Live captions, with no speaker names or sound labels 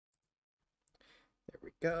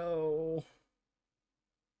go.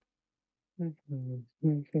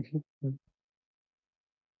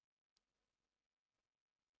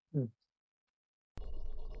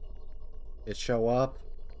 It show up.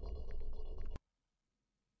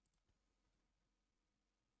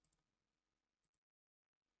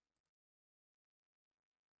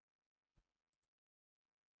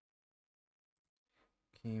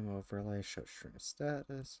 Game overlay, show stream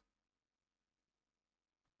status.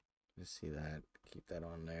 You see that? Keep that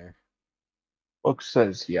on there. Book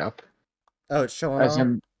says yep. Oh, it's showing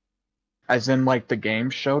up? As in like the game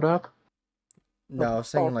showed up? No, I was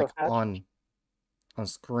saying like on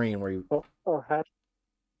screen where you... Hatch.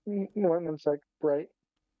 One sec, right.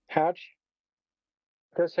 Hatch.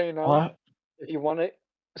 Just so you know, What? if you want it,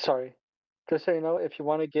 sorry. Just so you know, if you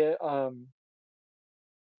want to get,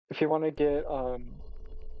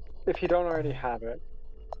 if you don't already have it,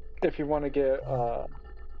 if you want to get,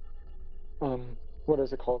 what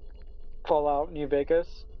is it called? Fallout New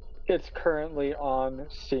Vegas, it's currently on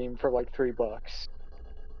Steam for like $3. Okay.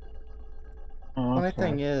 Funny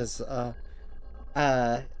thing is,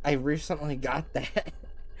 I recently got that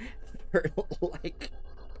for like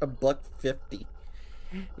 $1.50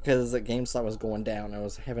 because the GameStop was going down. I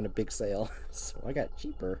was having a big sale, so I got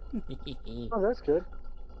cheaper. Oh, that's good.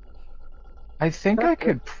 I think I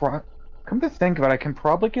could come to think of it, I can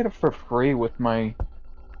probably get it for free with my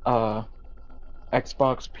Xbox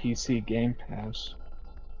PC Game Pass.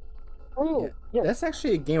 Oh, yeah. That's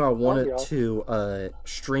actually a game I wanted to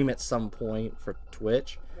stream at some point for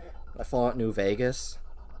Twitch. I Fallout New Vegas.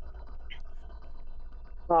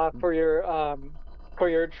 For your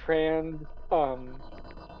trans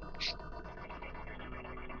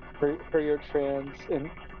for your trans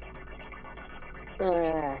in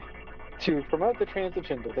to promote the trans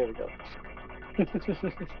agenda. There we go.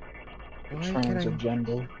 Trans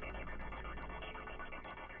agenda.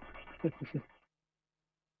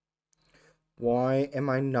 Why am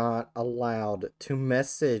I not allowed to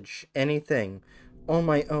message anything on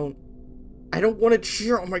my own? I don't want to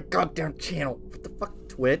cheer on my goddamn channel. What the fuck,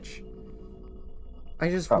 Twitch? I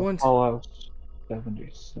just want... Fallout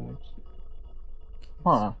 76.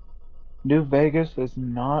 Huh. New Vegas is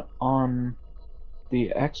not on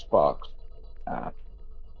the Xbox app.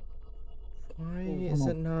 Why is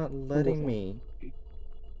it not letting me?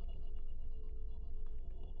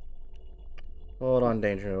 Hold on,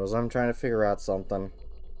 Danger News. I'm trying to figure out something.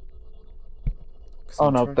 Oh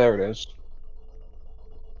no, there it is.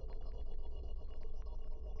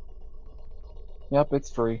 Yep, it's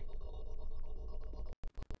free.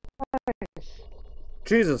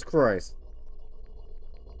 Jesus Christ.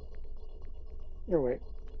 You're wait.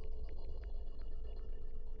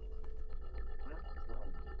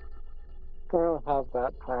 I don't have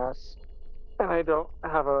that pass. And I don't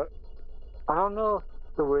have a... I don't know if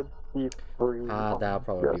it would be free. That'll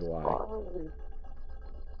probably be why.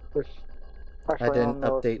 Actually, I didn't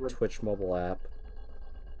update Twitch mobile app.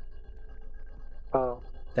 Oh.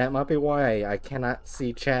 That might be why I cannot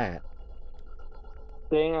see chat.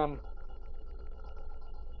 Damn.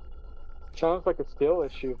 Sounds like a skill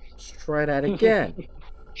issue. Let's try that again.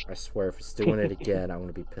 I swear if it's doing it again, I'm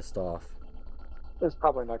gonna be pissed off. It's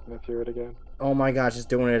probably not gonna do it again. Oh my gosh, it's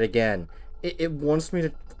doing it again. It wants me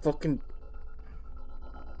to fucking...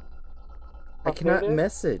 I cannot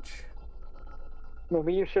message.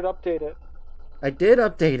 Maybe you should update it. I did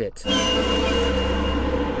update it.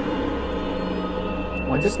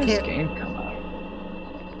 When does this game come out?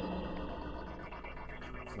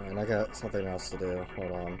 Fine, I got something else to do.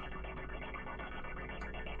 Hold on.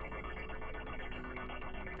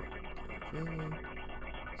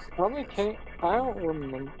 Probably can't. I don't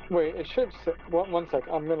remember. Wait, it should say. One sec.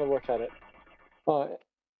 I'm gonna look at it.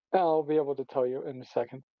 I'll be able to tell you in a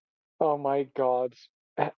second. Oh my God.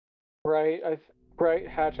 Right,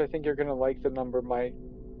 Hatch. I think you're gonna like the number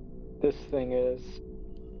this thing is.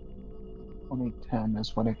 2010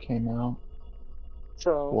 is when it came out.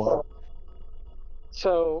 So. What?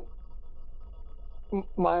 So.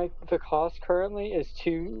 The cost currently is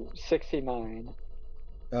 $269.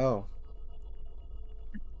 Oh.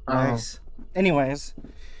 Nice. Anyways,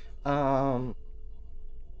 I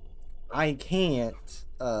can't,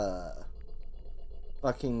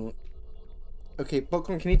 fucking... Okay,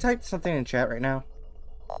 Bookworm, can you type something in chat right now?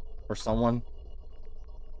 Or someone?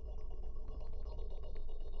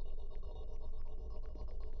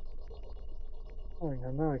 Oh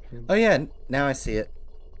yeah, now I can. Oh yeah, now I see it.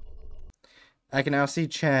 I can now see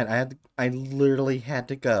chat. I literally had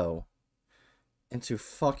to go into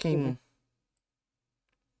fucking...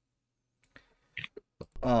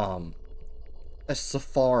 a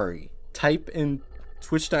Safari. Type in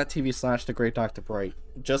Twitch.tv/thegreatdrbright.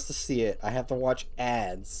 Just to see it, I have to watch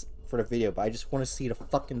ads for the video, but I just want to see the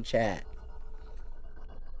fucking chat.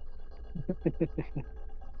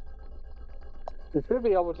 You should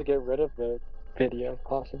be able to get rid of the video,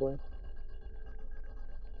 possibly.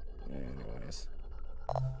 Anyways.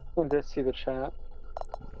 And just see the chat,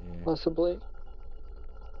 Yeah. possibly.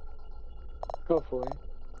 Hopefully.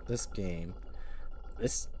 This game.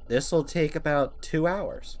 This will take about 2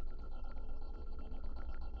 hours.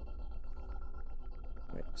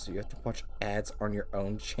 Wait, so you have to watch ads on your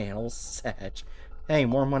own channel? Sag. Hey,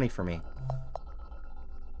 more money for me.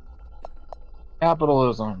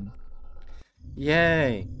 Capitalism.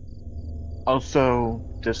 Yay! Also,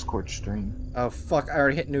 Discord stream. Oh fuck, I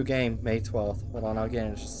already hit new game, May 12th. Hold on, I'll get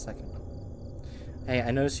in just a second. Hey,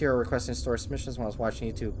 I noticed you were requesting story submissions when I was watching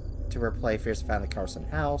you to replay Fierce Family Carson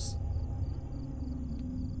House.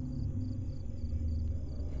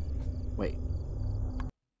 Wait.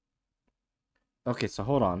 Okay, so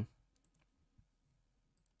hold on.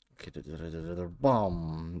 Okay,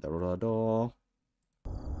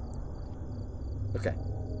 okay.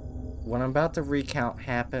 What I'm about to recount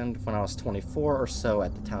happened when I was 24 or so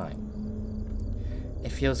at the time. It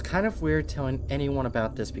feels kind of weird telling anyone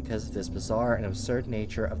about this because of this bizarre and absurd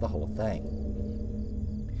nature of the whole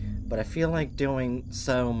thing. But I feel like doing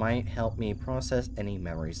so might help me process any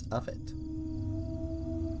memories of it.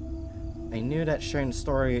 I knew that sharing the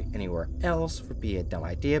story anywhere else would be a dumb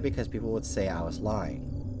idea because people would say I was lying.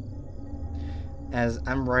 As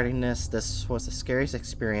I'm writing this was the scariest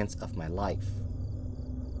experience of my life.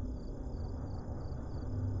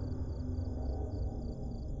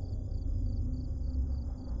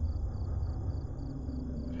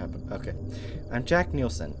 What happened? Okay. I'm Jack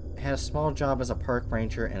Nielsen. I had a small job as a park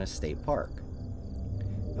ranger in a state park.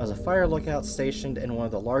 I was a fire lookout stationed in one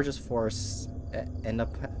of the largest forests in the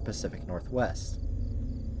Pacific Northwest.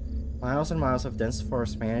 Miles and miles of dense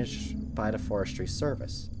forest managed by the Forestry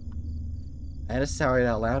Service. I had a salary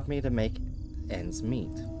that allowed me to make ends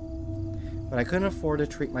meet. But I couldn't afford to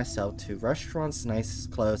treat myself to restaurants, nice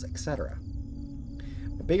clothes, etc.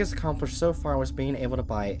 My biggest accomplishment so far was being able to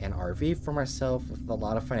buy an RV for myself with a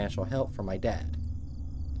lot of financial help from my dad.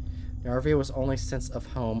 The RV was the only sense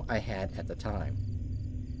of home I had at the time.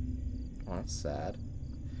 Oh, that's sad.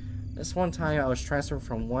 This one time I was transferred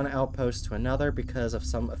from one outpost to another because of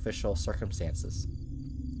some official circumstances.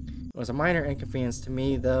 It was a minor inconvenience to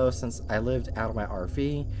me though, since I lived out of my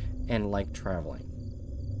RV and liked traveling.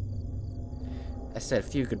 I said a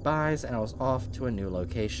few goodbyes and I was off to a new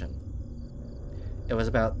location. It was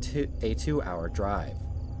about a 2-hour drive.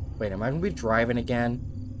 Wait, am I going to be driving again?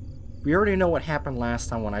 We already know what happened last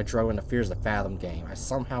time when I drove in the Fears of Fathom game. I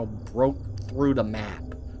somehow broke through the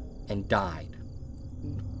map and died.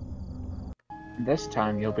 This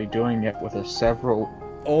time you'll be doing it with a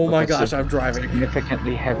Oh my gosh, I'm driving.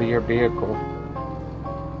 Significantly heavier vehicle.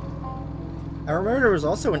 I remember there was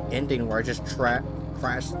also an ending where I just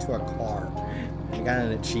crashed into a car and got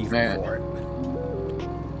an achievement for it.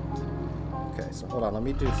 Okay, so hold on, let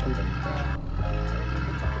me do something.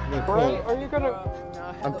 Are you gonna...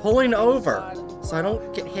 I'm pulling over so I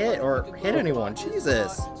don't get hit or hit anyone.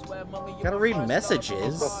 Jesus. Gotta read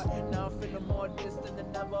messages.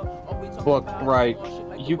 Look, right,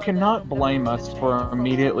 you cannot blame us for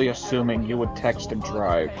immediately assuming you would text and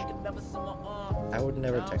drive. I would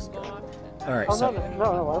never text her. Alright, Oh, so...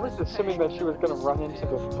 no, I was assuming that she was gonna run into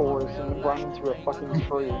the forest and run into a fucking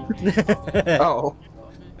tree. Oh.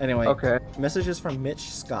 Anyway, okay. Messages from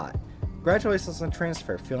Mitch Scott. Congratulations on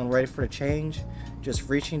transfer. Feeling ready for the change? Just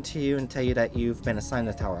reaching to you and tell you that you've been assigned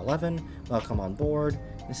to Tower 11. Welcome on board.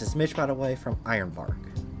 This is Mitch, by the way, from Ironbark.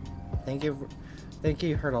 Thank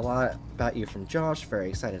you. Heard a lot about you from Josh. Very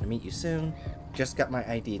excited to meet you soon. Just got my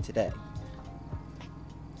ID today.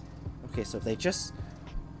 Okay, so if they just...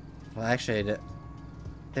 Well, actually,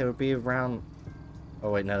 they would be around...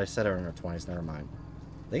 Oh, wait, no, they said they were in their 20s. Never mind.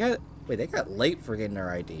 They got late for getting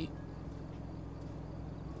their ID.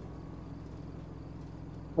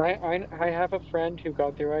 I have a friend who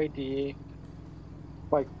got their ID,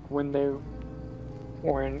 like, when they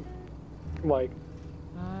were in, like,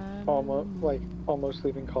 almost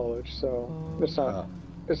leaving college, so it's not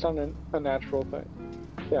a natural thing.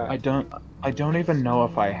 Yeah. I don't even know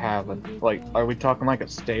if I have are we talking like a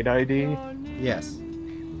state ID? Yes.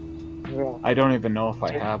 Yeah. I don't even know if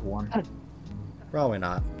I have one. Probably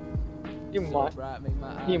not. He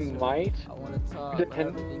might.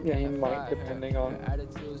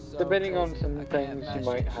 Depending on some things, you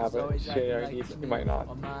might have a state ID, you might not.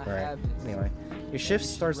 Right. Anyway, Your shift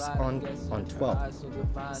starts on 12.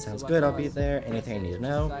 Sounds good, I'll be there. Anything I need to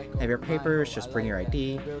know? Have your papers, just bring your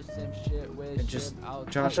ID. Just,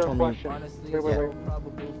 Josh told me... Wait.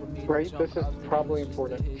 Right, this is probably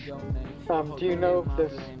important. Do you know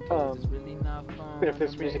if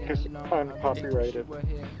this music is uncopyrighted?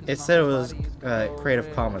 It said it was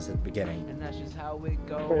Creative Commons at the beginning.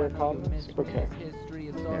 Creative Commons? Okay.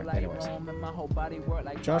 Yeah, anyways.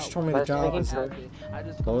 Josh told me the job is...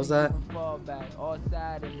 What was that?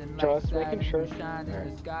 Just making sure.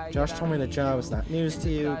 Right. Josh told me the job is not news to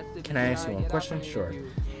you. Can I ask you one question? Sure.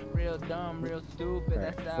 Right.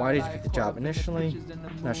 Why did you pick the job initially?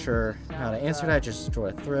 Not sure how to answer that. Just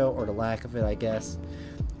enjoy the thrill or the lack of it, I guess.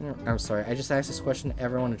 I'm sorry. I just asked this question to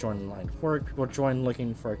everyone to join the line of work. People join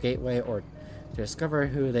looking for a gateway or to discover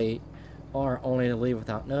who they are, only to leave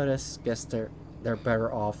without notice. Guess they're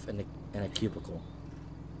better off in a cubicle.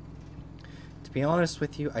 To be honest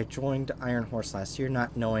with you, I joined Iron Horse last year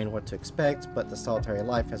not knowing what to expect, but the solitary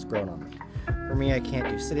life has grown on me. For me, I can't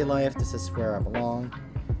do city life. This is where I belong.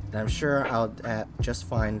 And I'm sure I'll adapt just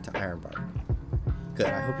fine to Ironbark. Good,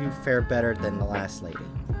 I hope you fare better than the last lady.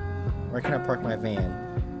 Where can I park my van?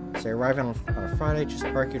 So you're arriving on a Friday, just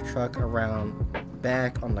park your truck around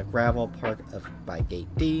back on the gravel park by gate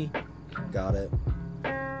D. Got it.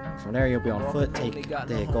 From there you'll be on foot, take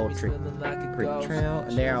the Gold Creek Trail,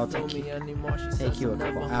 and there I'll take you a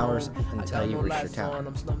couple hours until you reach your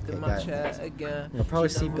town. Okay, got it. You'll probably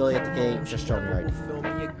see Billy at the gate, just showing your ID.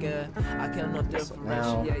 So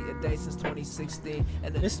now,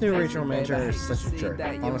 this new regional manager is such a jerk.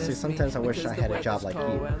 Honestly, sometimes I wish I had a job like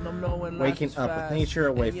you. Waking up with nature,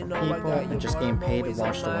 away from people, and just getting paid to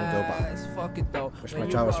watch the wind go by. Wish my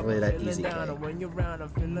job was really that easy, Kay.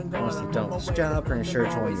 Honestly, don't this job, bring sure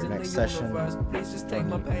to join your next session. Like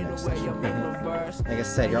I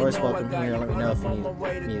said, you're always welcome here. Let me know if you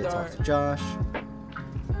need to talk to Josh.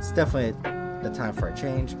 It's definitely the time for a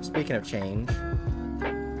change. Speaking of change,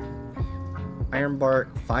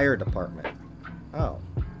 Ironbark Fire Department. Oh.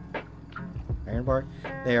 Ironbark?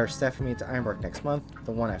 They are staffing me to Ironbark next month,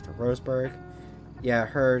 the one after Roseburg. Yeah, I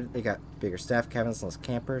heard they got bigger staff cabins and less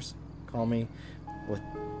campers. Call me.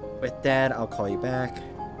 With Dad, I'll call you back.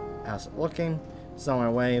 How's it looking? So on my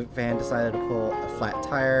way, Van decided to pull a flat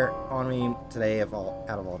tire on me today out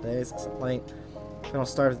of all days. It's late. If I don't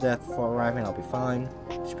starve to death before arriving, I'll be fine.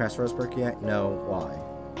 Did you pass Roseburg yet? No. Why?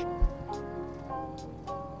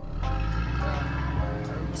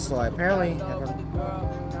 So I apparently have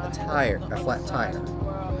a flat tire.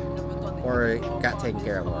 Or it got taken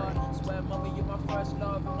care of already.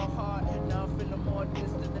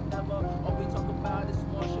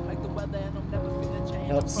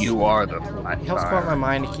 You are the flat It helps quiet my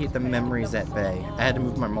mind to keep the memories at bay. I had to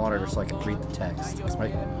move my monitor so I could read the text, because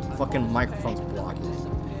my fucking microphone's blocking it.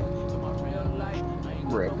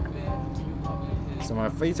 Rip. So my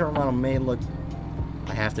face model may look...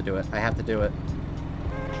 I have to do it. I have to do it.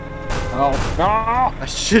 Oh, no! I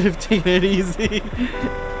should have taken it easy.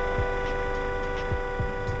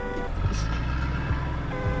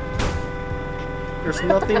 There's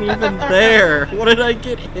nothing even there. What did I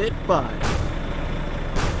get hit by?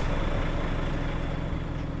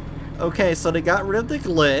 Okay, so they got rid of the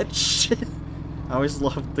glitch. I always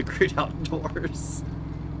loved the great outdoors.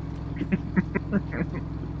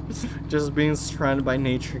 Just being surrounded by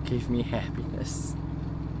nature gave me happiness.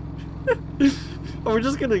 We're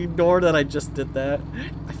just gonna ignore that I just did that.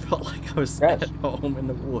 I felt like I was at home in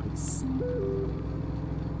the woods.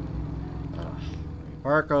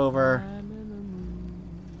 Park over.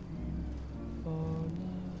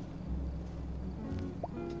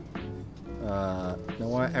 You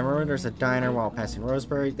know what? I remember there's a diner while passing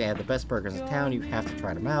Roseburg. They have the best burgers in town. You have to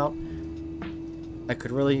try them out. I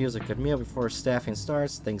could really use a good meal before staffing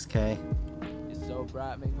starts. Thanks, Kay.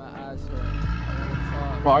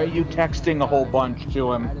 Why are you texting a whole bunch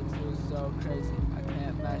to him?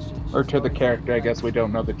 Or to the character, I guess we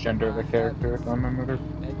don't know the gender of the character, if I remember.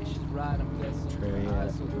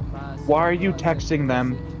 Why are you texting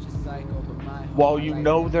them while you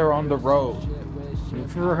know they're on the road?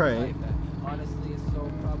 Right.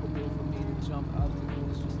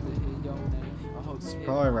 It's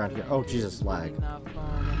probably around here. Oh, Jesus, lag. So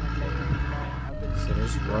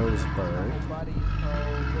there's Roseburg.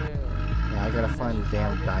 Yeah, I gotta find the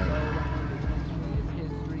damn diner.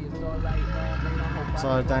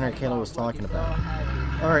 Saw the diner Kayla was talking about.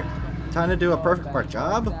 Alright, time to do a perfect park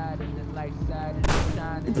job.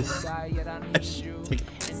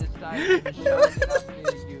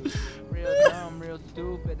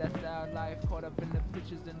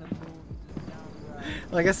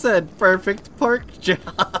 Like I said, perfect park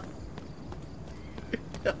job.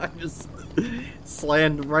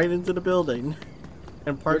 Slammed right into the building.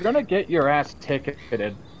 And You're parked. gonna get your ass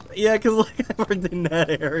ticketed. Yeah, because like, I parked in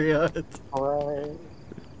that area. Alright.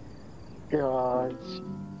 Gods.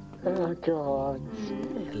 Oh, gods.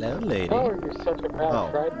 Hello, lady. How are you such a bad Oh.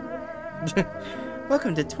 driver?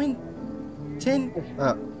 Welcome to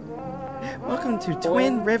Welcome to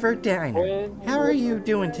Twin River Diner. How are you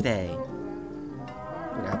doing today?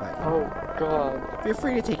 Good, how about you? Oh, God. Feel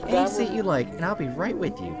free to take any seat you like, and I'll be right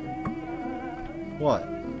with you. What?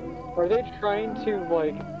 Are they trying to,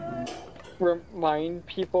 like, remind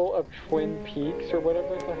people of Twin Peaks or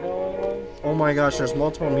whatever the hell it was? Oh my gosh, there's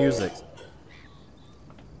multiple musics.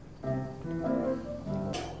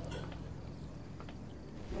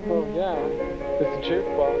 Oh, yeah. It's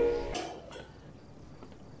jukebox.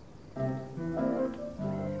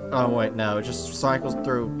 Oh wait, no, it just cycles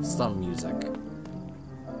through some music.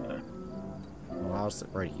 Oh, I'll sit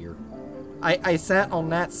right here. I sat on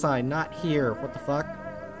that side, not here. What the fuck?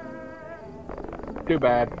 Too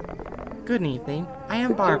bad. Good evening. I am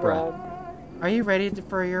Too Barbara. bad. Are you ready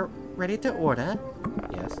to order?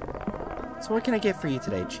 Yes. So what can I get for you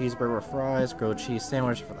today? Cheeseburger, fries, grilled cheese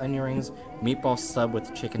sandwich with onion rings, meatball sub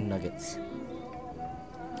with chicken nuggets.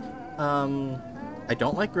 I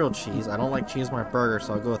don't like grilled cheese. I don't like cheese on my burger,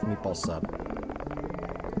 so I'll go with meatball sub.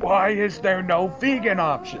 Why is there no vegan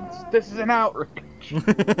options? This is an outrage.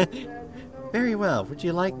 Very well. Would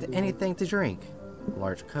you like anything to drink?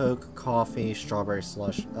 Large Coke, coffee, strawberry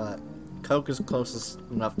slush. Coke is closest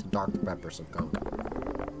enough to Dr. Pepper, so Coke.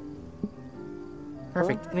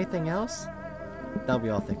 Perfect. Anything else? That'll be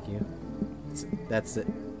all, thank you. That's it.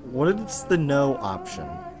 What is the no option?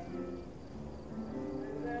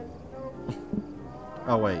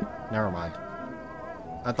 Oh wait, never mind.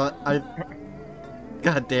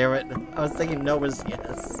 God damn it. I was thinking no was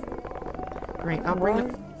yes. Great, I'll bring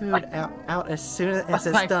the food out as soon as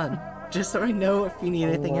it's done. Just so I know if you need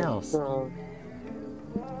anything else.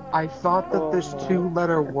 I thought that this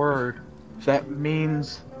two-letter word that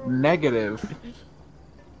means negative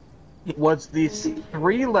was this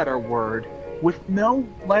three-letter word with no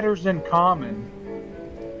letters in common.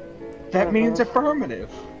 That means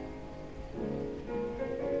affirmative.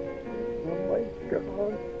 Oh my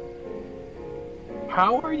god.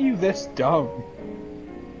 How are you this dumb?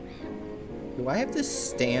 Do I have to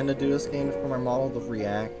stand to do this game for my model to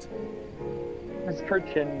react? It's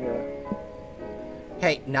Virginia.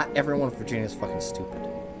 Hey, not everyone in Virginia is fucking stupid.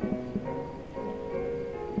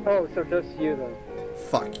 Oh, so just you then.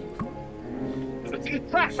 Fuck you.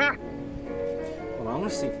 Well, I'm gonna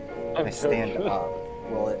see if I stand up.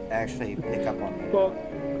 Will it actually pick up on me? Well,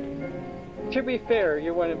 to be fair,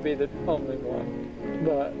 you wouldn't be the only one,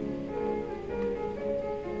 but...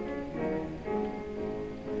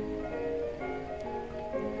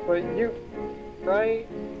 But you, right?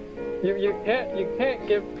 You can't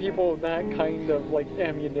give people that kind of like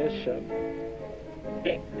ammunition.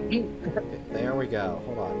 There we go.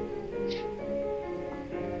 Hold on.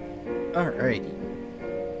 Alrighty.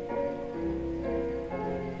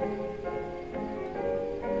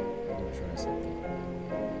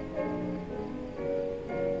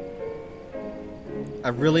 I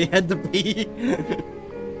really had to pee.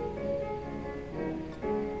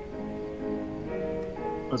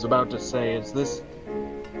 I was about to say, has this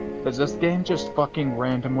game just fucking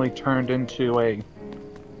randomly turned into a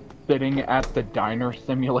sitting at the diner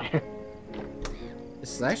simulator?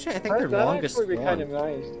 This is actually, I think, their longest would be one. kind of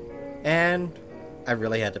nice. And I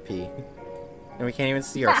really had to pee. And we can't even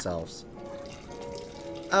see ourselves.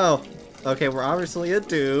 Oh, okay, we're obviously a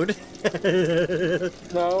dude.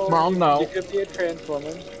 No, Well, no. You could be a trans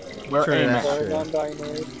woman. We're True, aiming. that's Or a true.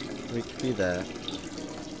 non-binary. We could be that.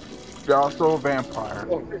 You're also a vampire.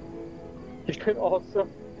 Or you could also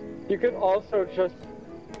just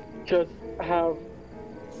have.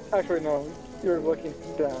 Actually, no. You're looking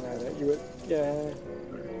down at it. You would, yeah.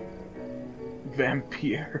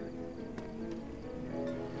 Vampire.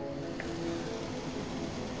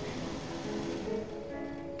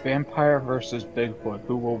 Vampire versus Bigfoot.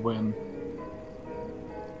 Who will win?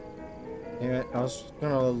 Yeah, I was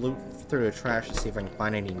gonna loot through the trash to see if I can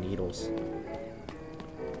find any needles.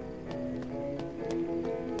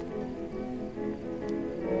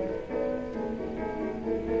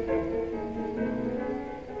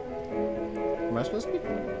 Am I supposed to be?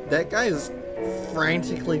 That guy is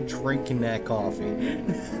frantically drinking that coffee.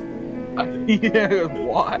 Yeah,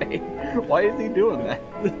 why? Why is he doing that?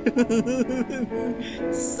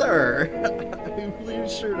 Sir, I'm really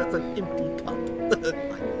sure that's an empty cup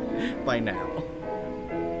by now.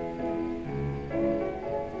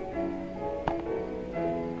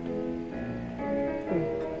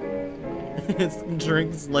 Its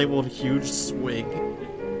drink's labeled huge swig.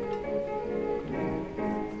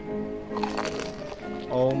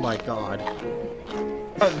 Oh my god.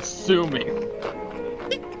 Consuming.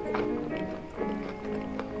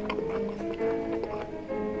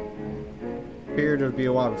 Figured it would be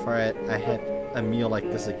a while before I had a meal like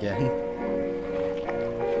this again.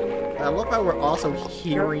 I love how we're also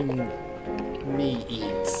hearing me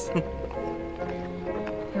eat.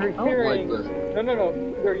 You're hearing... No.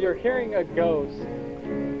 You're hearing a ghost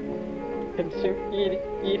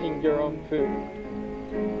eating your own food.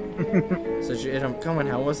 So I'm coming,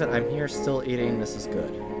 how was it? I'm here still eating, this is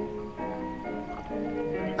good.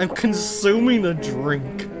 I'm consuming a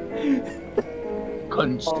drink.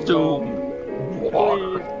 Consume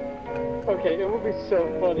water. Please. Okay, it would be so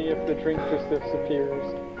funny if the drink just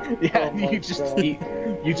disappears. Yeah, Oh my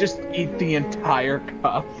you just eat the entire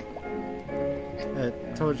cup. I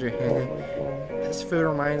told you, Henry. This food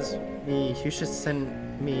reminds me, you should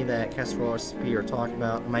send me that casserole recipe you're talking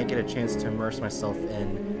about. I might get a chance to immerse myself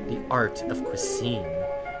in the art of cuisine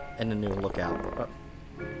and a new lookout.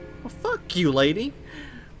 Well, fuck you, lady.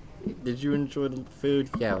 Did you enjoy the food?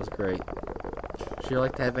 Yeah, it was great. Should you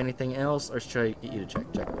like to have anything else, or should I get you to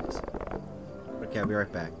check this? Okay, I'll be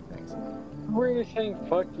right back. Thanks. Were you saying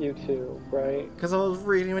fuck you too, right? Because I was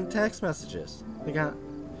reading in text messages. They got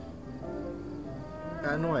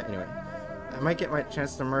annoying. Anyway, I might get my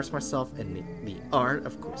chance to immerse myself in the art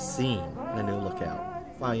of cuisine in a new lookout.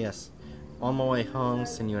 Ah, yes. On my way home,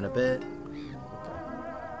 see you in a bit.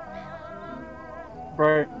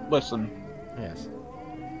 Right, listen. Yes.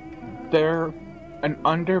 They're an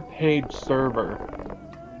underpaid server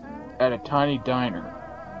at a tiny diner.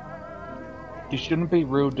 You shouldn't be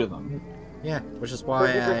rude to them. Yeah, which is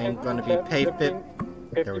why I'm going to be paid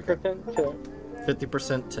 50% tip.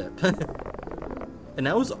 50% tip. And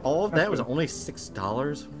that was all of that? Was only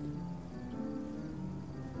 $6?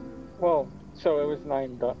 Well, so it was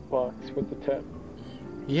 $9 with the tip.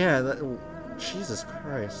 Yeah, that... Jesus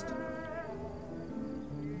Christ.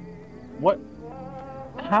 What?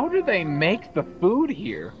 How do they make the food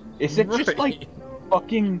here? Is it just like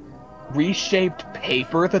fucking reshaped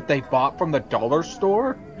paper that they bought from the dollar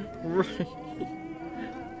store? Right.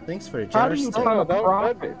 Thanks for the How do generous you tip. turn a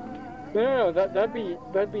profit? That'd be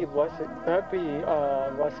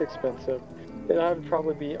less expensive. That'd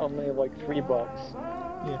probably be only like $3.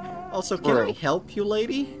 Yeah. Also, can I help you,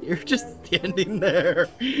 lady? You're just standing there.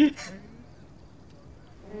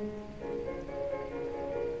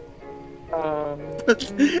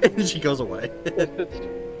 And she goes away.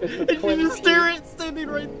 It's the And Twin you just Peaks. stare at standing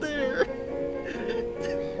right there.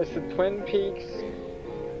 It's the Twin Peaks.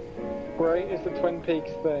 Right? It's the Twin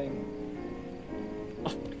Peaks thing.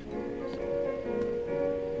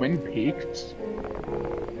 Twin Peaks?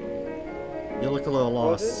 You look a little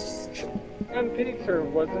Was lost. Twin Peaks, or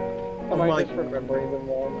was it? Am I just remembering the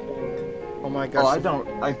wrong thing? Oh my gosh.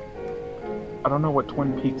 Oh, I don't know what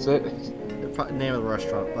Twin Peaks is. The name of the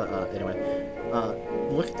restaurant, but anyway.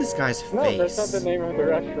 Look at this guy's face. No, that's not the name of the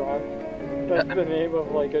restaurant. That's the name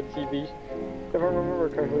of like a TV. If I remember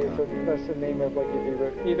correctly, that's the name of like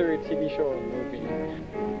either a TV show or a movie.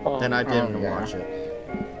 Then I didn't watch it.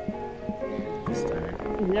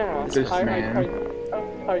 Yeah,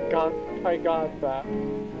 I got that.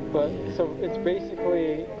 But so it's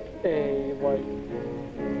basically a like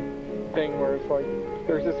thing where it's like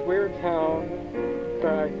there's this weird town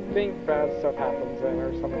that I think bad stuff happens in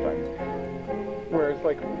or something. Where it's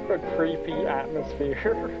like a creepy atmosphere.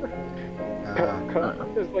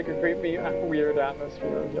 It's like a creepy, weird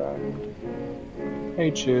atmosphere. Yeah.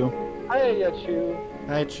 Hey, Chew. Hi, Chew.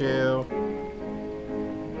 Hi, Chew.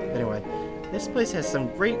 Anyway, this place has some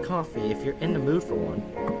great coffee if you're in the mood for one.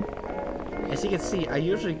 As you can see, I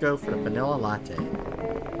usually go for the vanilla latte.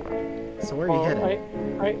 So where are you headed?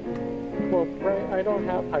 Well, right, I don't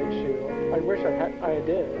have high chew. I wish I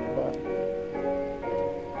did, but...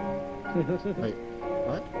 Wait,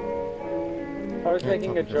 what? I was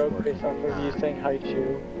making a joke based off of you saying hi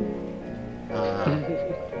chew.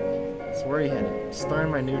 So where are you headed?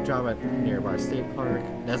 Starting my new job at nearby state park.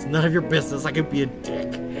 That's none of your business. I could be a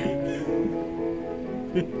dick.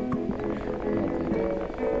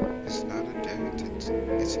 It's not a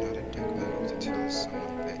dick move to tell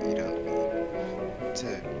someone that you don't mean to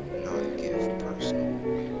not give personal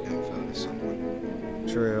info to someone.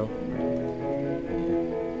 True.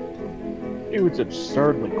 It was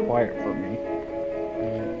absurdly quiet for me.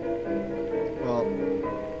 Well,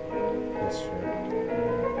 that's true.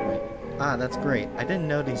 Wait. Ah, that's great. I didn't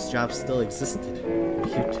know these jobs still existed.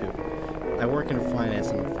 YouTube. I work in finance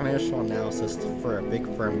and financial analysis for a big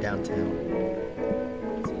firm downtown.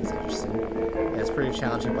 It's interesting. Yeah, it's pretty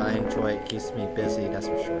challenging, but I enjoy it. It keeps me busy, that's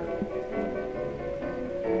for sure.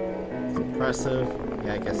 It's impressive.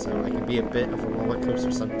 Yeah, I guess so. I can be a bit of a roller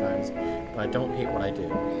coaster sometimes, but I don't hate what I do.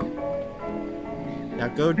 Now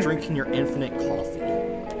go drinking your infinite coffee.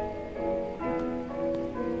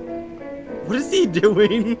 What is he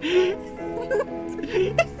doing?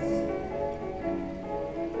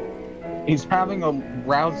 He's having a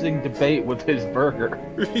rousing debate with his burger.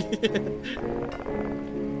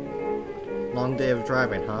 Long day of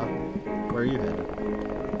driving, huh? Where are you headed?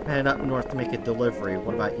 Headed up north to make a delivery.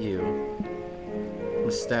 What about you?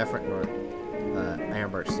 I'm Stafford North,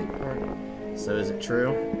 Amber State Park. So is it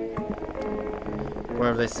true?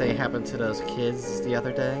 Whatever they say happened to those kids the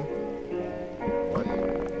other day? What?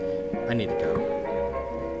 I need to go.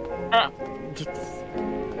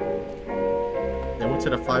 They went to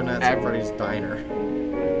the Five Nights at Freddy's diner.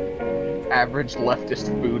 Average leftist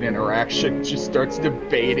food interaction just starts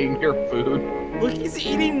debating your food. Look, he's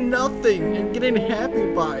eating nothing and getting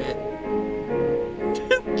happy by it.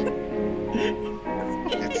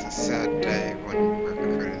 It's a sad day when we're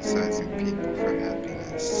criticizing people for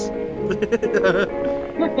happiness.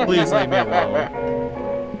 Please leave me alone.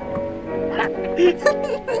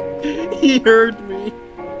 He heard me.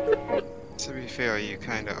 To be fair, you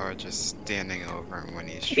kinda are just standing over him when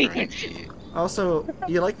he's trying to eat. Also,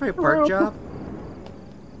 you like my park job?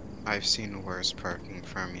 I've seen worse parking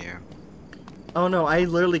from you. Oh no, I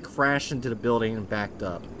literally crashed into the building and backed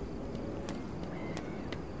up.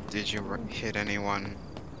 Did you hit anyone?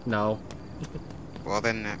 No. Well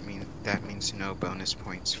then that means no bonus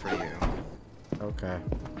points for you. Okay.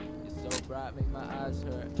 You're so bright, make my eyes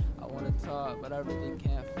hurt. I wanna talk, but I really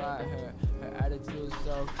can't fight her. Her attitude is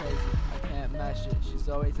so crazy, I can't match it. She's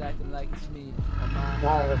always acting like it's me.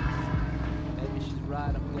 Maybe she's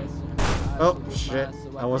right, I'm guessing. Oh shit!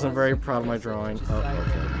 I wasn't very proud of my drawing. Oh,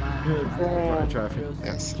 okay. Traffic.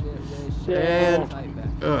 Yes.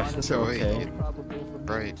 And So okay.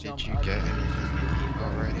 Right, did you get anything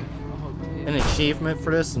already? An achievement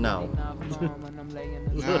for this? No.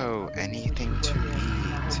 No, anything to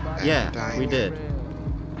eat. at Yeah, the diner. we did.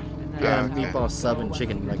 Yeah, Okay. meatball sub and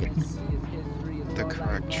chicken nuggets. The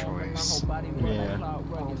correct choice. Yeah.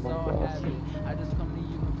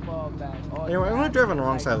 Anyway, I'm gonna drive on the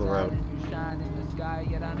wrong side of the road.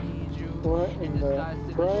 What in the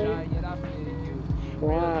right?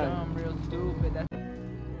 Why?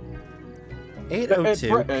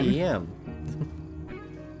 8:02 p.m.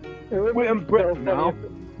 It would Wait, I'm have Brit been now.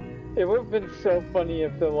 It would have been so funny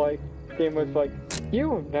if the game was like,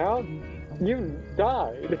 you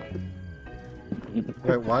died.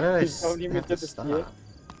 Wait, why did I You don't even have to get to see stop? it.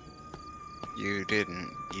 You didn't.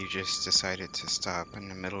 You just decided to stop in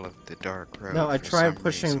the middle of the dark road. No, I for tried some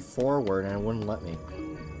pushing reason. forward and it wouldn't let me.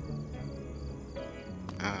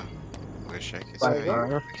 Oh, wish I could Bye, say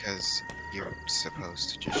bye. because you're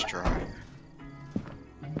supposed to just drive.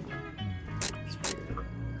 It's weird.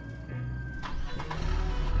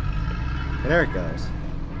 And there it goes.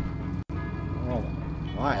 Oh,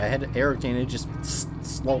 why? I had arrogant and it just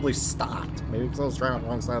slowly stopped. Maybe because I was driving on the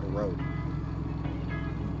wrong side of the road.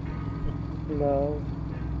 No.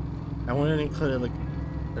 I wanted to include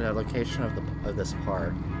the location of this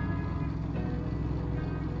park,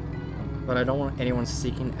 but I don't want anyone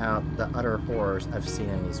seeking out the utter horrors I've seen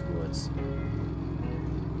in these woods.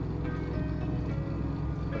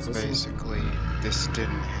 Is this Basically, this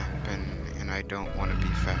didn't happen, and I don't want to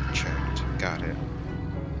be fact-checked. Got it.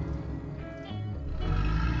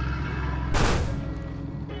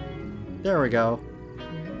 There we go.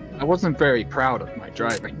 I wasn't very proud of my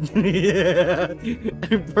driving. Yeah,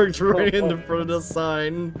 I parked right in the front of the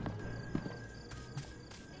sign.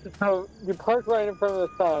 So you park right in front of the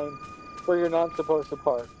sign where you're not supposed to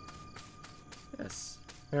park. Yes.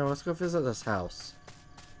 Here, let's go visit this house.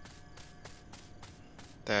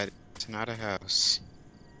 That's not a house.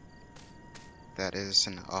 That is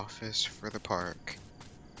an office for the park.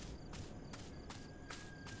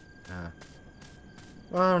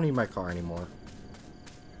 Well, I don't need my car anymore.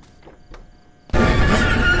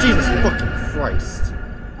 Jesus fucking Christ.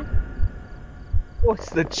 What's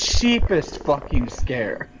the cheapest fucking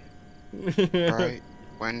scare? Right,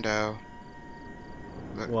 window.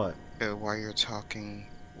 Look, What? while you're talking,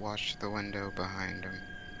 watch the window behind him.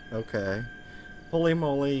 Okay. Holy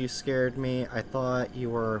moly, you scared me. I thought you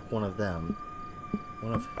were one of them.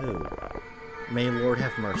 One of who? May Lord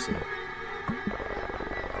have mercy.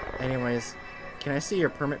 Anyways, can I see your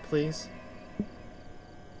permit, please?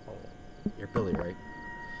 Oh, you're Billy, right?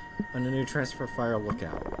 On the new transfer fire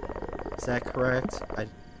lookout. Is that correct? I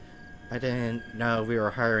didn't know we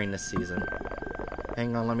were hiring this season.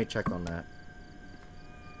 Hang on, let me check on that.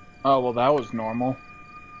 Oh, well, that was normal.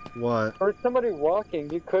 What? Or somebody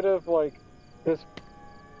walking, you could have, like, just...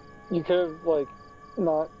 You could have, like,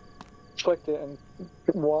 not clicked it and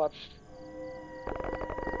watched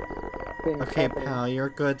things Okay, happening. pal, you're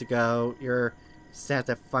good to go. You're staffed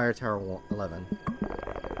at Fire Tower 11.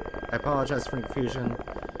 I apologize for the confusion.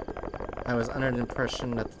 I was under the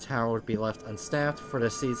impression that the tower would be left unstaffed for the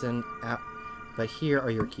season, but here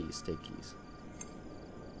are your keys. Take keys.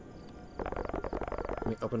 Let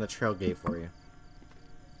me open the trail gate for you.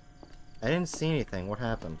 I didn't see anything. What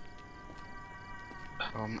happened?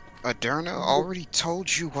 Adurna already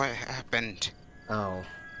told you what happened, Oh.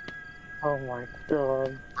 Oh my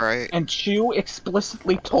god. right? And Chew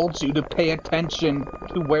explicitly told you to pay attention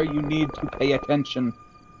to where you need to pay attention.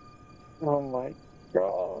 Oh my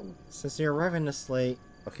god. Since you're arriving this late...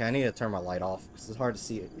 Okay, I need to turn my light off, because it's hard to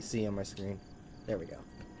see on my screen. There we go.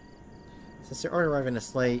 Since you're already arriving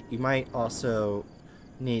this late, you might also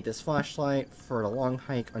need this flashlight for the long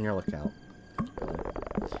hike on your lookout.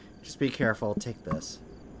 Just be careful, take this.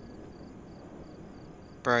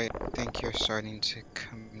 Bright, I think you're starting to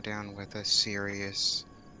come down with a serious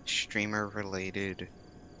streamer-related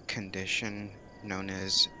condition known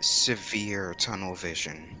as severe tunnel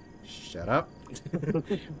vision. Shut up.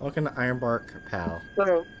 Welcome to Ironbark, pal.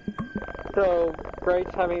 So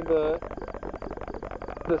Bright's having the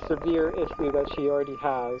severe issue that she already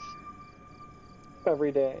has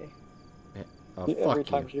every day. Oh, Every fuck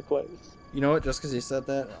time you. she plays. You know what, just because you said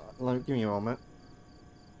that, give me a moment.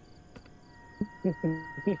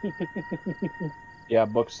 Yeah,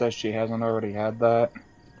 Book says she hasn't already had that.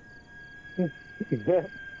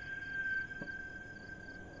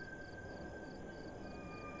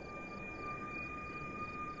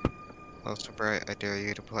 Also, Bright, I dare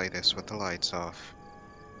you to play this with the lights off.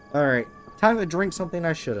 Alright, time to drink something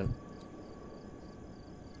I shouldn't.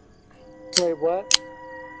 Wait, what?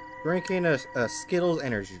 Drinking a Skittles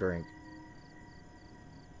energy drink.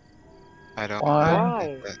 I don't Why?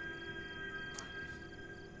 get that.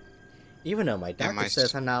 Even though my Am doctor I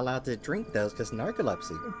says I'm not allowed to drink those because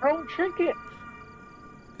narcolepsy. Don't drink it!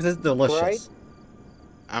 Because it's delicious. Right?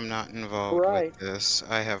 I'm not involved Right. with this.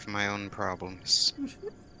 I have my own problems.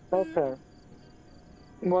 Okay.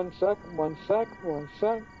 One sec.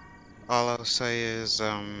 All I'll say is,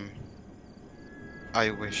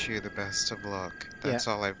 I wish you the best of luck. That's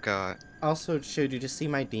all I've got. Also, Chu, did you see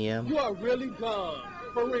my DM? You are really dumb.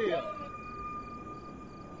 For real.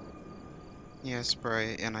 Yes,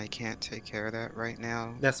 Bright, and I can't take care of that right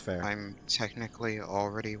now. That's fair. I'm technically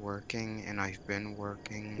already working, and I've been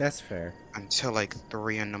working That's fair. until like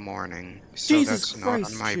 3 in the morning. So Jesus that's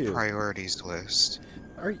Christ, not on my Chu. priorities list.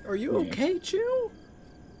 Are you okay, Chu?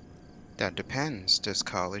 That depends. Does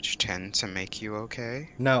college tend to make you okay?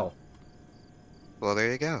 No. Well,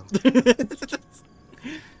 there you go.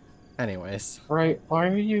 Anyways. Right, why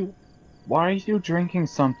are you drinking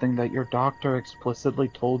something that your doctor explicitly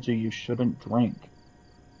told you shouldn't drink?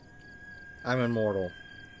 I'm immortal.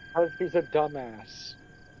 Because he's a dumbass.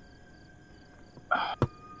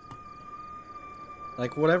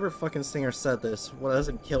 Like, whatever fucking singer said this, what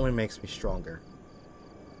doesn't kill me makes me stronger.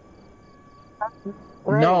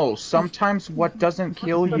 Right. No, sometimes what doesn't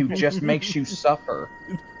kill you just makes you suffer.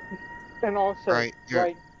 And also, Right,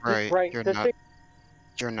 you're right, You're just not.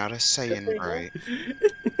 You're not a Saiyan, Bright.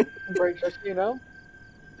 Right, just so you know,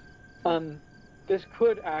 this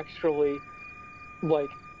could actually, like,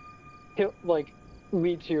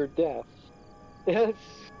 lead to your death. That's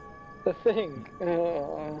the thing.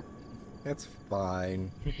 That's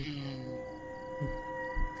fine.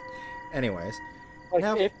 Anyways. Like,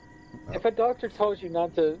 Now- if a doctor tells you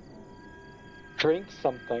not to drink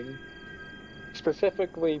something,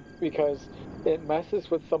 specifically because it messes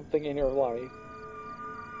with something in your life,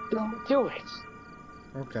 don't do it.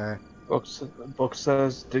 Okay. Book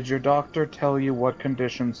says, did your doctor tell you what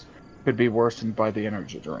conditions could be worsened by the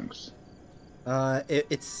energy drinks?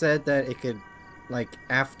 It said that it could, like,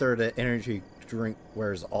 after the energy drink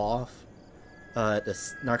wears off, the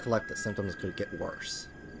narcoleptic symptoms could get worse.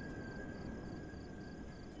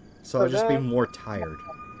 So I'd just be more tired.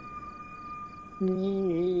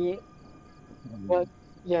 Yeah. But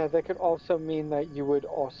yeah, that could also mean that you would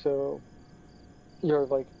also, your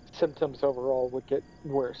like symptoms overall would get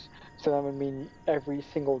worse. So that would mean every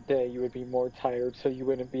single day you would be more tired, so you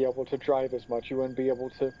wouldn't be able to drive as much. You wouldn't be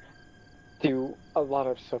able to do a lot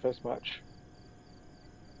of stuff as much.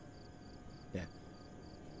 Yeah.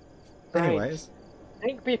 Right. Anyways.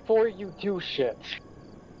 Think before you do shit.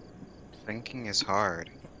 Thinking is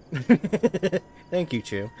hard. Thank you,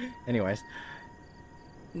 Chu. Anyways.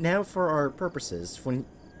 Now for our purposes. When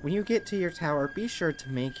you get to your tower, be sure to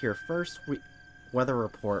make your first weather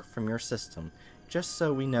report from your system, just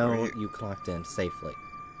so we know you clocked in safely.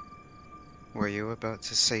 Were you about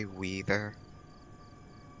to say we there?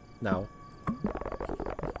 No.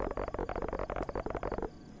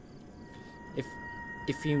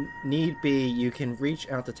 If you need be, you can reach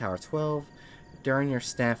out to Tower 12 during your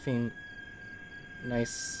staffing.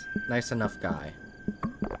 Nice enough guy.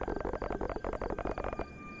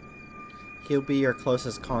 He'll be your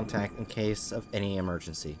closest contact in case of any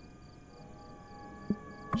emergency.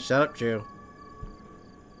 Shut up, Jew.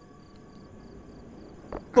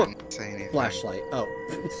 I didn't say anything. Flashlight. Oh.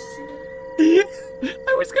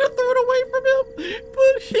 I was gonna throw it away from him,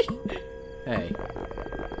 but hey.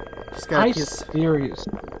 Just got a piece.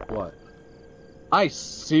 What? I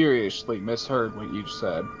seriously misheard what you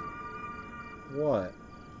said. What?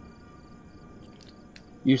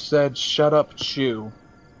 You said, shut up, Chew.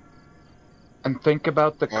 And think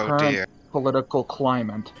about the current political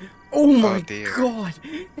climate. Oh my god!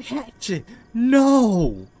 Hatchet!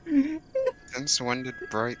 No! Since when did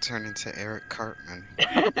Bright turn into Eric Cartman?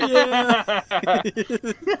 Yeah!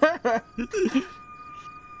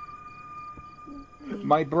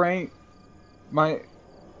 My brain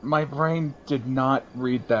did not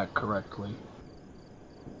read that correctly.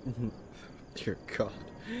 Dear God.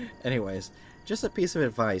 Anyways, just a piece of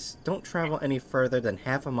advice. Don't travel any further than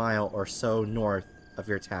half a mile or so north of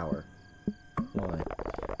your tower. Why?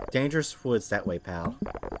 Dangerous woods that way, pal.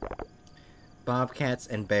 Bobcats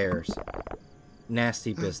and bears.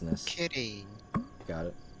 Nasty business. Kitty. Got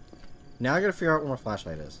it. Now I gotta figure out where my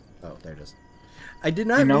flashlight is. Oh, there it is. I did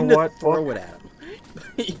not mean to throw it at him.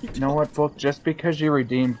 You know what, Book? Just because you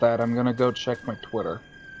redeemed that, I'm gonna go check my Twitter.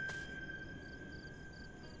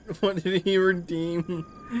 What did he redeem?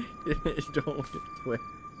 Don't look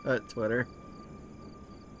at Twitter.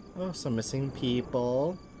 Oh, some missing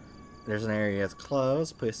people. There's an area that's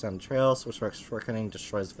closed. Please down the trail. Switch reckoning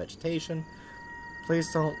destroys vegetation.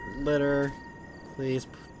 Please don't litter. Please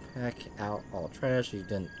pack out all trash. You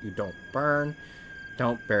don't burn.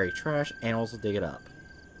 Don't bury trash. Animals will dig it up.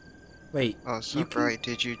 Wait. Oh, so Bright,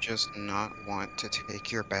 did you just not want to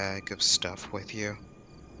take your bag of stuff with you?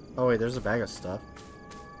 Oh wait, there's a bag of stuff.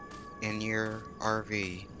 In your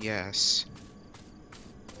RV, yes.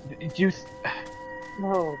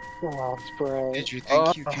 Oh God, Bright. Did you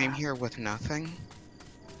think you came here with nothing?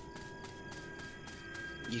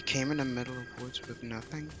 You came in the middle of woods with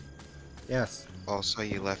nothing? Yes. Also,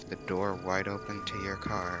 you left the door wide open to your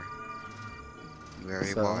car.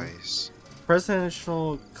 Very wise.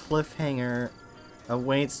 Presidential cliffhanger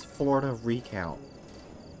awaits Florida recount.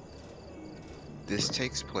 This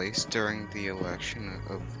takes place during the election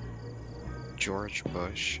of George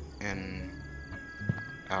Bush and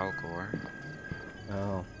Al Gore.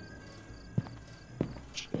 Oh.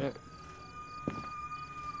 Shit.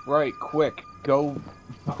 Right, quick. Go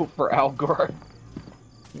vote for Al Gore.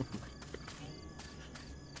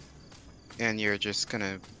 And you're just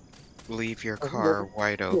gonna leave your car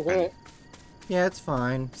wide open. Yeah, it's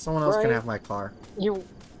fine. Someone else can have my car. You...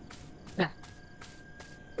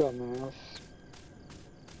 Dumbass.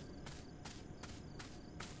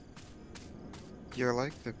 You're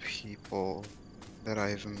like the people that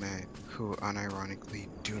I've met who unironically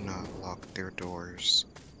do not lock their doors,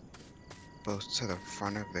 both to the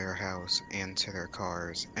front of their house and to their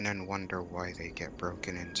cars, and then wonder why they get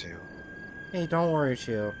broken into. Hey, don't worry,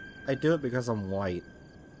 Chiu. I do it because I'm white.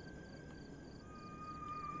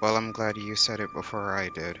 Well, I'm glad you said it before I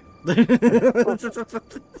did.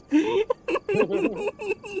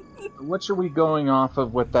 What are we going off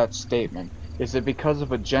of with that statement? Is it because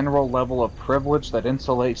of a general level of privilege that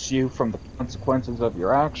insulates you from the consequences of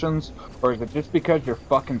your actions? Or is it just because you're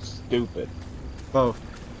fucking stupid? Both.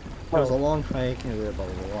 It was a long hike and blah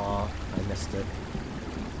blah blah. I missed it.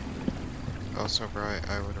 Also, Bright,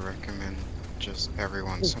 I would recommend just every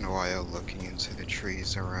once in a while looking into the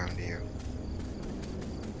trees around you.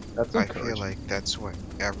 That's I feel like that's what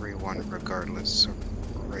everyone, regardless of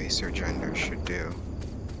race or gender, should do.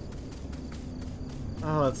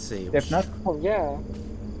 Oh, let's see. If not,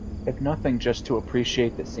 if nothing, just to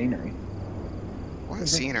appreciate the scenery. What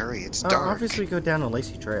scenery? It's dark. Obviously, go down a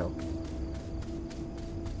Lacey Trail.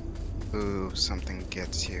 Ooh, something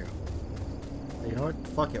gets you. You know what?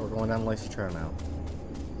 Fuck it. We're going down Lacey Trail now.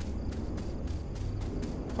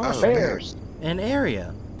 Oh, bears. An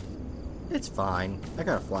area. It's fine. I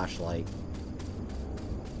got a flashlight.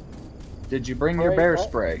 Did you bring your bear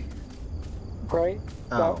spray? Right?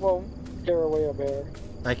 That won't scare away a bear.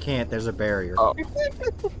 I can't. There's a barrier. Oh.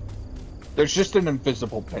 There's just an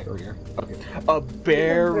invisible barrier. Okay. A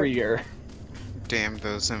barrier. Damn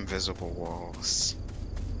those invisible walls.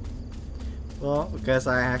 Well, because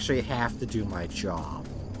I actually have to do my job.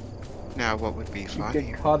 Now, what would be You funny?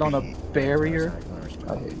 get caught on a would barrier.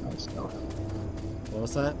 I I hate myself. What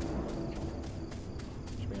was that?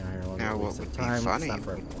 Now, what would be funny?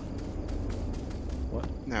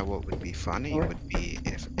 Now, what would be funny would be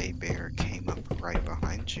if a bear came up right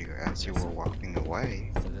behind you as you were walking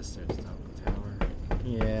away. So this there's top tower.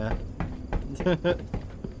 Yeah.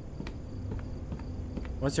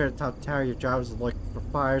 Once you're at the top tower, your job is to look for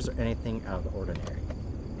fires or anything out of the ordinary.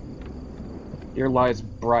 Here lies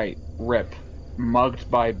Bright, Rip, mugged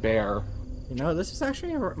by bear. You know, this is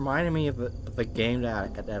actually reminding me of the game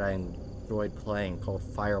that I enjoyed playing called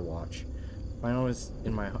Firewatch. Finally, is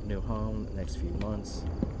in my new home the next few months.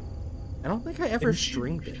 I don't think I ever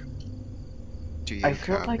streamed it. Do you I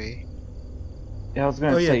feel copy? like- Yeah, I was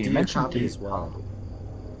gonna Oh yeah, say, do you you mentioned copy do as well? copy.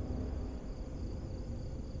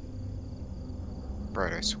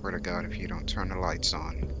 Right, I swear to God, if you don't turn the lights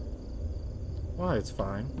on. Well, it's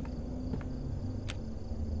fine.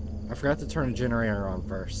 I forgot to turn the generator on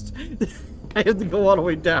first. I had to go all the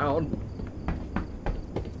way down.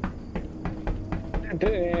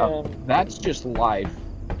 Oh, that's just life.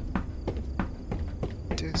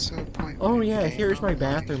 Disappointment. Oh yeah, game here's my of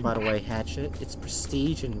bathroom, by life. the way, Hatchet. It's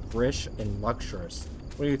prestige and rich and luxurious.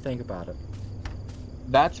 What do you think about it?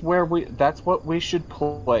 That's what we should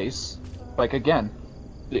place. Like again,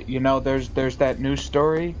 you know, there's that news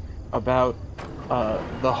story about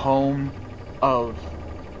the home of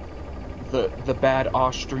the bad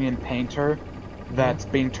Austrian painter that's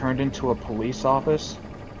being turned into a police office.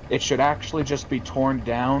 It should actually just be torn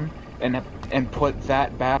down and put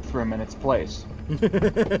that bathroom in its place.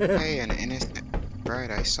 Hey, an innocent.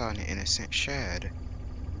 Right, I saw an innocent shed.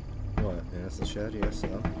 What? Innocent shed? Yes,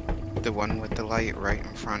 so. The one with the light right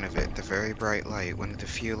in front of it, the very bright light, one of the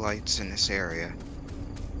few lights in this area.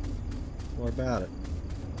 What about it?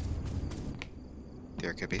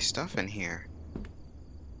 There could be stuff in here.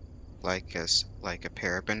 Like a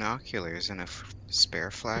pair of binoculars and a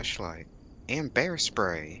spare flashlight. And bear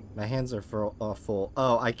spray. My hands are full.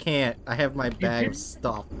 Oh, I can't. I have my bag of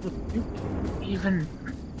stuff.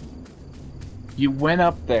 You went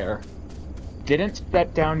up there, didn't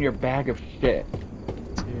set down your bag of shit,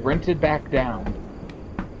 sprinted back down.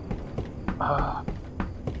 Oh,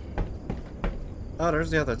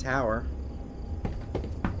 there's the other tower.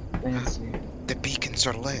 Fancy. The beacons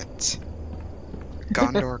are lit.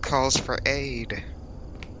 Gondor calls for aid.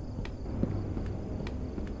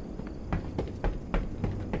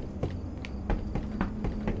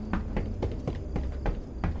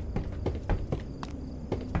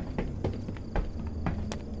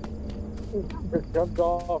 It jumped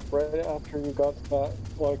off right after you got to that,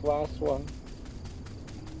 like, last one.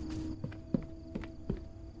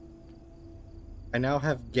 I now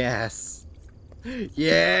have gas.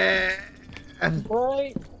 Yeah!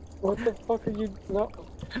 Right? What the fuck are you... No.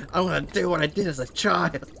 I'm gonna do what I did as a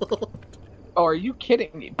child. Oh, are you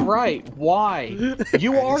kidding me? Bright, why?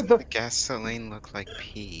 You Why are does the... gasoline look like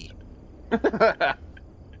pee.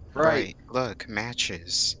 Right. Look,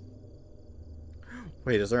 matches.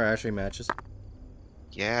 Wait, is there actually matches?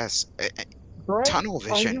 Yes. Right? Tunnel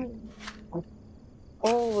vision. You...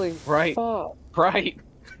 Holy Right. fuck. Right.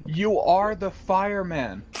 You are the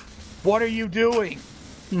fireman. What are you doing?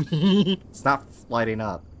 It's not lighting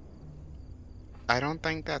up. I don't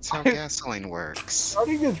think that's how gasoline works. I'm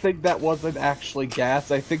starting to think that wasn't actually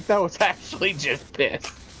gas. I think that was actually just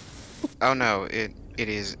piss. Oh no, it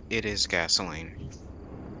is gasoline.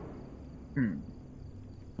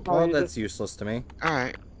 Well, you that's useless to me.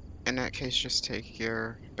 Alright. In that case, just take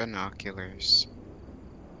your binoculars.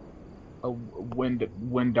 A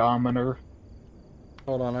windometer.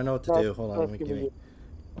 Hold on, I know what to do. Hold on, let me give give me me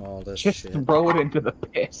all this Just shit. throw it into the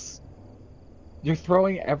piss. You're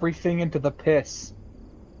throwing everything into the piss.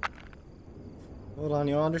 Hold on,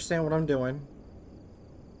 you'll understand what I'm doing.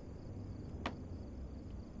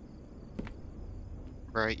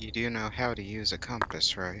 Right, you do know how to use a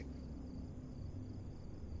compass, right?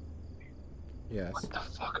 Yes. What the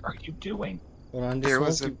fuck are you doing? Hold on, There just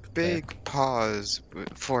was a won't keep- big pause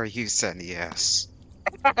before you said yes.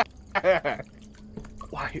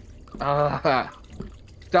 Why?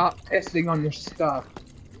 Stop pissing on your stuff.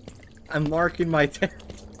 I'm marking my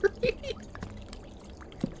territory.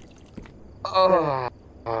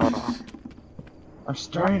 I'm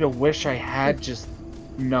starting to wish I had just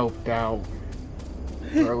noped out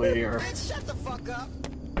earlier. Shut the fuck up.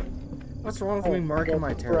 What's wrong with me marking my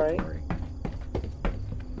that's right. territory?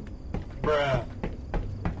 Bruh.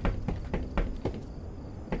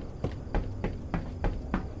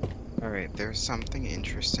 Alright, there's something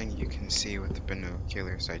interesting you can see with the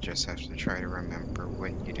binoculars. I just have to try to remember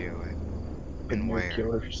when you do it. stupid And where?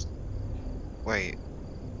 nuclears. Wait.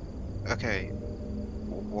 Okay.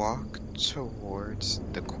 Walk towards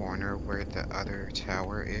the corner where the other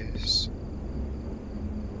tower is.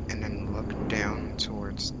 And then look down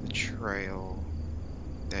towards the trail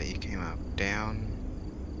that you came up. Down.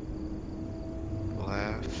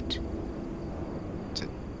 Left.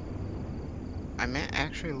 I meant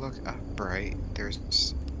actually look upright.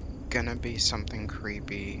 There's gonna be something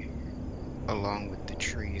creepy along with the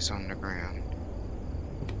trees on the ground.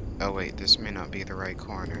 Oh wait, this may not be the right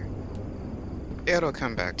corner. It'll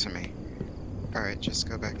come back to me. Alright, just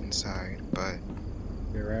go back inside, but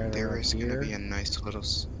there is gonna be a nice little...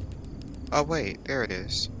 Oh wait, there it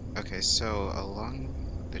is. Okay, so along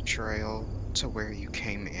the trail to where you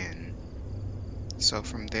came in. So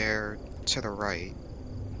from there to the right.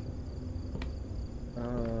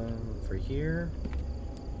 For here?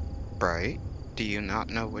 Right? Do you not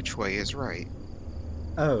know which way is right?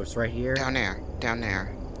 Oh, it's right here? Down there, down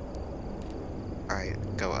there. Alright,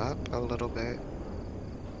 go up a little bit.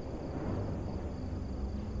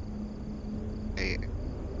 Okay,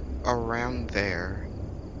 around there,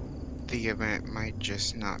 the event might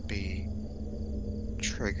just not be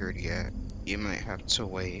triggered yet. You might have to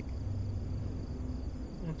wait.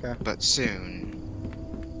 Okay. But soon.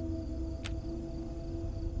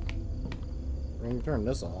 Let me turn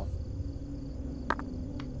this off.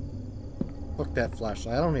 Hook that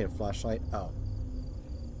flashlight. I don't need a flashlight. Oh.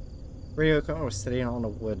 Radio equipment was sitting on a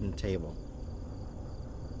wooden table.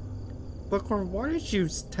 Bookworm, why did you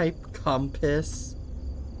type compass?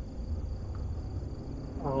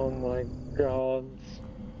 Oh my god.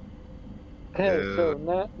 Hey,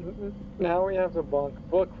 so now we have to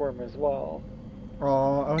bookworm as well.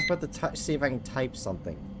 Oh, I was about to see if I can type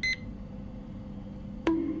something.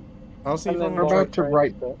 I'll see if I can You're about to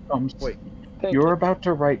write Wait. You were about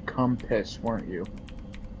to write compass, weren't you?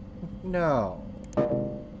 No.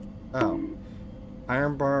 Oh.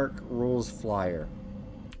 Ironbark rules flyer.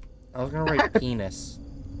 I was gonna write penis.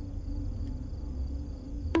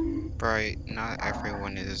 Right, not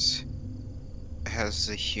everyone has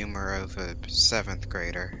the humor of a 7th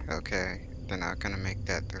grader, okay? They're not gonna make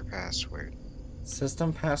that their password.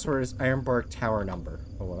 System password is Ironbark tower number.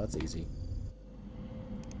 Oh, well, that's easy.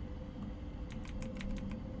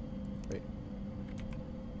 Wait.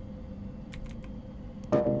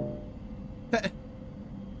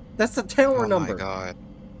 That's the tower number! Oh my god.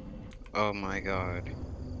 Oh my god.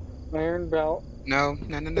 Iron belt. No,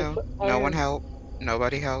 no, no, no. No one help.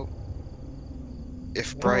 Nobody help.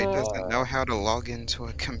 If Bright doesn't know how to log into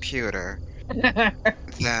a computer,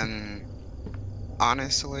 then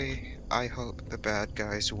honestly, I hope the bad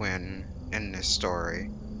guys win in this story.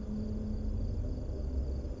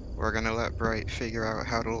 We're gonna let Bright figure out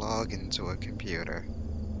how to log into a computer.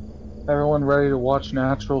 Everyone ready to watch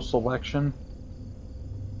Natural Selection?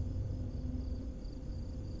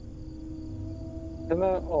 Isn't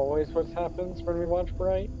that always what happens when we watch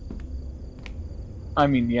Bright? I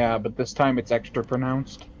mean, yeah, but this time it's extra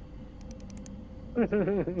pronounced.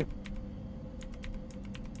 Oop.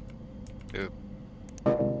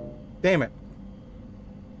 Damn it.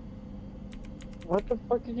 What the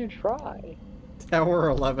fuck did you try? Tower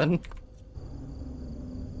 11.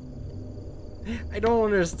 I don't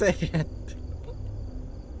understand.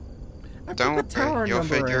 I Don't put the tower worry, you'll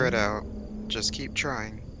number figure in. it out. Just keep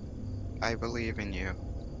trying. I believe in you.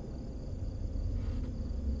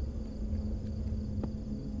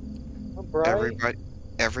 Bright?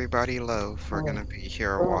 Everybody low, we're gonna be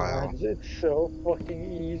here a while. God, it's so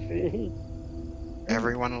fucking easy.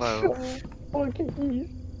 Everyone low. So fucking easy.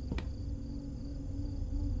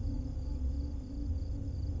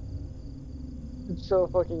 It's so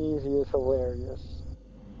fucking easy, it's hilarious.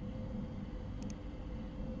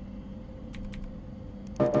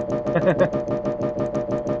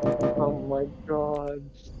 Oh my god.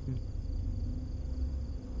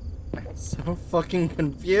 I'm so fucking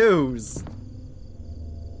confused.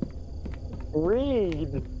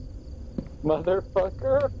 Read!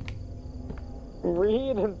 Motherfucker!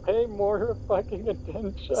 Read and pay more fucking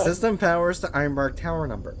attention. System powers to Ironbark tower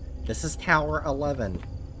number. This is Tower 11.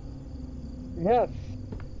 Yes.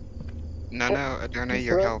 No, Adorna,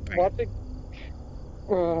 you're helping.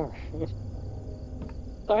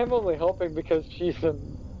 I'm only helping because she's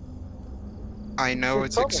in... I know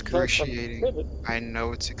it's almost excruciating. I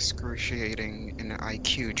know it's excruciating and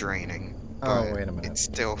IQ draining, but Oh, wait a minute. it's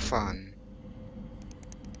still fun.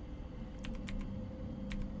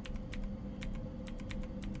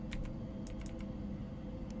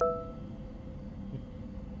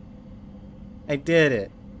 I did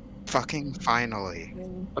it. Fucking finally.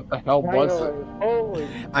 What the hell was it? Holy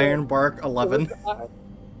Ironbark 11.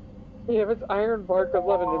 Yeah, if it's Ironbark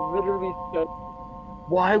 11, it literally said.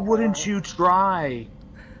 Why wouldn't you try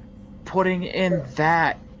putting in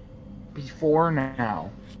that before now?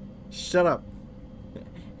 Shut up.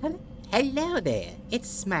 Hello there, it's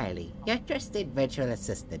Smiley, your trusted virtual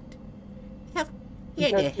assistant. How, here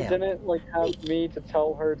Because to she help. didn't like have me to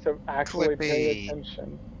tell her to actually pay Clippy.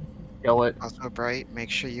 attention. Kill it. Also, Bright, make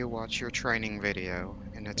sure you watch your training video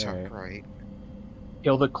in the top Alright. right.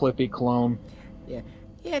 Kill the Clippy clone.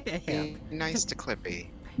 Here to help. Be nice to Clippy.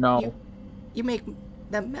 No. You make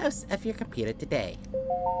the most of your computer today.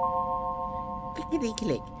 Clickety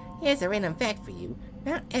click. Here's a random fact for you.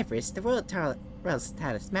 Mount Everest, the world's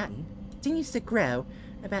tallest mountain, continues to grow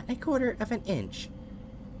about 1/4 of an inch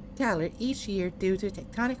taller each year due to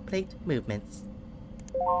tectonic plate movements.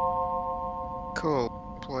 Cool.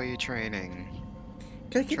 Employee training.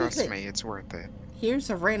 Clickety Trust click. me, it's worth it.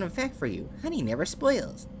 Here's a random fact for you. Honey never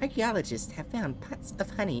spoils. Archaeologists have found pots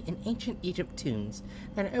of honey in ancient Egypt tombs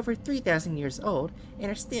that are over 3,000 years old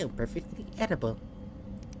and are still perfectly edible.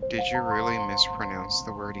 Did you really mispronounce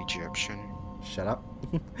the word Egyptian? Shut up.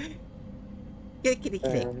 Clickety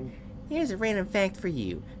click. Here's a random fact for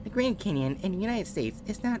you. The Grand Canyon in the United States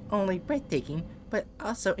is not only breathtaking, but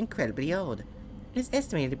also incredibly old. It is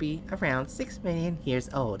estimated to be around 6 million years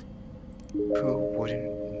old. Who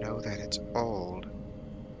wouldn't know that it's old?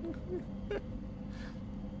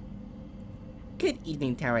 Good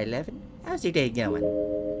evening, Tower 11. How's your day going?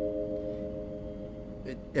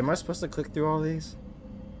 Am I supposed to click through all these?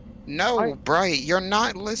 No, Bright, you're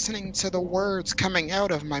not listening to the words coming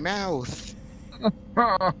out of my mouth.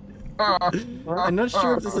 I'm not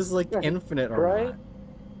sure if this is like infinite or Right? not.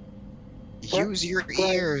 Use your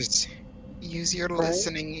ears. Use your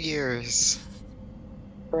listening ears.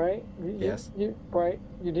 Right? Yes. Right?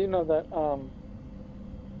 You do know that, well,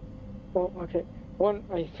 okay. One,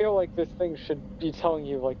 I feel like this thing should be telling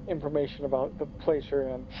you, like, information about the place you're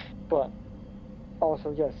in, but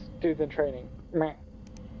also, yes, do the training. Meh.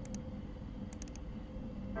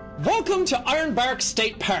 Welcome to Ironbark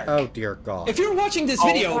State Park. Oh dear God. If you're watching this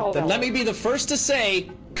video, Oh. then let me be the first to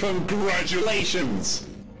say, congratulations!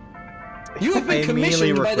 You have I been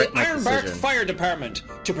immediately commissioned by the regret my Ironbark decision. Fire Department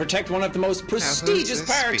to protect one of the most prestigious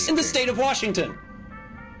this parks in the speaking? state of Washington.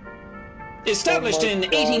 Established Oh my in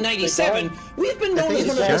God, 1897, we've been known think as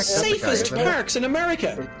one it's of the Jacksepticeye, safest isn't it? parks in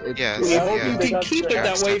America. Yes, We hope you yeah. can keep it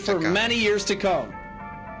that way for Jacksepticeye. many years to come.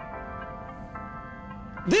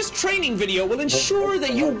 This training video will ensure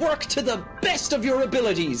that you work to the best of your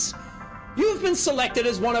abilities. You have been selected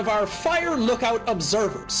as one of our Fire Lookout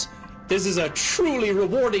Observers. This is a truly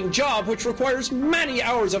rewarding job which requires many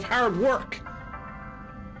hours of hard work.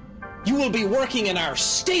 You will be working in our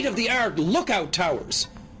state-of-the-art lookout towers.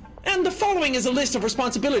 And the following is a list of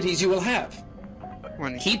responsibilities you will have.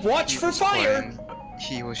 When Keep watch he for was fire. playing,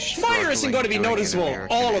 he was Fire isn't going to be struggling doing an noticeable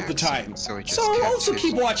American all of the accent, time. So, he just So kept also his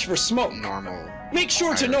keep watch for smoke. normal. Make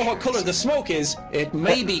sure to know Irish what color the accent. smoke is. It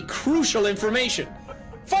may be crucial information.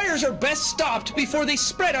 Fires are best stopped before they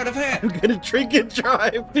spread out of I'm hand. gonna drink and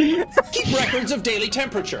drive. Keep records of daily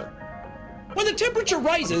temperature. When the temperature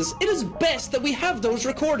rises, it is best that we have those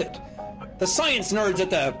recorded. The science nerds at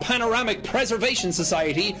the Panoramic Preservation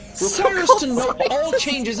Society require us to note all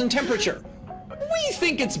changes in temperature. We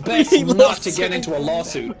think it's best We not lost to get it. into a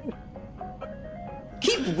lawsuit.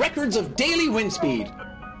 Keep records of daily wind speed.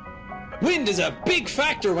 Wind is a big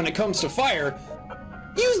factor when it comes to fire.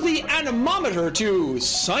 Use the anemometer to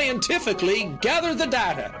scientifically gather the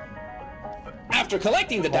data. After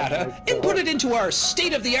collecting the data, input it into our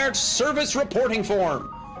state-of-the-art service reporting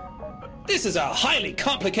form. This is a highly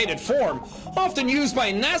complicated form, often used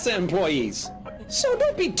by NASA employees. So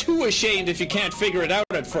don't be too ashamed if you can't figure it out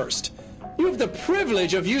at first. You have the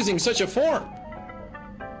privilege of using such a form.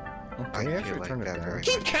 I Can we feel actually like turn it that down? very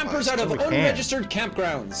Keep much campers applies out to of we can. unregistered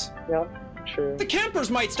campgrounds. Yep, true. The campers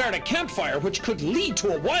might start a campfire which could lead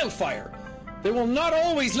to a wildfire. They will not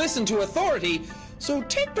always listen to authority, so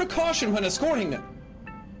take precaution when escorting them.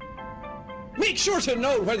 Make sure to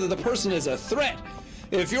note whether the person is a threat.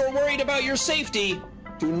 If you're worried about your safety,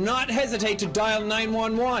 do not hesitate to dial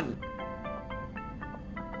 911.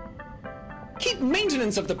 Keep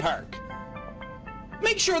maintenance of the park.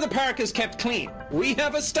 Make sure the park is kept clean. We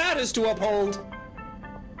have a status to uphold.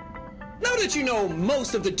 Now that you know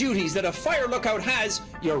most of the duties that a fire lookout has,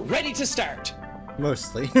 you're ready to start.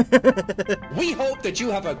 Mostly. We hope that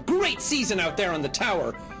you have a great season out there on the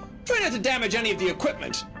tower. Try not to damage any of the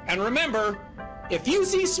equipment. And remember, if you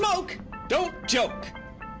see smoke, don't joke.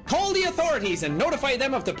 Call the authorities and notify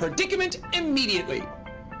them of the predicament immediately.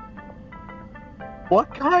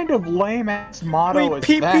 What kind of lame ass motto Wait, is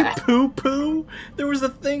pee pee that? poo poo? There was a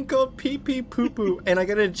thing called pee pee poo poo, and I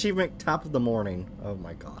got an achievement top of the morning. Oh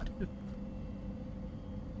my god.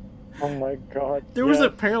 Oh my god. There was yes.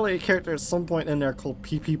 apparently a character at some point in there called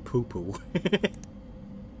pee pee poo poo.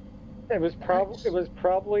 It was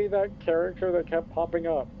probably that character that kept popping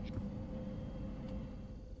up.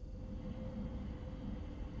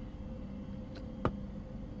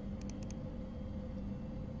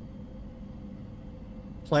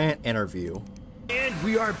 Plant interview. And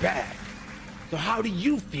we are back. So how do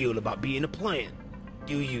you feel about being a plant?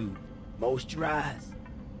 Do you moisturize?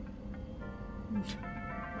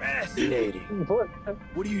 Fascinating.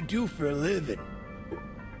 What do you do for a living?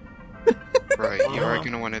 Right, you are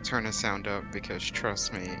gonna want to turn the sound up because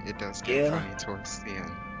trust me, it does get Yeah. funny towards the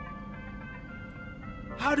end.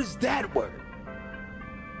 How does that work?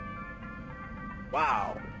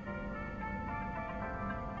 Wow.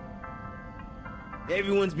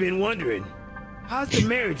 Everyone's been wondering, how's the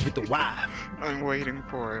marriage with the wife? I'm waiting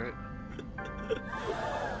for it.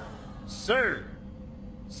 Sir,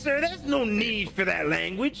 there's no need for that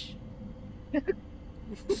language.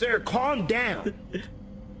 Sir, calm down.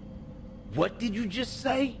 What did you just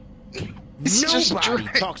say? It's just Nobody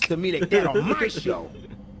Drake. talks to me like that on my show.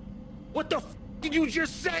 What the f did you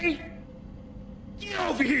just say? Get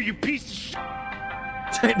over here, you piece of shit.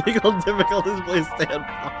 Technical difficulties, please stand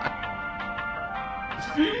by.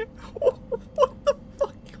 What the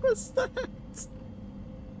fuck was that?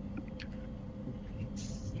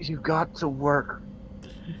 You got to work,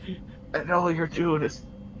 and all you're doing is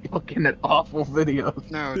looking at awful videos.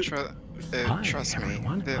 No, Hi, trust me,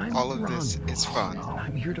 everyone. I'm all of Ron this is fun. and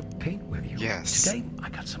I'm here to paint with you. Yes. Today, I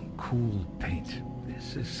got some cool paint.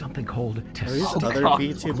 This is something called Are these Testic. other God,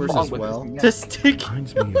 VTubers what's wrong as with well? this? Testic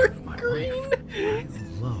Reminds me color of my green. wife. I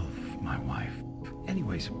love my wife.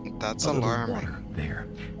 Anyways, That's a little alarming. water there.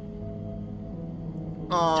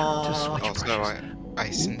 Aww. switch Also, brushes. I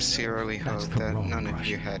sincerely That's hope the that wrong none of brush.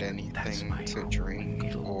 you had That's anything my to drink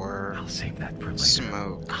needle. or I'll save that for later.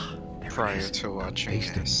 smoke There it prior is. to A watching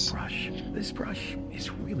pasting this. brush. This brush is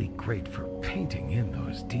really great for painting in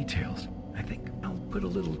those details. I think I'll put a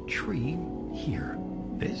little tree here.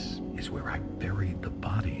 This is where I buried the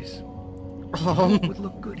bodies. Would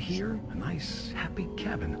look good here. A nice, happy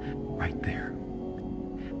cabin right there.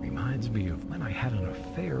 Reminds me of when I had an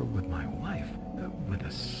affair with my wife, with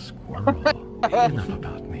a squirrel. Enough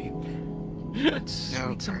about me. Let's No,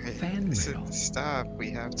 read some Greg, fan mail. stop.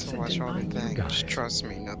 We have to Sent watch in all the by you things. guys. Trust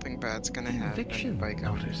me, nothing bad's gonna happen Eviction by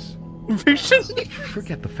God. notice. Vision.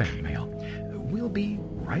 Forget the fan mail. We'll be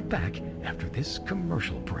right back after this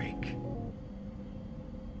commercial break.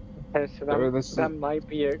 Okay, so Sir, this that is- might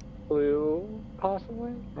be a clue,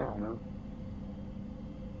 possibly? I don't know.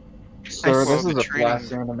 Sir, Well, this the is a training-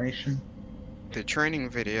 flash animation. The training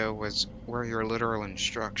video were your literal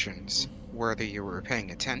instructions. Whether you were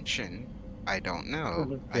paying attention, I don't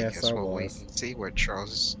know. I Yes, guess I we'll wait was. and see what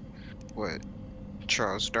Charles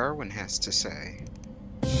Darwin has to say.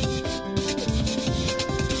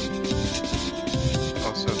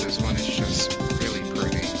 Also, this one is just really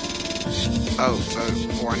pretty. Oh,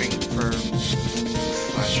 warning for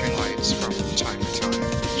flashing lights from time to time.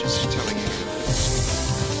 Just telling you.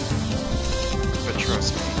 But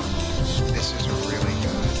trust me, this is really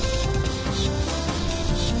good.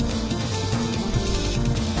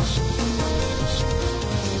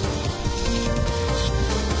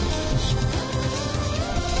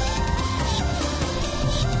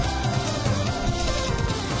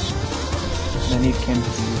 Many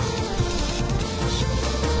confused.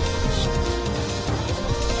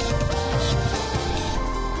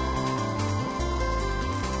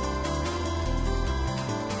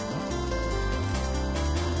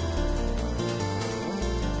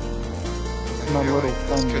 I My feel little like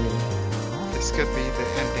friend. this could be the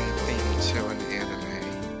ending theme to an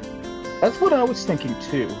anime. That's what I was thinking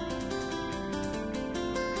too.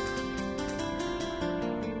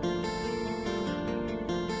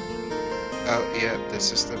 Oh, yeah,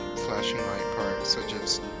 this is the flashing light part, so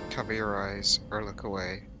just cover your eyes or look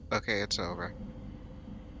away. Okay, it's over.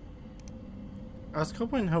 I was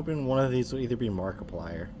hoping one of these would either be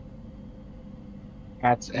Markiplier.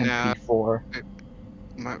 That's Nah. MP4.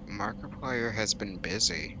 Markiplier has been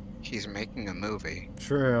busy. He's making a movie.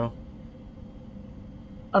 True.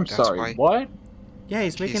 I'm That's sorry, why- what? Yeah,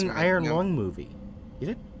 he's making an making Iron a- Lung movie.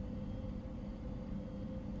 You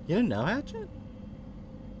didn't know, Hatchet?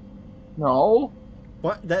 No.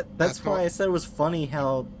 What? That's That's why what- I said it was funny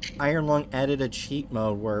how Iron Lung added a cheat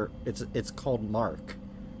mode where it's called Mark.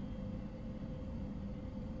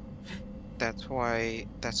 That's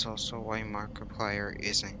also why Markiplier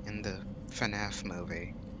isn't in the FNAF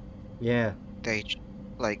movie. Yeah. They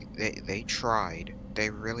they tried. They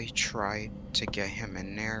really tried to get him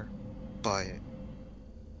in there, but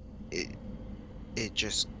it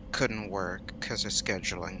just couldn't work because of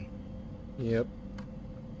scheduling. Yep.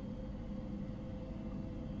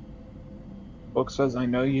 Book says, I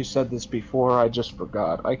know you said this before, I just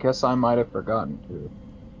forgot. I guess I might have forgotten too.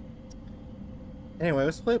 Anyway,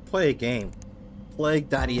 let's play a game.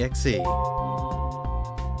 Plague.exe.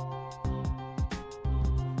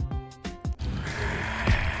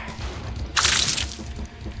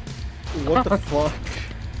 What the fuck?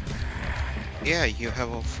 Yeah, you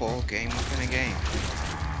have a full game within a game.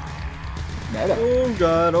 Oh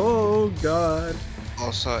god, oh god.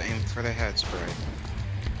 Also, aim for the head spray.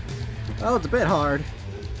 Oh, it's a bit hard.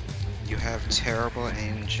 You have terrible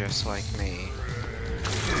aim just like me.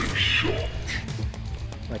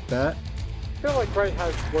 Like that? I feel like Bright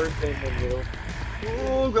has worse aim than you.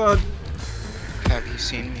 Oh god. Have you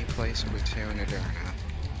seen me play Splatoon Adurna?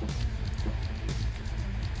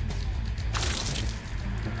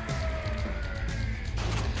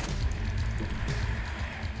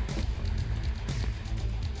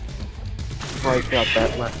 Right, got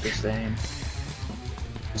that left the same.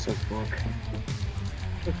 So book.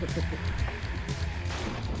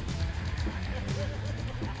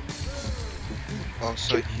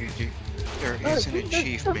 Also, there is an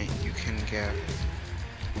achievement you can get.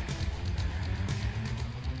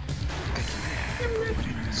 I can't remember what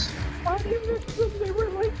it is. I missed them, they were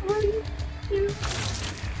like right here.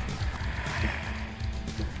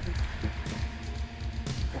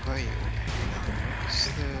 Wait, no, what's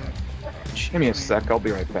the Give me a achievement? sec, I'll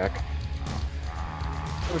be right back.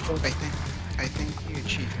 I think the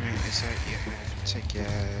achievement is that you have to get...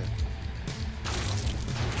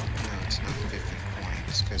 No, it's not 50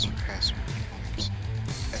 points, because you're past 50 points.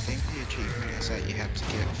 I think the achievement is that you have to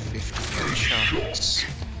get 50 headshots.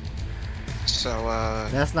 So,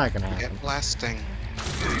 That's not gonna happen. get blasting.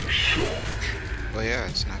 Well, yeah,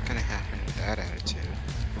 it's not gonna happen with that attitude.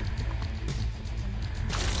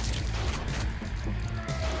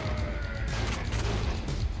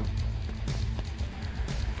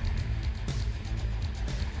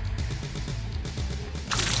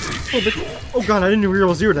 Oh god, I didn't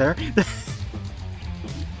realize you were there.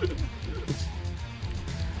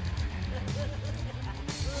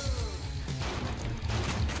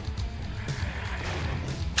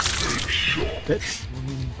 Bitch.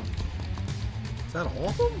 Is that all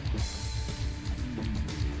of them?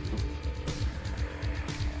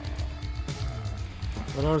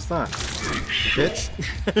 I noticed that. Bitch.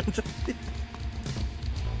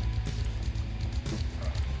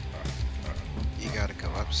 You gotta go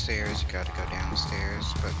upstairs, you gotta go downstairs,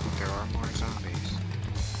 but there are more zombies.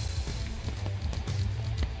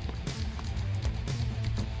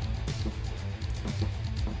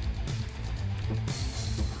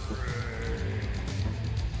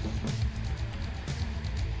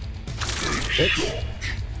 Bitch.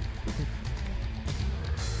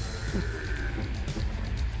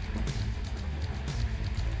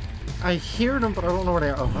 I hear them, but I don't know where they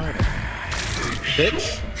are. Oh, hi there.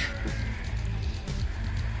 Bitch.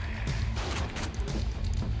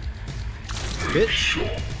 Bitch.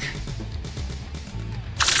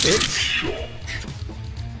 Bitch.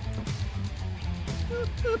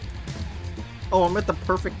 Oh, I'm at the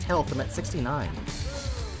perfect health. I'm at 69.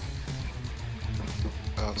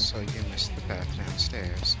 Oh, so you missed the path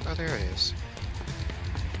downstairs. Oh, there it is.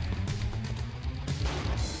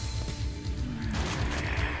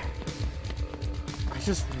 I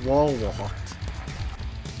just wall walked.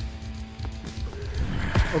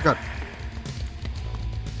 Oh god.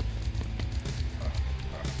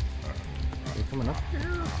 Are you coming up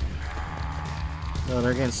here? No,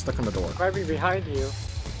 they're getting stuck on the door. Might be behind you.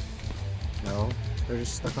 No, they're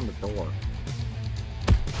just stuck on the door.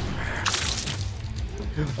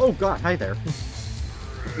 Oh god, hi there.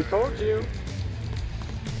 We told you.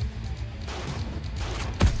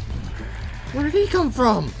 Where did he come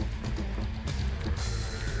from?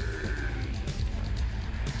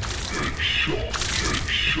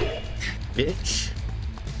 Bitch.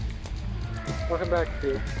 Welcome back,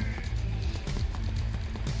 Steve.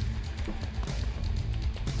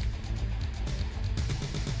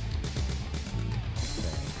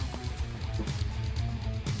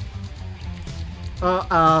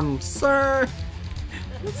 Sir?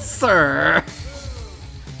 Sir?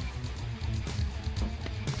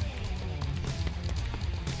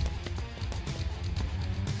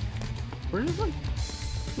 Where did, like,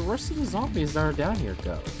 the rest of the zombies that are down here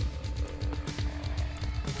go?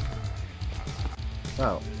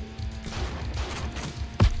 Oh.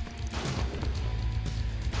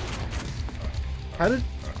 How did...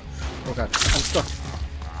 Oh god, I'm stuck.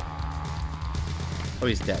 Oh,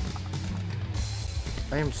 he's dead.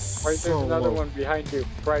 I am so Right, there's another low. one behind you.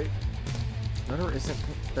 Right. No, there isn't.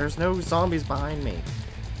 There's no zombies behind me.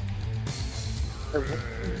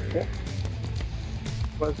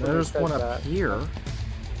 There's one up here.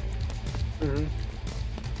 Mm-hmm.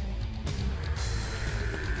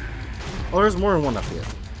 Oh, there's more than one up here.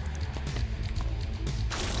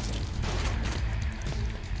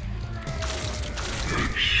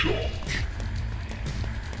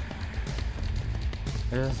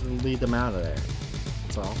 Just lead them out of there.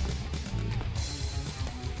 That's all.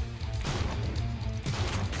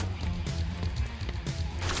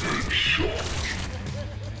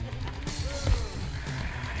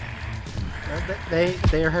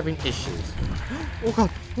 They are having issues. Oh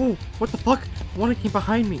god! Oh, what the fuck? One came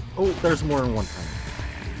behind me. Oh, there's more than one time.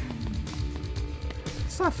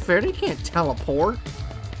 It's not fair. They can't teleport.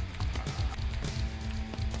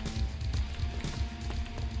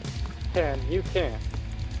 You can.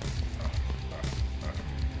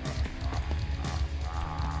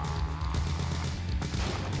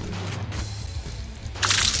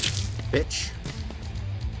 Bitch.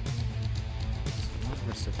 I'm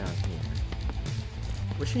gonna sit down here.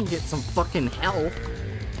 Wish you can get some fucking health.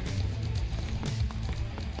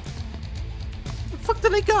 Where the fuck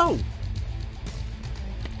did they go?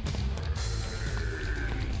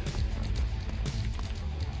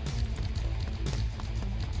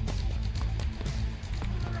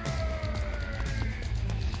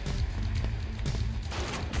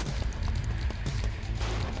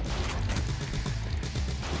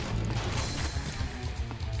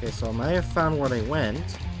 Okay, so I may have found where they went.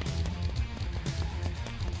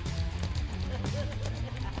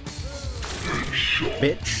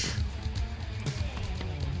 Bitch.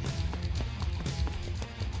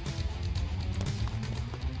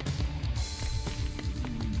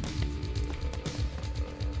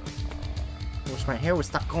 Wish my hair would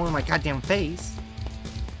stop going on my goddamn face.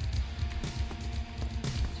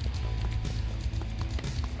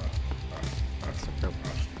 That's the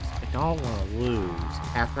I don't want to lose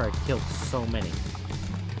after I killed so many.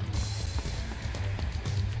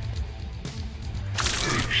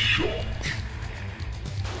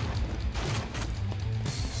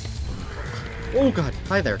 Oh god,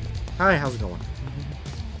 hi there. Hi, how's it going?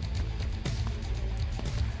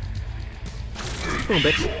 Boom,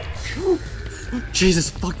 bitch. Jesus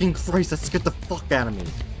fucking Christ, that scared the fuck out of me.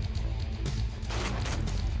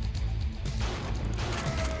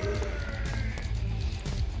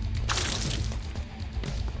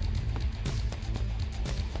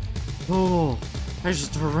 Oh, I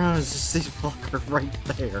just turned around and just see fucker right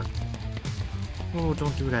there. Oh,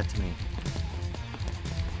 don't do that to me.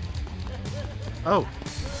 Oh,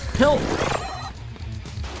 kill!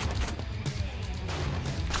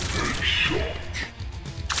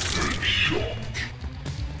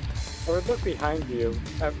 I would look behind you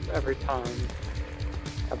every time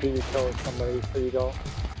after you kill somebody so you don't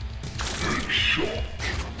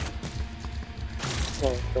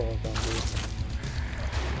kill a zombie.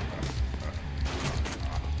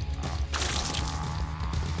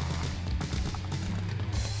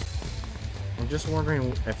 I'm just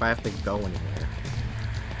wondering if I have to go anywhere.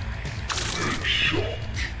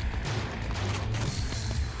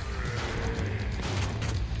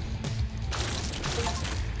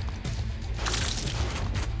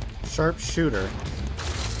 Sharpshooter.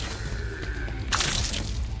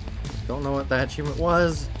 Don't know what that achievement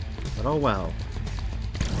was, but oh well.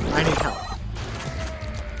 I need help.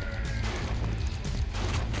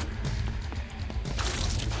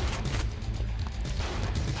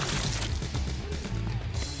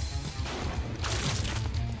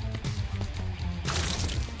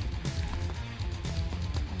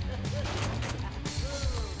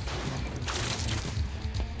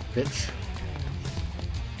 Bitch.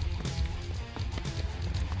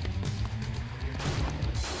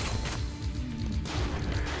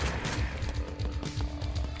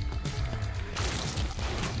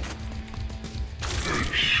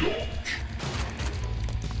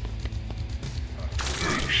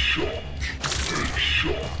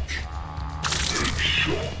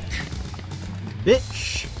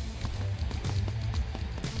 Bitch.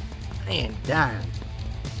 I ain't dying.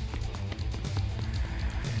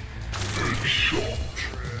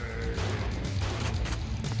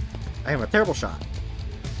 I am a terrible shot.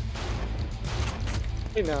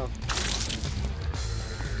 You know.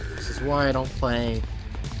 This is why I don't play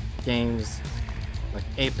games like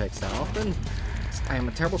Apex that often. I am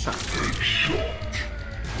a terrible shot.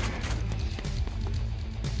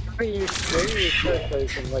 Maybe you should so you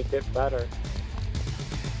can like get better.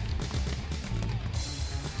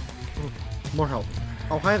 More health.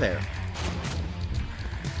 Oh, hi there.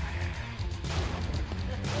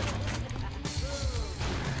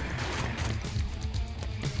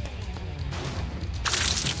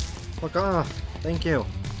 Fuck off. Thank you.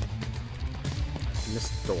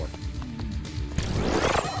 Missed the door.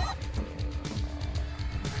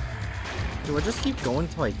 Do I just keep going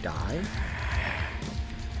until I die?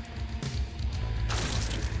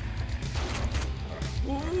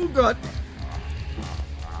 Oh god.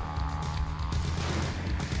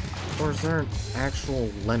 Or is there an actual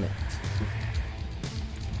limit?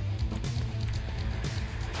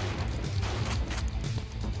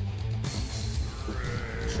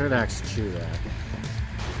 Should ask Chew that.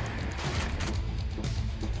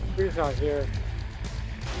 He's not here.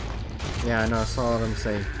 Yeah, I know. I saw them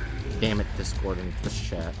say, "Damn it, Discord" in the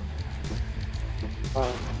chat.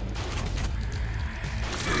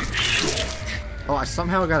 Oh, I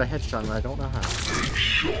somehow got a headshot, and I don't know how.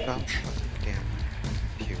 Oh, damn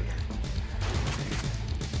computer.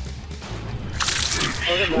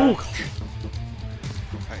 Ooh.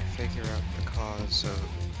 I figure out the cause of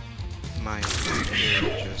my computer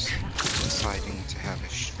just deciding to have a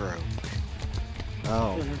stroke.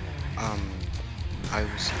 Oh. I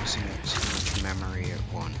was using up too much memory at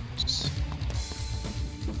once.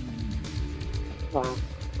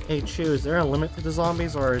 Hey, Chew, is there a limit to the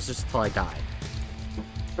zombies, or is it just till I die?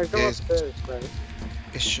 I go upstairs, right?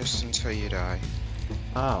 It's just until you die.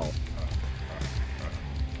 Oh.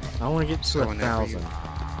 I want to get to 1,000.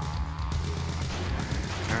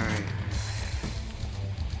 Alright.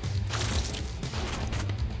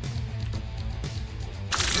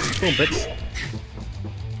 Boom, bitch.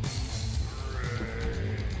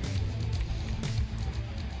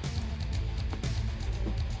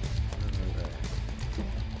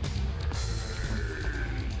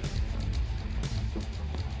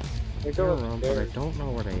 I go But I upstairs. don't know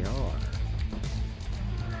where they are.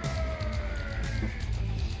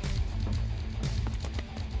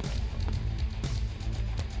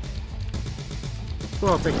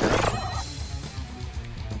 Well, I'll take that.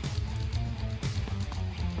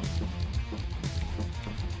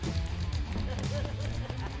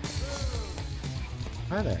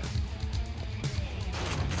 Hi there.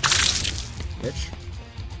 Bitch.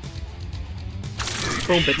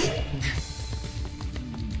 Boom, bitch.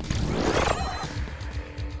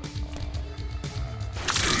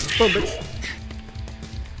 Boom, bitch.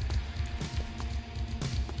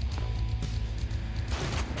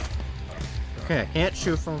 Okay, I can't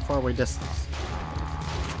shoot from far away distance.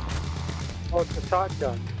 Oh, it's a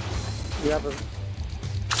shotgun. You have a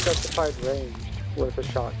specified range with a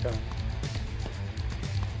shotgun.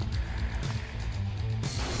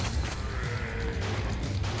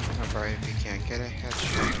 However, if you can't get a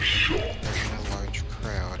headshot, there's a large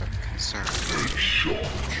crowd of concern.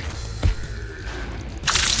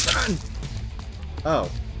 Oh.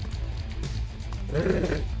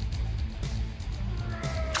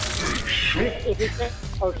 If you can't,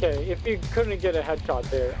 okay, if you couldn't get a headshot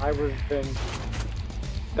there, I would have been.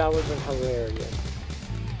 That would have been hilarious.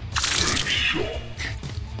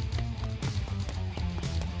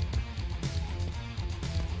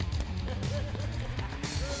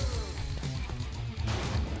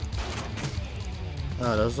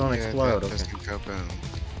 Oh, those don't explode. That Okay. doesn't go boom.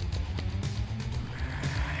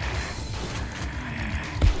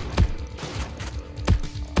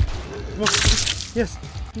 Yes.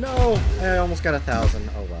 No. I almost got 1,000.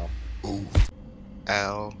 Oh well.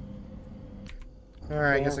 L.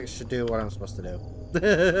 Alright, I guess I should do what I'm supposed to do.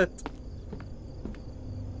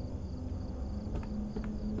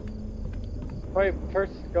 Wait,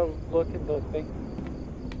 first go look at the thing.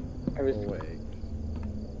 Wait.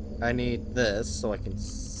 I need this so I can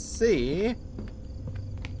see.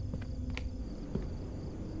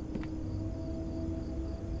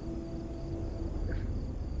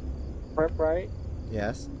 Right?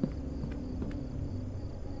 Yes.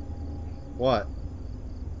 What?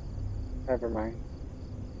 Never mind.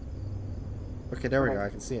 Okay, there we go. I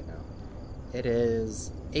can see it now. It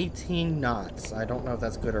is 18 knots. I don't know if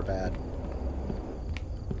that's good or bad.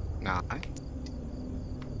 Not.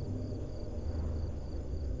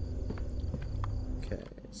 Okay,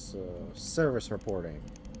 so service reporting.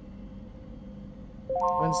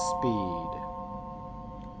 Wind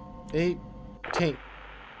speed. 18.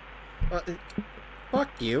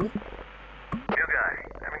 Fuck you. New guy,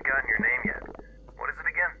 haven't gotten your name yet. What is it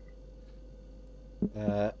again?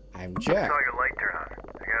 I'm I Jack. saw your light turn on.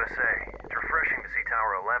 I gotta say, it's refreshing to see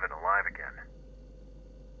Tower 11 alive again.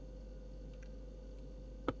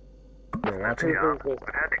 You're watching? Job.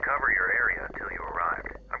 I've had to cover your area until you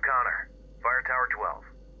arrived. I'm Connor. Fire Tower 12.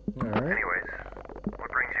 Alright. Anyways,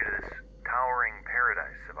 what brings you to this Tower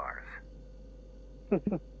Oh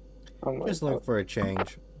my Just God. looking for a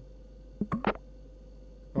change. I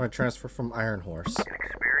want to transfer from Iron Horse. An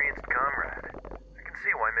experienced comrade. I can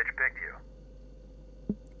see why Mitch picked you.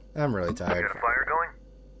 I'm really You tired. got a fire going?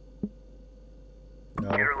 No.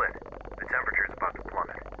 Get her lit. The temperature's about to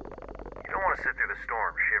plummet. You don't want to sit through the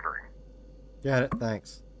storm shivering. Got it,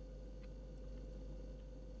 thanks.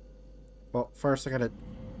 Well, first I gotta...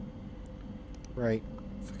 Right.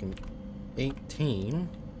 Fucking 18.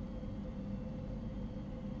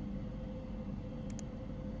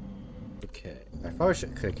 Okay. I probably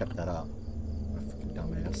could have kept that up. My fucking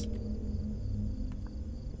dumbass.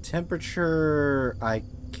 Temperature... I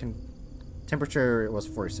can... Temperature was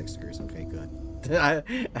 46 degrees. Okay, good. I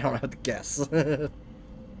don't have to guess.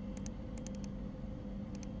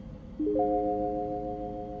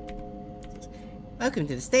 Welcome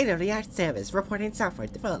to the state-of-the-art service reporting software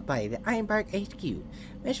developed by the Ironbark HQ.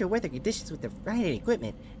 Measure weather conditions with the right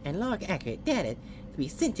equipment and log accurate data to be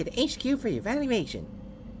sent to the HQ for evaluation.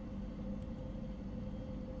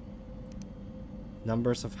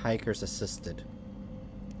 Numbers of hikers assisted.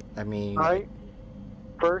 I mean...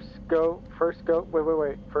 First go to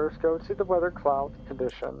the weather cloud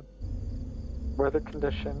condition. Weather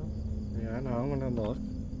condition. Yeah, I know, I'm gonna look.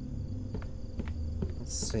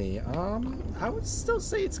 Let's see, I would still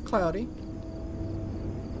say it's cloudy.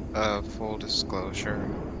 Full disclosure,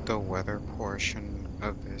 the weather portion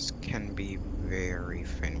of this can be very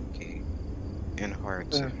finicky and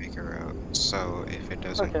hard to figure out. So if it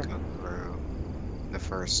doesn't go through the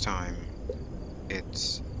first time,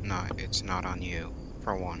 it's not on you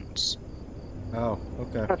for once. Oh,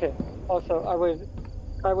 okay. Okay. Also,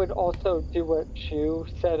 I would also do what you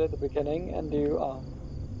said at the beginning and do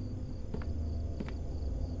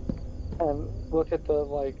and look at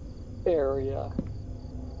the area.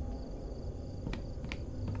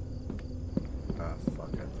 Ah, fuck,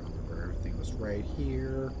 I remember everything was right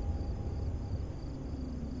here.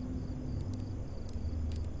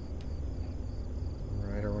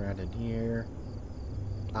 Right around in here.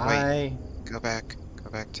 Wait, go back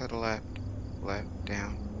to the left. Left,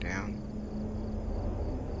 down.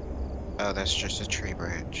 Oh, that's just a tree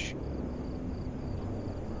branch.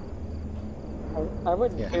 I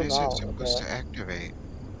wouldn't Yeah. When zoom is it out. supposed to activate?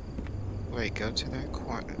 Wait, go to that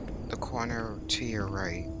corner. The corner to your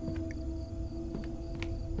right.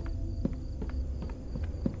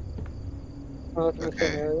 Look at the same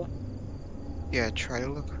Okay. area. Yeah, try to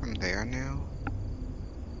look from there now.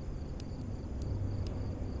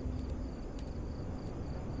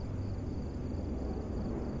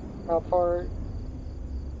 How far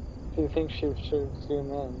do you think she should zoom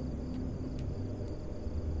in?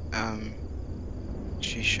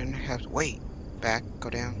 She shouldn't have. Wait, back, go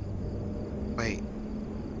down. Wait.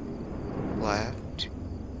 Left.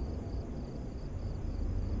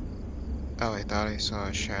 Oh, I thought I saw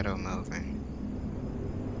a shadow moving.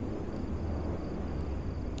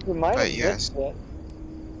 You might But have yes.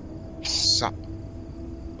 missed it.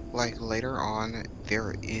 Like later on,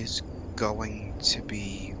 there is going to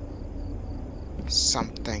be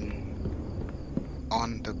something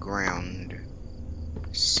on the ground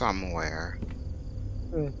somewhere.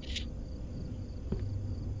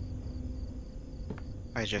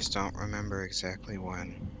 I just don't remember exactly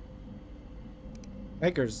when.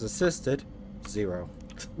 Makers assisted. 0.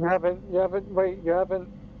 You haven't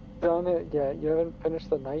done it yet. You haven't finished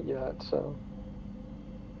the night yet, so.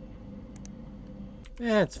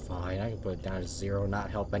 Yeah, it's fine. I can put it down to 0,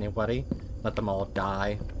 not help anybody. Let them all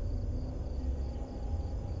die.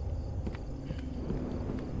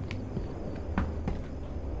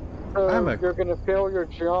 So you're gonna fail your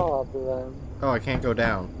job then. Oh, I can't go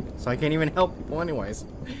down. So I can't even help people anyways.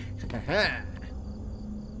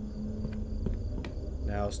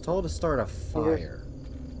 Now, I was told to start a fire.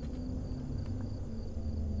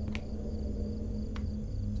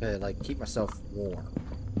 To, like, keep myself warm.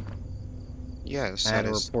 Yes, I had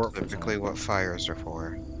that a is report from typically what fires are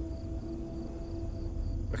for.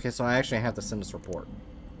 Okay, so I actually have to send this report.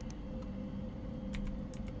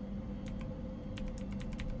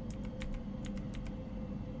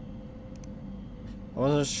 I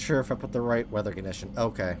wasn't sure if I put the right weather condition.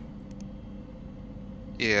 Okay.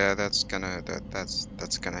 Yeah, that's gonna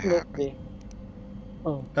happen.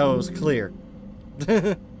 Oh, it was clear.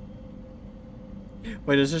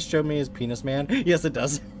 Wait, does this show me his penis man? Yes, it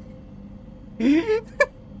does.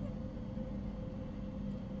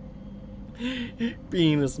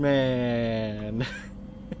 Penis man.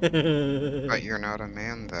 But you're not a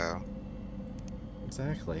man, though.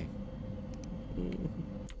 Exactly.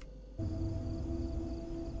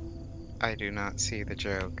 I do not see the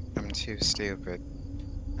joke. I'm too stupid.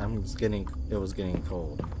 It was getting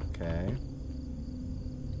cold. Okay.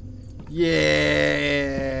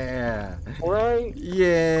 Yeah. Right?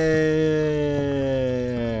 Yeah.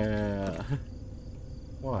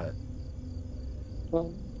 What?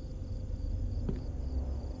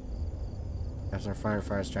 After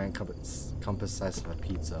fire's giant compass size of a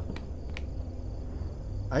pizza.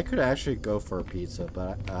 I could actually go for a pizza,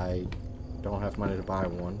 but I don't have money to buy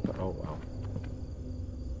one. But oh well.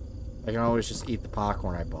 I can always just eat the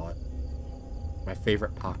popcorn I bought. My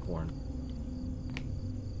favorite popcorn.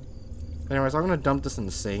 Anyways, I'm gonna dump this in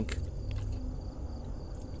the sink.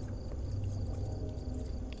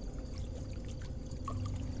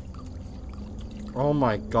 Oh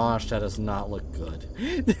my gosh, that does not look good.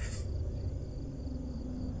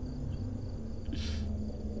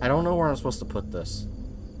 I don't know where I'm supposed to put this.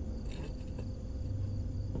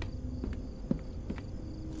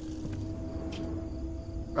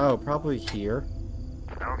 Oh, probably here.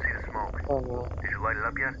 I don't see the smoke. Oh no. Did you light it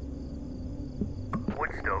up yet? Wood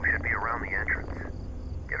stove should be around the entrance.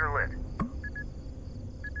 Get her lit.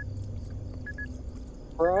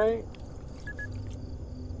 Right?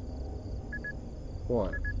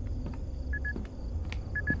 What?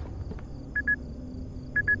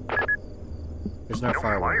 There's no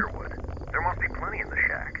firewood. There must be plenty in the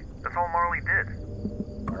shack. That's all Marley did.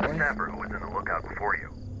 The snapper who was in the lookout before you.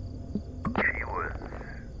 She was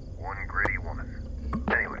one gritty woman.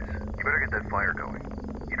 Anyways, you better get that fire going.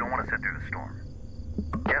 You don't want to sit through the storm.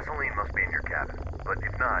 Gasoline must be in your cabin, but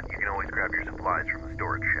if not, you can always grab your supplies from the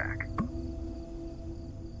storage shack.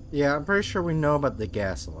 Yeah, I'm pretty sure we know about the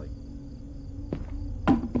gasoline.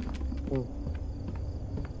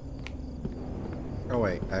 Oh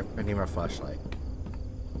wait, I need my flashlight.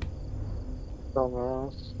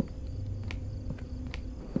 Dumbass.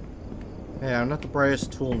 Hey, I'm not the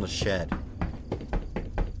brightest tool in the shed.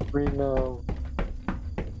 We know.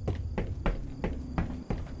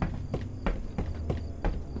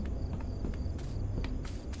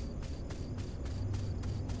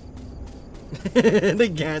 The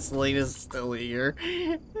gasoline is still here.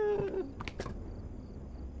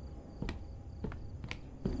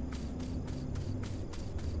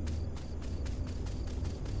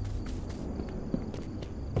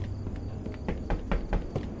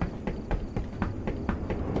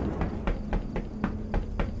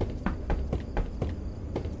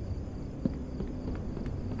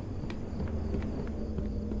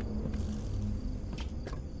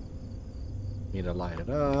 Need to light it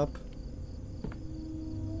up.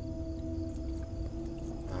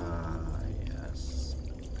 Yes.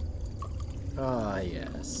 Ah,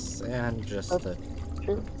 yes. And just the...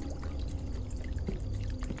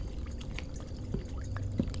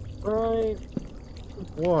 Right.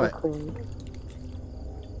 What?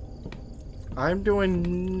 I'm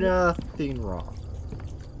doing nothing wrong.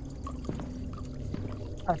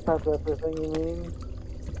 I thought that's the thing you mean.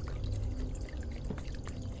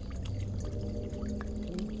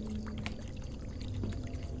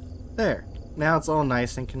 There. Now it's all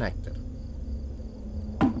nice and connected.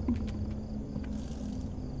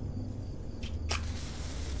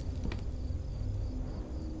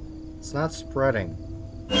 It's not spreading.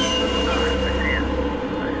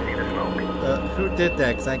 Who did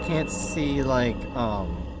that? Because I can't see, like,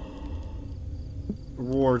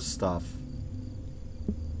 reward stuff.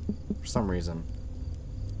 For some reason.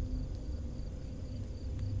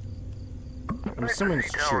 I'm assuming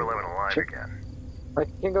it's Tower true. 11 alive again. I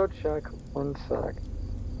can go check. One sec.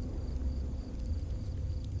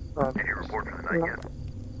 Did you report for the night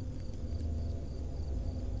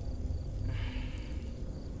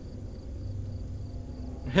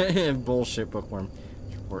yet? Bullshit, bookworm.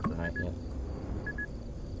 Report the night yet.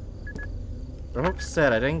 The hook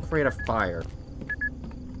said I didn't create a fire.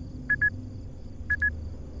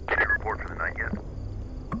 Did you report for the night yet?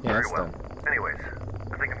 Yeah, Very it's well. done. Anyways,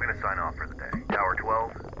 I think I'm gonna sign off for the day. Tower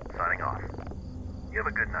 12, signing off. You have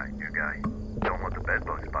a good night, new guy. Don't let the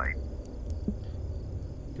bedbugs bite.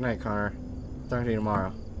 Good night, Connor. Talk to you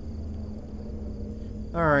tomorrow.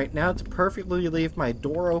 Alright, now to perfectly leave my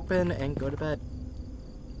door open and go to bed.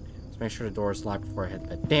 Let's make sure the door is locked before I head to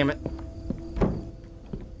bed. Damn it!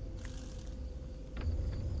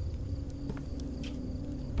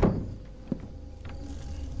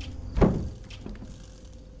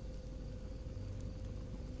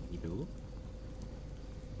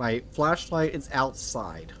 My flashlight is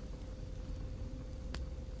outside.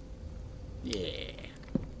 Yeah.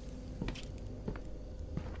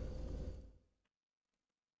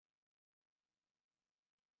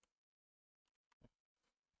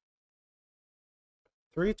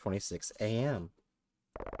 $3:26 a.m.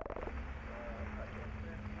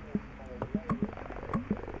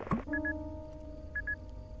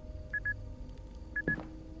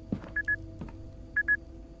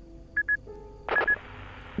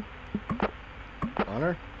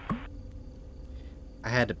 counter. I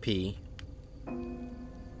had to pee. Can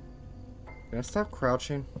I stop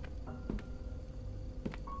crouching?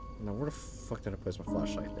 No, where the fuck did I place my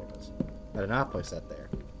flashlight? There it is. I did not place that there.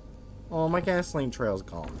 Oh, my gasoline trail's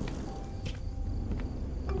gone.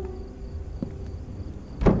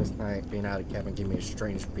 This night being out of cabin gave me a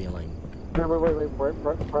strange feeling. Wait, right,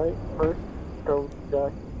 first, go,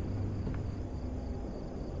 Jack.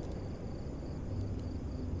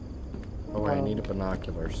 Oh, wait, I needed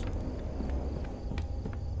binoculars.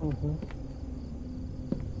 Mm-hmm.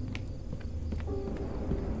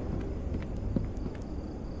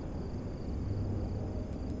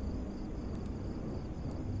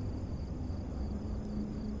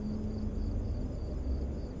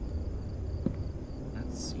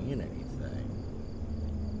 Not seeing anything.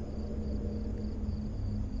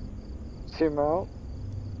 Zoom out.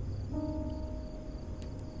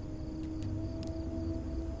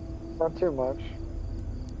 Not too much.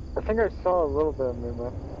 I think I saw a little bit of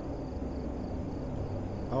movement.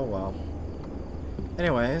 Oh, well.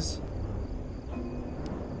 Anyways.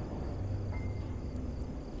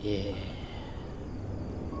 Yeah.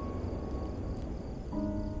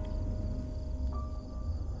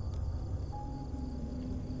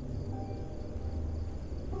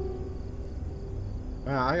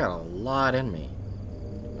 Wow, I got a lot in me.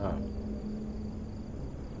 Oh.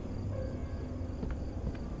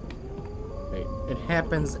 Wait, it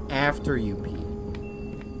happens after you pee. Wait,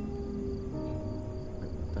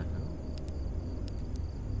 what the hell?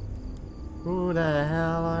 Who the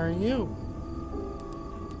hell are you?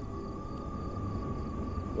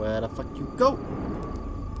 Where the fuck you go?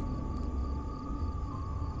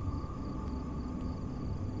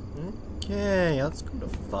 Okay, let's go to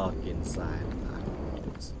fuck inside of the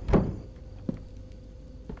house.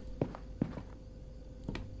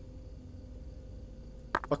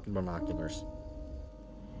 Fucking binoculars.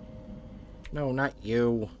 No, not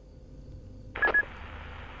you.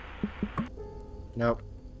 Nope.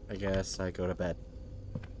 I guess I go to bed.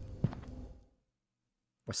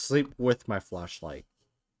 I sleep with my flashlight.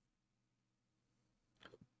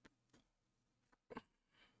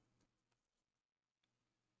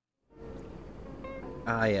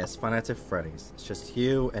 Ah yes, Five Nights at Freddy's. It's just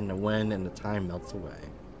you and the wind and the time melts away.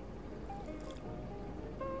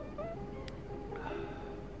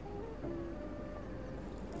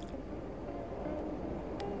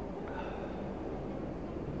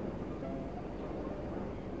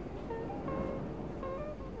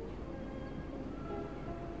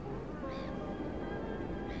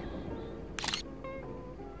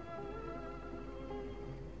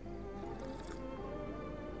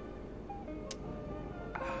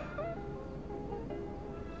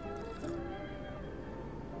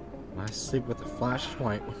 Why sleep with a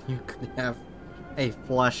flashlight when you could have a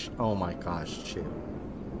flush? Oh my gosh, chew.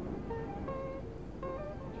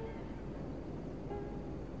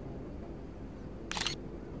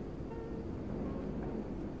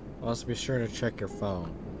 Also be sure to check your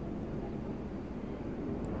phone.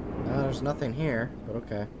 There's nothing here, but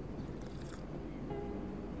okay.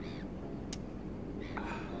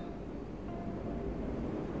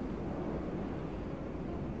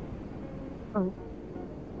 Oh.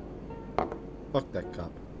 Fuck that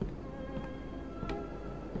cup.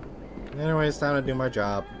 Anyway, it's time to do my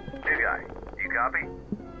job. New guy, you copy?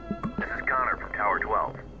 This is Connor from Tower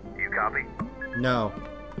 12. Do you copy? No.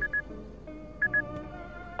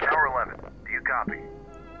 Tower 11, do you copy?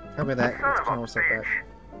 Copy that. Son Let's of a kind of set that. bitch.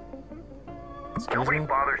 Excuse Nobody me?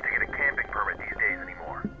 bothers to get a camping permit these days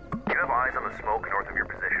anymore. Do you have eyes on the smoke north of your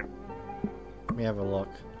position? Let me have a look.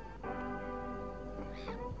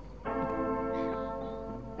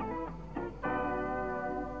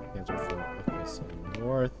 Okay, so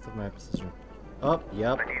north of my position. Oh,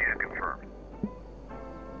 yep. I need you to confirm.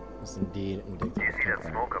 Yes, indeed. Do you see that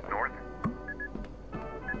smoke up north?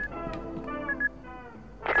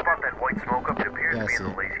 You spot that white smoke up? It appears to be in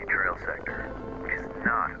the Lacey Trail sector, which is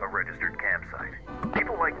not a registered campsite.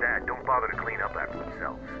 People like that don't bother to clean up after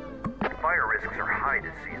themselves. And fire risks are high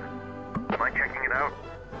this season. Am I checking it out?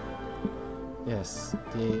 Yes.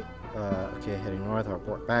 Okay, heading north. I'll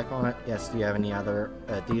report back on it. Yes, do you have any other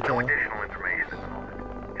detail? No additional information at the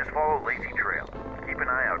moment. Just follow Lacey Trail. Keep an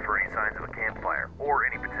eye out for any signs of a campfire or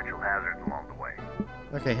any potential hazards along the way.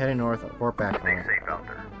 Okay, heading north. I'll report back on Stay it. safe out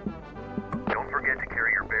there. Don't forget to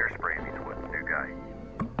carry your bear spray in these woods, new guy.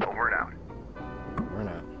 Over and out. We're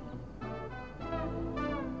not.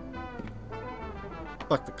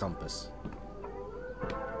 Fuck the compass.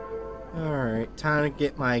 Alright, time to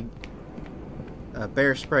get my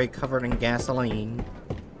bear spray covered in gasoline.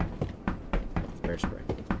 Bear spray.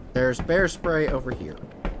 There's bear spray over here.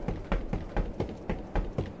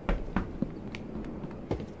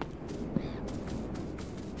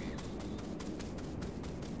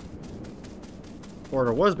 Or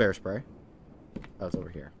there was bear spray. Oh, it's over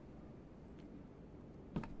here.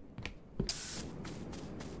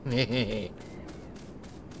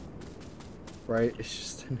 Right, it's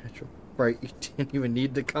just a natural. Right, you didn't even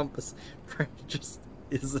need the compass. Right, it just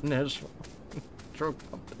is a natural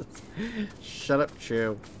compass. Shut up,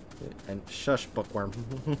 Chew. And shush, bookworm.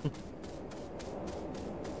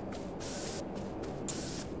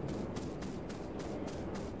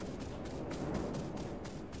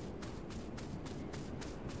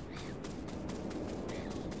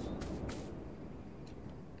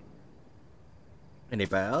 Any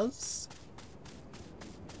bells?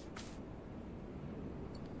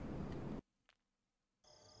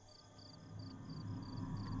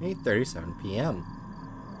 "8:37 p.m.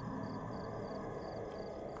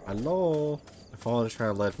 Hello? The follow the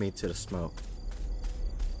trail led me to the smoke.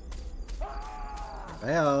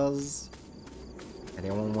 Bells.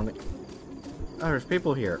 Anyone want to... Oh, there's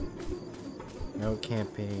people here. No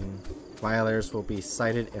camping. Violators will be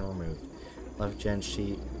cited and removed. Left gen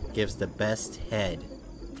sheet gives the best head.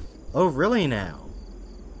 Oh, really now?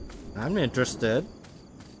 I'm interested.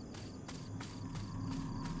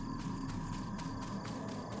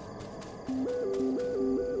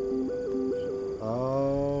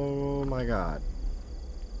 Oh my god.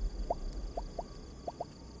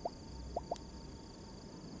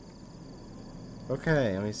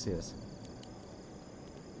 Okay, let me see this.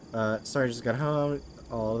 Sorry, just got home.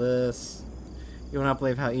 All this. You will not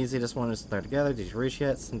believe how easy this one is to throw together. Did you reach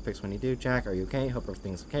yet? Send pics when you do. Jack, are you okay? Hope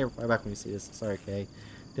everything's okay. Right back when you see this. Sorry, Kay.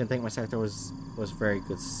 Didn't think my sector was very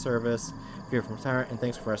good service. View from tower, and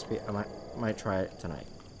thanks for recipe. I might try it tonight.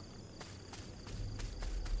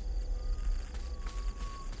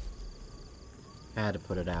 I had to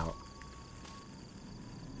put it out.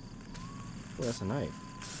 Oh, that's a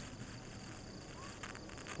knife.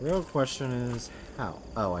 The real question is how?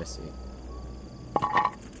 Oh, I see.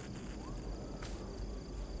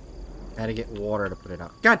 I had to get water to put it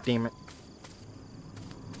out. God damn it!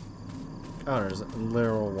 Oh, there's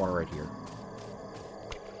literal water right here.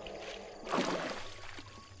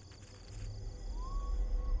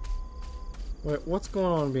 Wait, what's going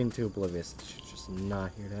on being too oblivious? I should just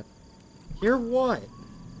not hear that. Hear what?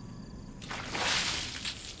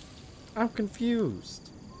 I'm confused.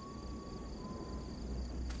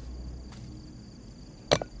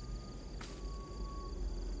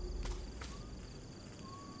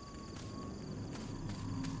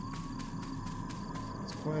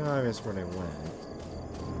 Quite obvious where they went.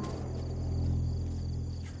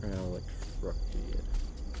 Trail obstructed.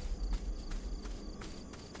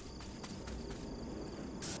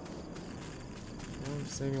 I don't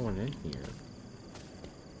see anyone in here.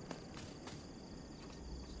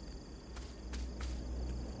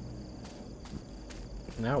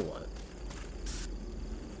 Now what?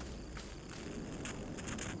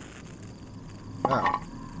 Oh.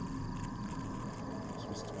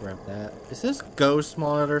 Grab that. Is this ghost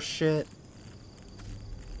monitor shit?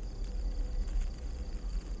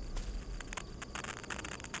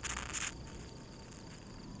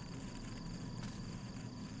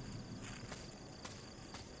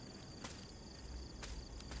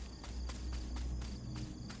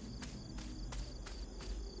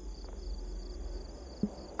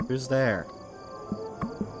 Who's there?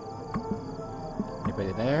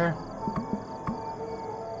 Anybody there?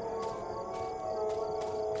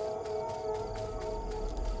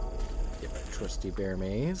 Trusty bear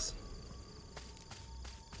maze.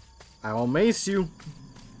 I will mace you.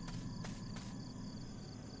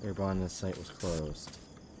 Airborne, this site was closed.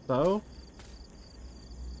 So?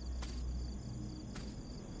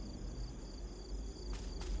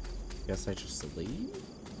 Guess I just leave?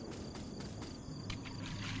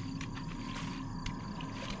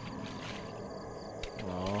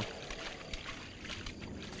 Oh.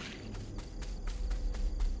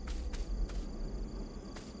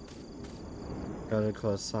 Go to the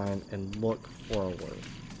close sign and look forward.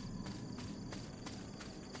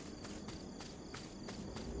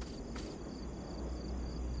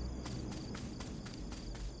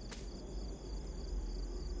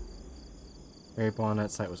 Very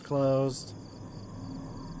bonnet site was closed.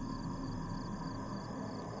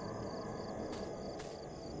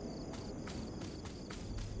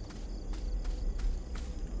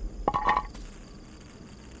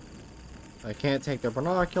 I can't take their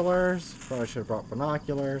binoculars. Probably should have brought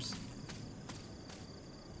binoculars.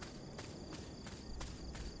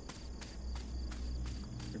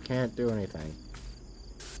 You can't do anything.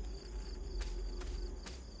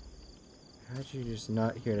 How'd you just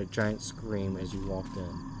not hear the giant scream as you walked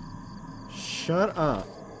in? Shut up.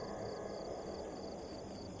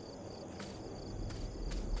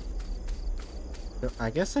 I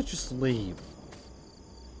guess I just leave.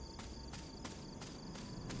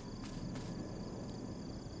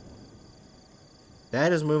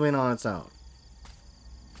 That is moving on its own.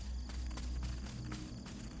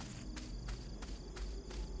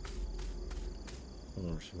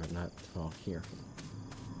 Oh, she might not talk here.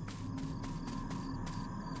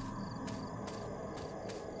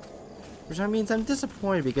 Which means I'm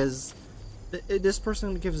disappointed because this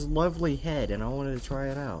person gives lovely head and I wanted to try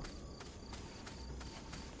it out.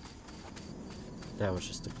 That was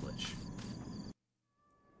just a glitch.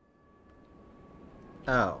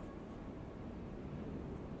 Oh.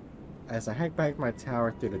 As I hike back my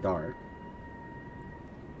tower through the dark,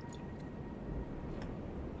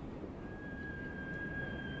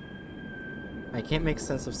 I can't make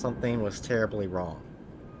sense of something was terribly wrong.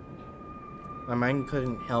 My mind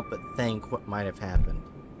couldn't help but think what might have happened.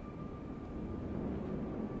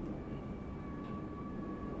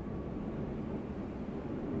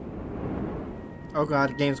 Oh god,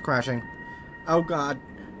 the game's crashing. Oh god.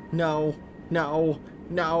 No. No.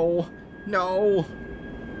 No. No.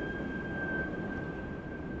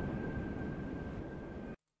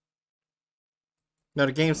 No,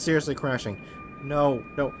 the game's seriously crashing. No.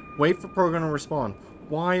 No. Wait for program to respawn.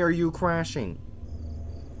 Why are you crashing?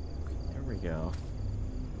 There we go.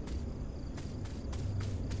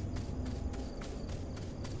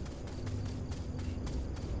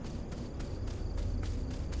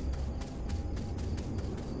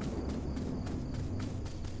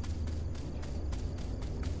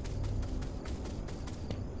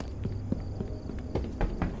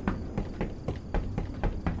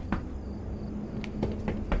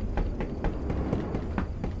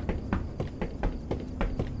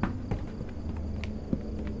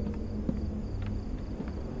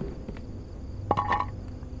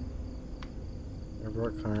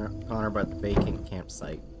 Connor about the vacant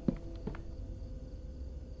campsite.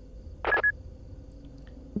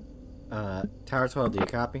 Tower 12, do you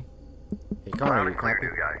copy? Hey, Connor, do you copy?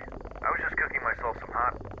 New guy. I was just cooking myself some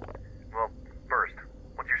hot... Well, first,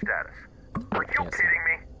 what's your status? Are you kidding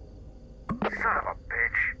me? Son of a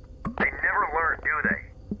bitch. They never learn, do they?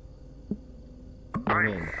 I'm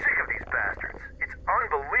sick of these bastards. It's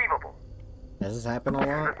unbelievable. Does this happen a lot?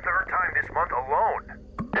 This is the third time this month alone.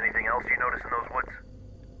 Anything else you notice in those woods?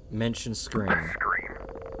 Mention Scream. Scream?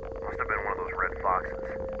 Must have been one of those red foxes.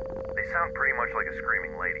 They sound pretty much like a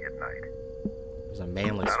screaming lady at night. It was a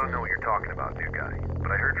manly I scream. don't know what you're talking about, new guy,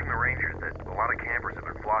 but I heard from the rangers that a lot of campers have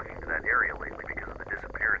been flocking to that area lately because of the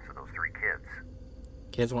disappearance of those 3 kids.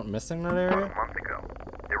 Kids went missing in that About area? a month ago.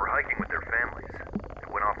 They were hiking with their families.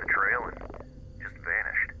 They went off the trail and just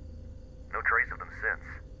vanished. No trace of them since.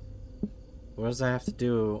 What does that have to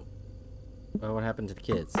do with what happened to the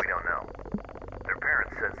kids? We don't know. Their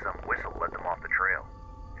parents said some whistle led them off the trail.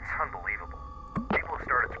 It's unbelievable. People have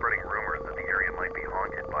started spreading rumors that the area might be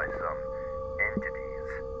haunted by some entities.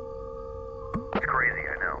 It's crazy,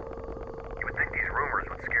 I know. You would think these rumors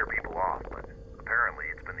would scare people off, but apparently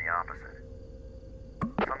it's been the opposite.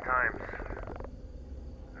 Sometimes,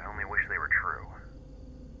 I only wish they were true.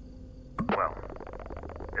 Well,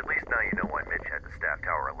 at least now you know why Mitch had to staff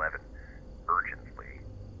Tower 11 urgently.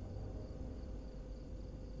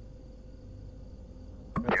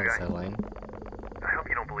 That's unsettling. I hope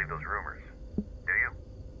you don't believe those rumors. Do you?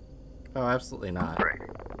 Oh, absolutely not. Great.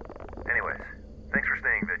 Anyways, thanks for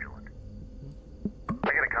staying vigilant.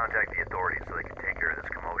 I gotta contact the authorities so they can take care of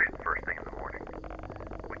this commotion first thing in the morning.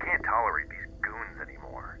 We can't tolerate these goons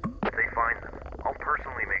anymore. If they find them, I'll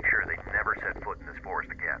personally make sure they never set foot in this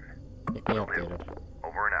forest again. Get me updated.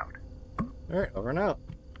 Over and out. Alright, over and out.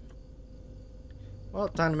 Well,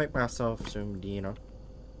 time to make myself some dinner.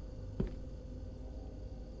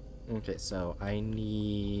 Okay, so I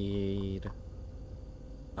need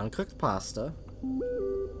uncooked pasta.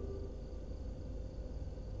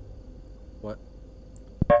 What?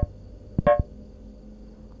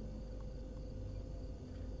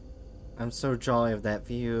 I'm so jolly of that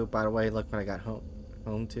view. By the way, look what I got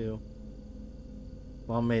home to.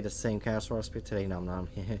 Mom made the same casserole recipe today. Nom nom.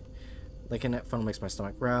 Licking that funnel makes my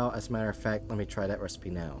stomach growl. As a matter of fact, let me try that recipe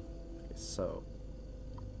now. Okay, so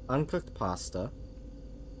uncooked pasta.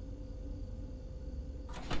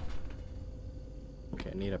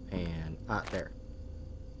 Okay, I need a pan. Ah, there.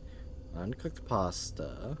 Uncooked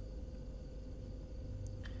pasta.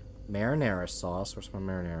 Marinara sauce. Where's my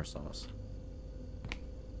marinara sauce?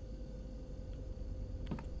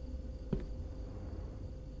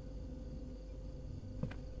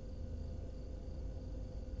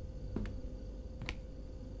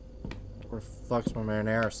 Where the fuck's my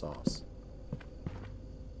marinara sauce?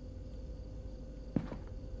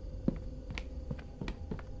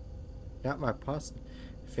 Got my pus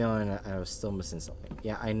feeling that I was still missing something.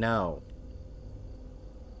 Yeah, I know.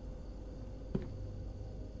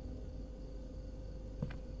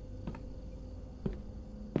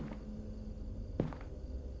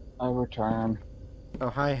 I return. Oh,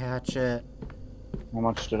 hi, Hatchet. How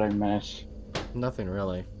much did I miss? Nothing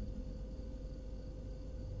really.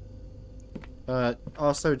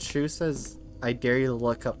 Also, Chu says, I dare you to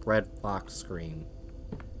look up Red Fox Scream.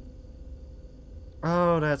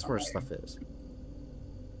 Oh, that's where stuff is.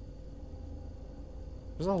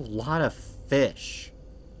 There's a lot of fish.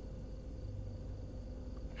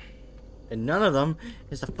 And none of them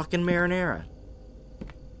is the fucking marinara.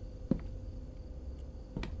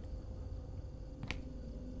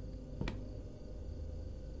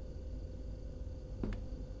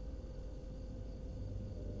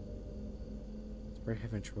 We're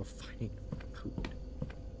having trouble finding food.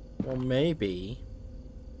 Well, maybe.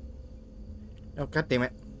 Oh, god damn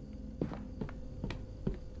it.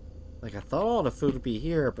 Like, I thought all the food would be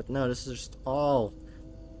here, but no, this is just all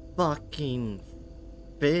fucking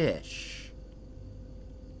fish.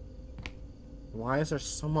 Why is there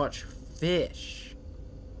so much fish?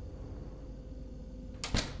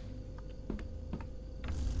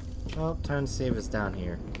 Oh, time to see if it's down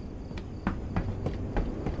here.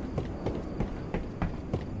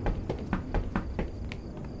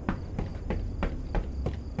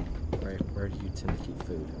 Where do you tend to keep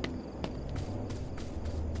food?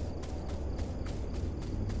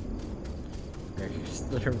 There's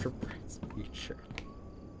the Bride's future.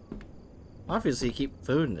 Obviously, you keep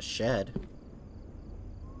food in the shed.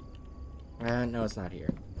 No, it's not here.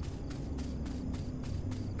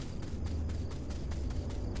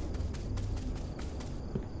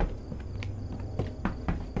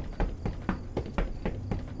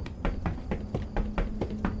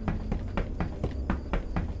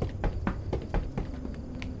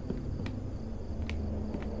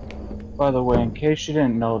 By the way, in case you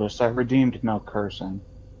didn't notice, I redeemed no cursing.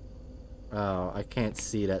 Oh, I can't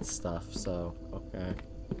see that stuff, so, okay.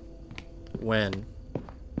 When?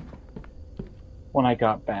 When I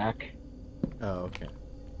got back. Oh, okay.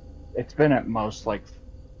 It's been at most like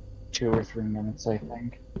 2 or 3 minutes, I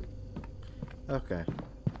think. Okay.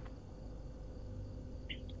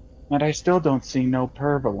 And I still don't see no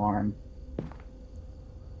perv alarm.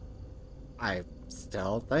 I'm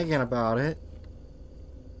still thinking about it.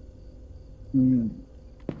 I'm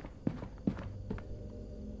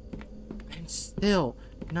still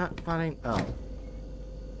not finding. Oh.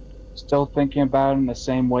 Still thinking about it in the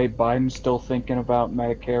same way Biden's still thinking about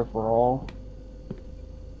Medicare for all.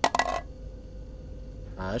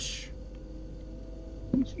 Hush.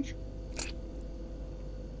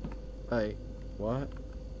 Wait, what?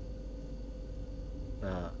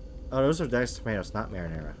 Oh, those are diced tomatoes, not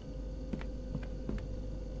marinara.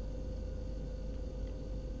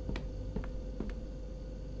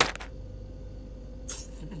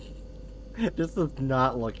 This does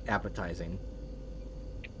not look appetizing.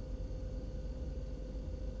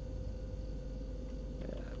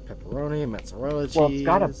 Pepperoni, mozzarella cheese. Well, it's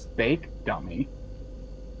got a baked dummy.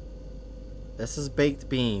 This is baked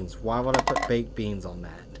beans. Why would I put baked beans on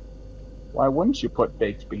that? Why wouldn't you put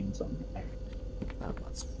baked beans on that?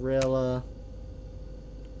 Mozzarella.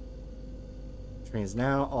 Which means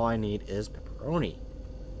now all I need is pepperoni.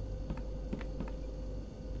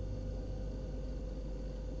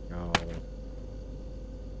 No.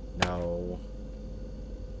 No.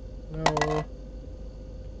 No.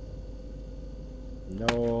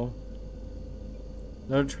 No.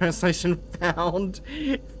 No translation found.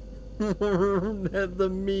 The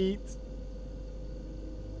meat.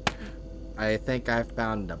 I think I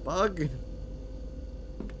found a bug.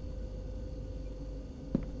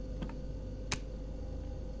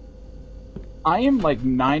 I am like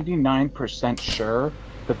 99% sure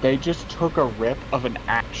that they just took a rip of an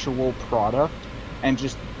actual product and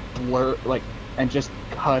just just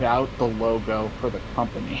cut out the logo for the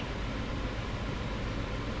company.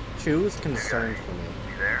 Chu is concerned for me.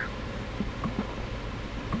 You there?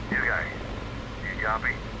 You guy. You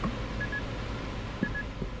copy?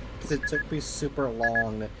 Because it took me super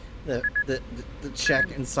long to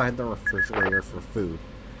check inside the refrigerator for food.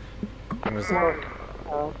 It was like,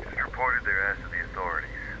 Just reported their ass to the authorities.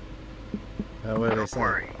 what did they Don't say?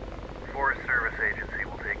 worry. Forest Service Agency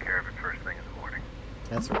will take care of it first thing in the morning.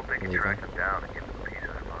 That's Hope they can relieving. track them down and give them peace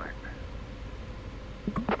of mind.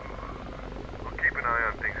 We'll keep an eye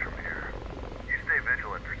on things from here. You stay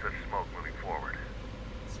vigilant for such smoke moving forward.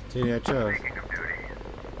 It's the duty I chose. Speaking of duty,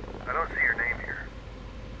 I don't see your name here.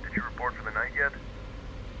 Did you report for the night yet?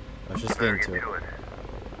 I was just Better getting get to it.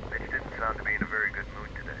 Mitch didn't sound to be in a very good mood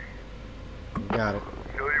today. You got it.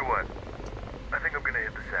 Tell you what, I think I'm gonna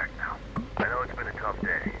hit the sack now. I know it's been a tough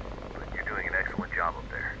day, but you're doing an excellent job up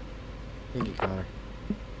there. Thank you, Connor.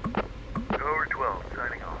 Over 12,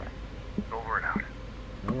 signing off. Over and out.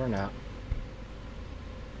 Over and out.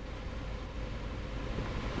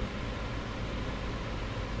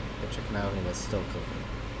 The chicken outing is still cooking.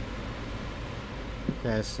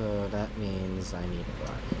 Okay, so that means I need to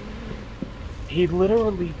go out here. He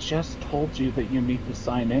literally just told you that you need to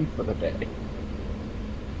sign in for the day.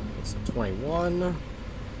 It's 21.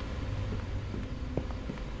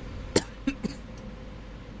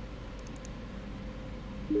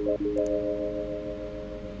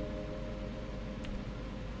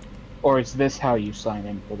 Or is this how you sign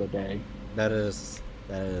in for the day? That is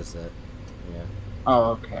it. Yeah.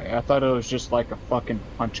 Oh, okay. I thought it was just like a fucking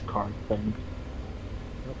punch card thing.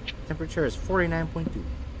 Nope. Temperature is 49.2.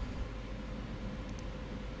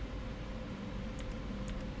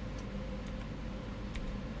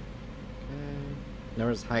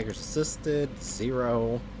 Numbers hikers assisted,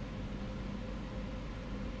 0.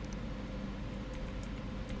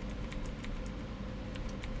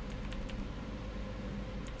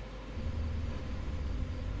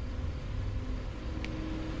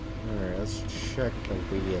 Alright, let's check the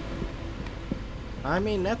weed. I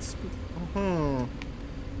mean, that's...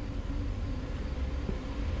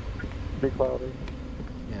 Pretty cloudy.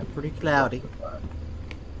 Yeah, pretty cloudy.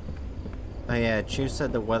 Oh yeah, Chu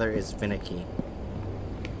said the weather is finicky.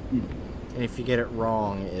 And if you get it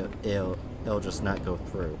wrong, it'll just not go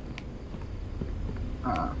through.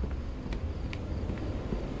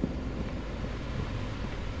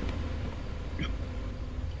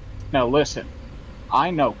 Now listen,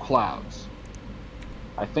 I know clouds.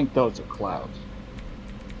 I think those are clouds.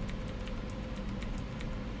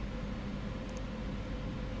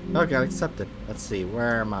 Okay, accepted. Let's see,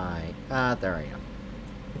 where am I? Ah, there I am.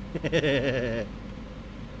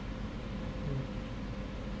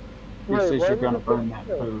 He says you're gonna burn that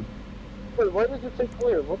food. Wait, why did you say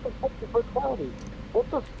clear? What the fuck is for cloudy? What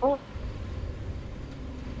the fuck?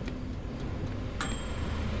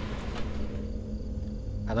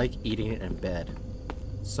 I like eating it in bed.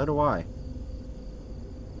 So do I.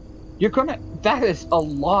 You're gonna... That is a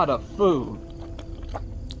lot of food.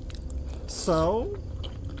 So?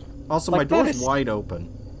 Also, Like, my door's wide open.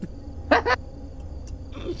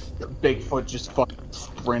 Bigfoot just fucking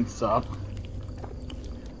sprints up.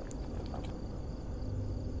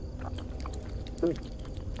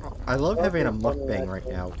 I love having a mukbang right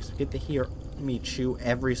now because you get to hear me chew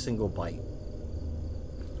every single bite.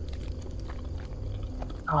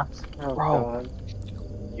 God, Oh, bro, God.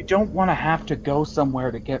 you don't want to have to go somewhere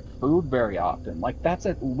to get food very often. Like, that's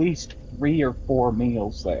at least 3 or 4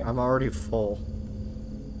 meals there. I'm already full.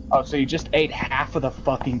 Oh, so you just ate half of the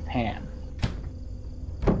fucking pan.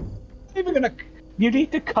 Even gonna... You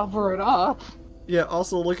need to cover it up. Yeah,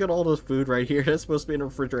 also look at all the food right here. That's supposed to be in a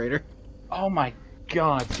refrigerator. Oh my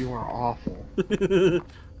god, you are awful. I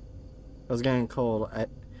was getting cold. I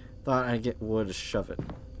thought I'd get wood to shove it.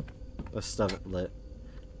 Or stuff it lit.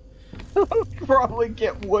 Probably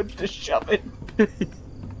get wood to shove it.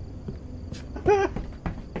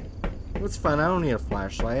 It's fun. I don't need a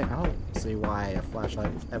flashlight. I don't see why a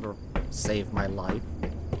flashlight would ever save my life.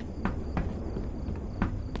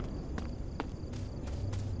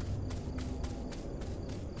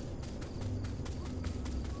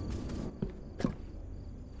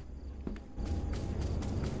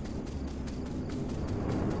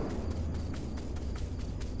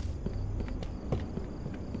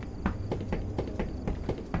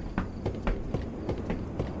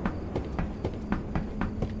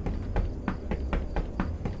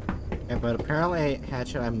 But apparently,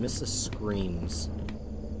 Hatchet, I miss the screams.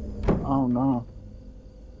 Oh no.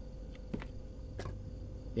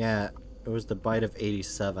 Yeah, it was the bite of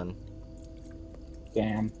 87.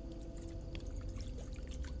 Damn.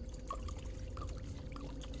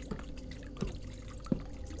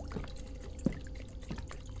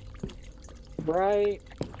 Right?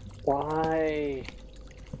 Why?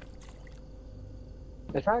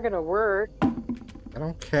 It's not gonna work. I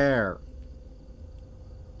don't care.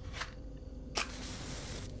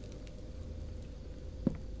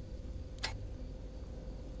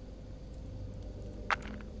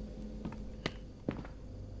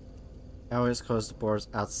 I always close the boards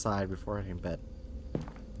outside before heading to bed.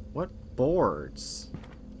 What boards?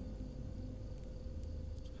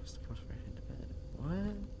 Close the boards before heading to bed.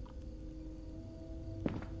 What?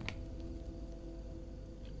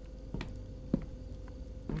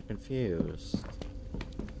 I'm confused.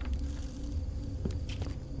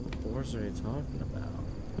 What boards are you talking about?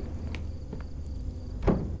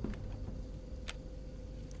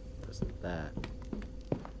 What is that?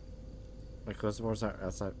 Like close the doors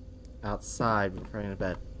outside before going to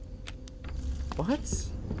bed. What?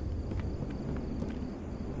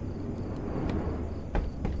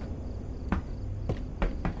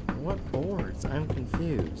 What boards? I'm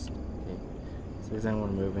confused. Okay. So is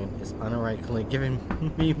anyone moving? Is unironically giving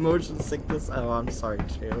me motion sickness? Oh, I'm sorry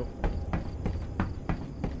too.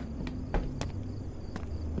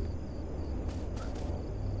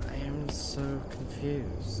 I am so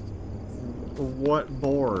confused. What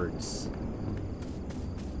boards?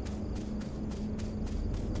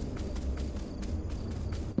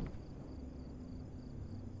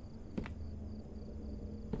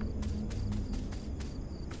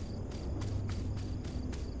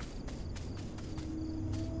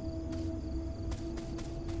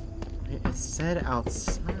 It said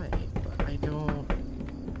outside, but I don't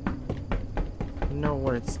know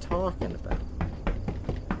what it's talking about.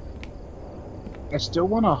 I still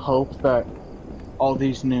want to hope that all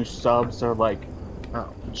these new subs are like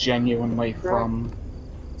genuinely from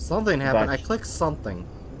something happened. that... I clicked something.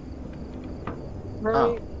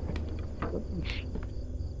 Right. Oh.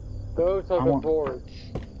 Those are the boards.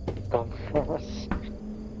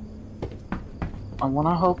 I want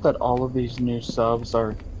to hope that all of these new subs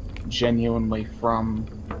are genuinely from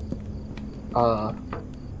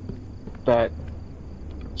that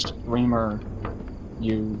streamer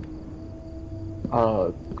you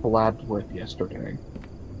collabed with yesterday.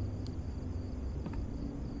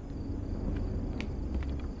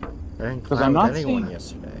 Because I'm not anyone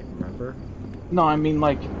yesterday, remember? No, I mean,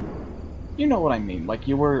 like, you know what I mean. Like,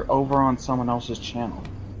 you were over on someone else's channel.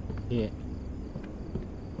 Yeah.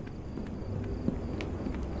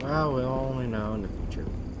 Well, we'll only know in the future.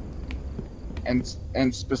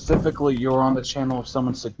 And specifically, you're on the channel of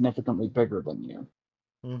someone significantly bigger than you.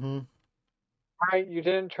 Mm-hmm. Right, you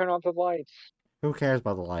didn't turn off the lights. Who cares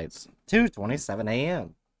about the lights? 2:27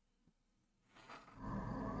 a.m.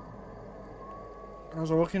 I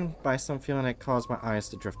was woken by some feeling that caused my eyes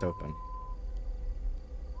to drift open.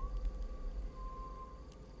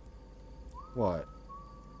 What?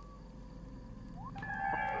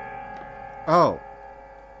 Oh.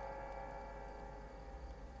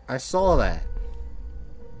 I saw that.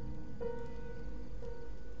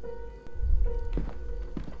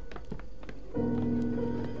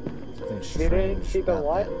 You didn't see the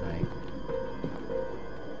what?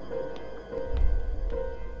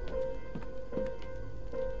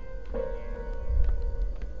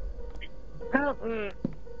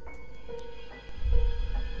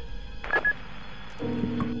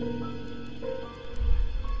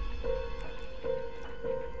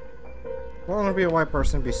 Well, I'm gonna be a white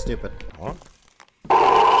person and be stupid. What?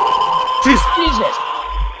 Jesus!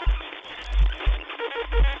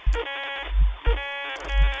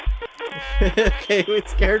 Okay, it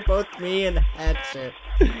scared both me and Hatchet.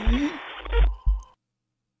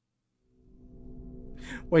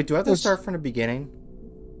 Wait, do I have to start from the beginning?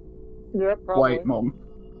 Yeah, probably. White mom.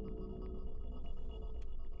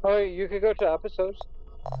 Oh, you could go to episodes.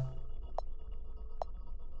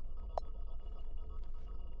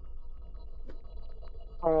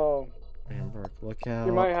 Oh. Hamburg, look out.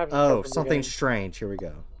 You might have to oh, start from something beginning. strange. Here we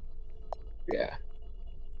go. Yeah.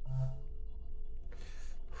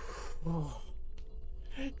 Oh.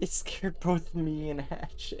 It scared both me and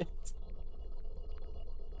Hatchet.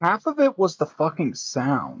 Half of it was the fucking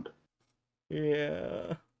sound.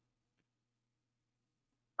 Yeah.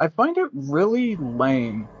 I find it really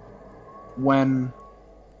lame when,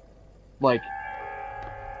 like,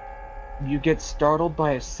 you get startled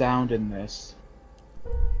by a sound in this,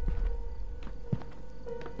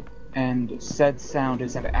 and said sound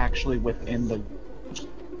isn't actually within the...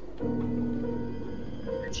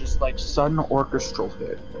 It's just like sudden orchestral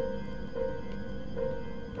hit.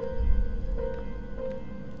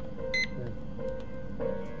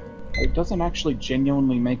 It doesn't actually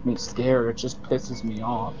genuinely make me scared, it just pisses me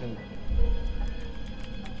off.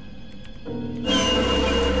 Really?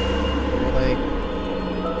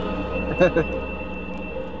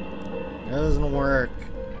 That doesn't work.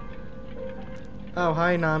 Oh,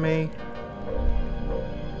 hi, Nami.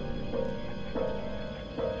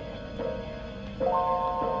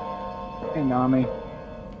 Hey, Nami.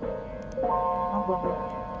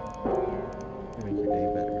 Make your day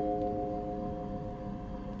better.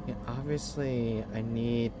 Yeah, obviously, I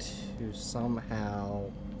need to somehow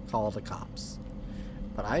call the cops.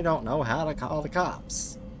 But I don't know how to call the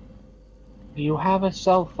cops. Do you have a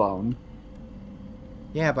cell phone?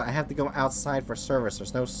 Yeah, but I have to go outside for service.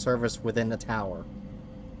 There's no service within the tower.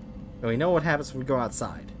 And we know what happens if we go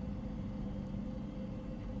outside.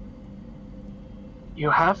 You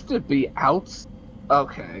have to be out?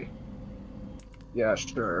 Okay. Yeah,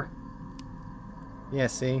 sure. Yeah,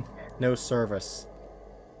 see? No service.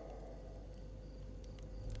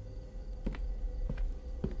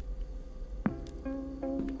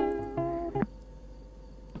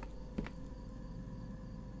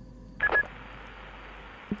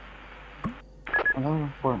 Another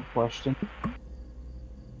important question.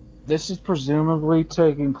 This is presumably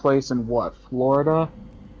taking place in what, Florida?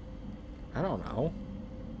 I don't know.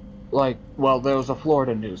 Like, well, there was a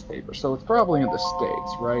Florida newspaper, so it's probably in the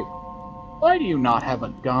States, right? Why do you not have a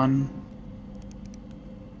gun?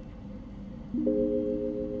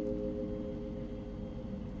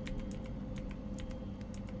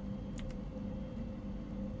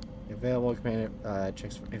 Available command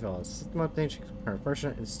checks for available system update, checks for current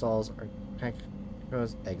version, installs or hack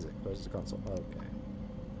goes exit, closes the console. Okay.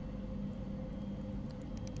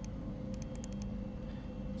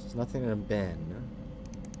 There's nothing in a bin.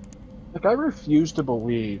 Like, I refuse to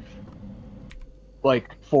believe,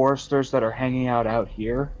 like, foresters that are hanging out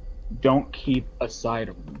here don't keep a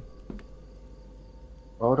sidearm.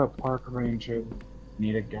 Florida park ranger,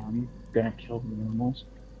 need a gun, gonna kill the animals.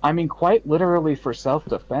 I mean, quite literally for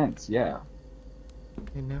self-defense, yeah.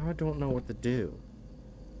 And now I don't know what to do.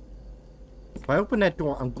 If I open that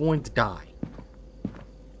door, I'm going to die.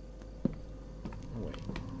 Oh, wait.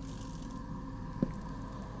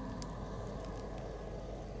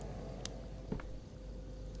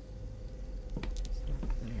 It's not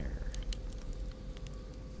there.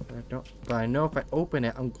 But I know if I open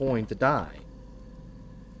it, I'm going to die.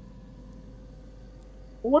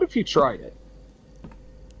 What if you tried it?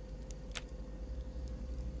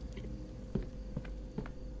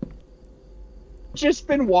 Just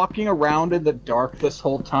been walking around in the dark this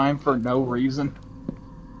whole time for no reason.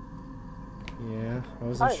 Yeah, I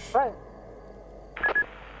wasn't sure.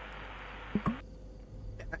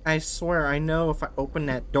 I swear, I know if I open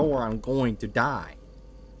that door, I'm going to die.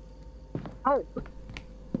 I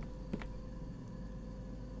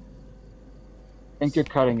think you're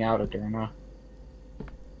cutting out, Adurna.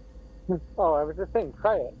 Oh, I was just saying,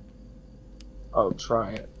 try it. Oh,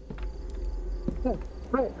 try it. Yeah,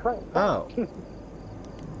 try it, try it. Oh.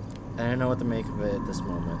 I don't know what to make of it at this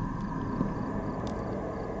moment.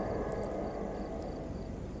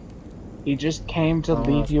 He just came to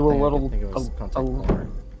leave you a little...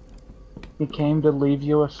 He came to leave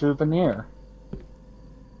you a souvenir.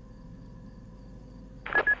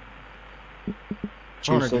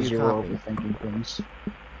 She Connor, says do you you're copy? overthinking things.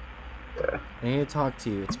 Yeah. I need to talk to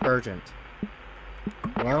you. It's urgent.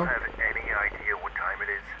 Hello? Do you have any idea what time it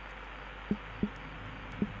is?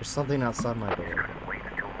 There's something outside my door. Couldn't wait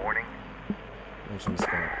until morning. I'm just gonna...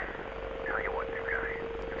 Tell you what, new guy.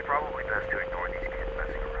 It's probably best to ignore these kids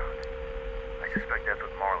messing around. I suspect that's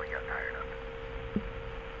what Marley got tired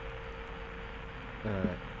of.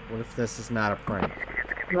 What if this is not a prank? These kids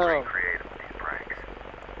can be pretty creative with these pranks.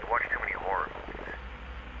 They watch too many horror movies.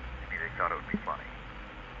 Maybe they thought it would be funny.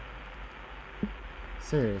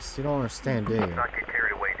 Serious, you don't understand, do you? Let's not get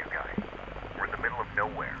carried away, new guy. We're in the middle of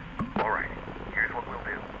nowhere. Alright, here's what we'll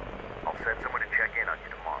do. I'll send someone to check in on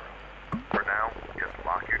you tomorrow. For now, just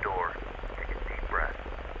lock your door, take a deep breath,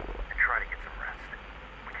 and try to get some rest.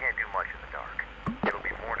 We can't do much in the dark. It'll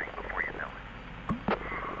be morning before you know it.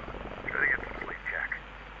 Try to get some sleep, Jack.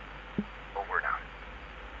 Over and out.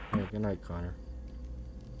 Hey, good night, Connor.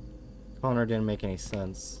 Connor didn't make any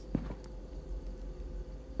sense.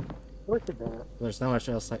 Look at that. There's not much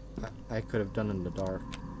else I could have done in the dark.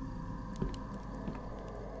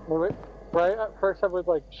 Wait, right? At first I would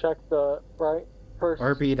like check the right first.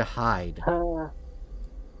 RB to hide.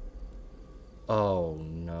 Oh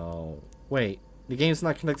no. Wait, the game's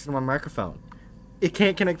not connected to my microphone. It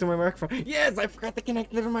can't connect to my microphone. Yes, I forgot to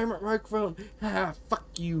connect it to my microphone. Ah, fuck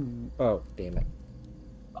you. Oh, damn it.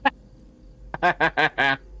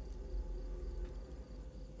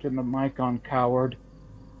 Turn the mic on, coward.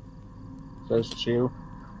 Says Chew.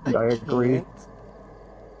 And I agree. Can't.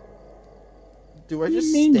 Do I What do you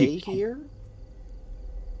just mean stay you can't? here?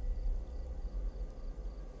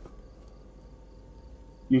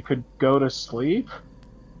 You could go to sleep?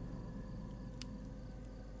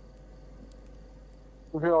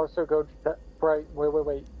 You could also go check. Right.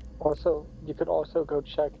 Wait. Also, you could also go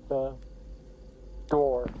check the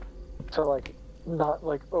door. So like, not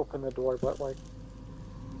like open the door, but like.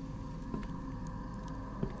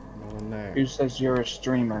 No one there. Who says you're a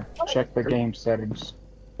streamer? Check the game settings.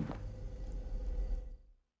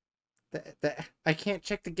 I can't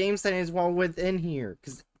check the game settings while within here,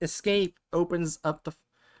 because escape opens up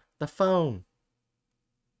the phone.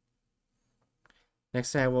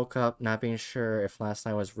 Next day I woke up not being sure if last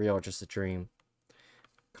night was real or just a dream.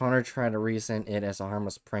 Connor tried to reason it as a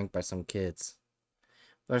harmless prank by some kids.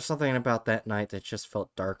 There's something about that night that just felt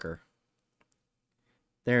darker.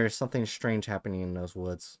 There's something strange happening in those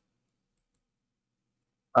woods.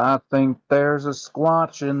 I think there's a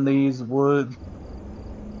squatch in these woods.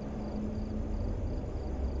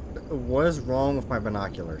 What is wrong with my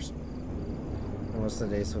binoculars? And what's the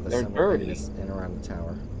days with the They're symbol dirty. in this and around the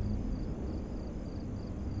tower?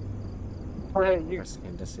 Hey,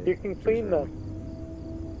 Pressing to see you it. can clean them.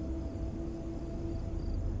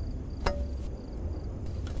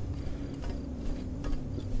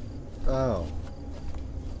 Oh.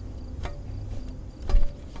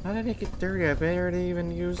 How did it get dirty? I barely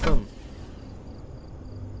even used them.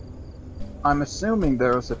 I'm assuming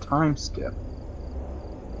there was a time skip.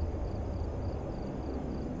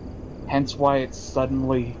 Hence why it's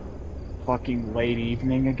suddenly fucking late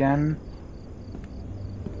evening again.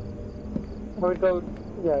 I would go,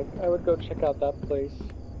 yeah, I would go check out that place.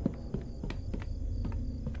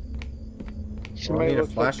 Well, I need a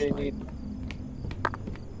looks like they flashlight. need.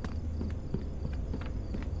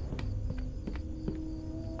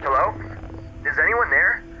 Hello? Is anyone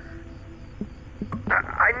there?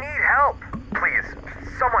 I need help! Please,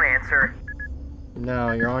 someone answer.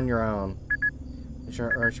 No, you're on your own. You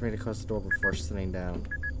should urge me to close the door before sitting down.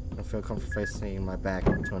 I don't feel comfortable facing my back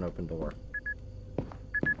to an open door.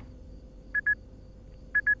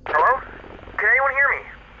 Hello? Can anyone hear me?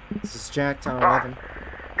 This is Jack, Town Oh, 11.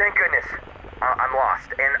 thank goodness. I'm lost,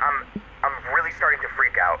 and I'm really starting to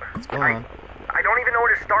freak out. What's going on? I don't even know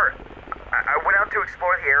where to start. I went out to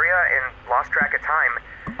explore the area and lost track of time,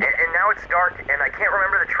 and now it's dark, and I can't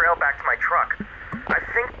remember the trail back to my truck. I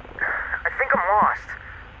think I'm lost.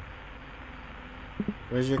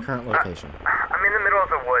 Where's your current location? I'm in the middle of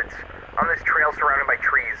the woods, on this trail surrounded by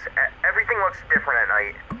trees. Everything looks different at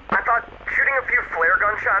night. I thought shooting a few flare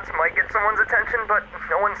gun shots might get someone's attention, but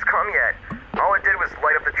no one's come yet. All it did was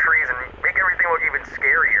light up the trees and make everything look even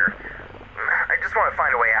scarier. I just want to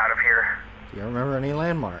find a way out of here. Do you remember any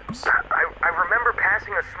landmarks? I remember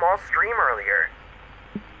passing a small stream earlier.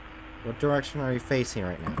 What direction are you facing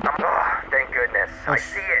right now? Oh, thank goodness. I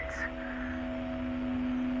see it.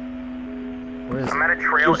 Where is I'm at it? a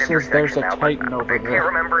trail Just says there's intersection a now, but Titan over I there. can't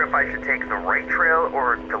remember if I should take the right trail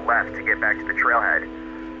or the left to get back to the trailhead.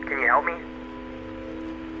 Can you help me?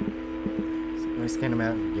 Let me scan them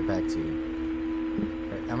out and get back to you.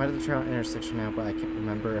 Right, I'm at the trail intersection now, but I can't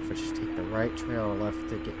remember if I should take the right trail or left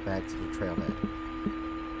to get back to the trailhead.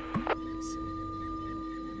 Let's see.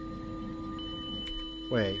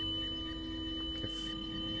 Wait.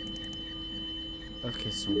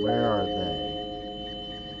 Okay, so where are they?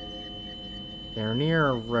 They're near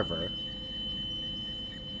a river.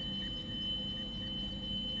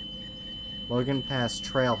 Logan Pass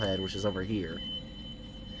Trailhead, which is over here.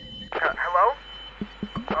 Hello?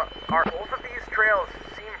 Are both of these trails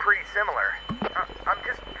seem pretty similar. I'm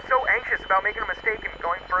just so anxious about making a mistake and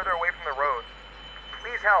going further away from the road.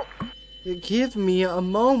 Please help. Give me a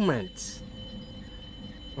moment.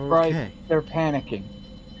 Okay. Right, they're panicking.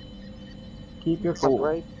 Keep your cool.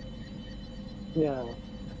 Right? Yeah.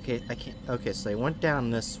 Okay, I can't. Okay, so they went down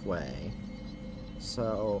this way.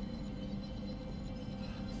 So,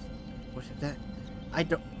 what is that? I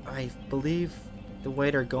don't. I believe the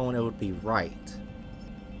way they're going, it would be right.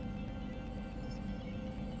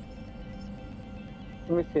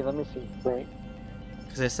 Let me see. Right.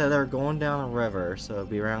 Because they said they're going down a river, so it'll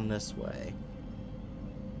be around this way.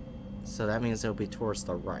 So that means it'll be towards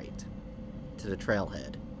the right, to the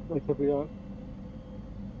trailhead. Like if we don't.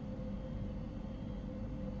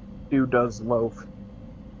 Who does loaf?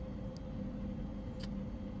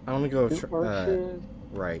 I'm gonna go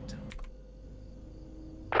right.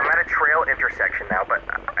 I'm at a trail intersection now, but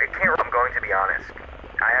I can't. I'm going to be honest.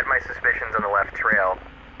 I had my suspicions on the left trail,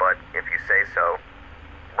 but if you say so,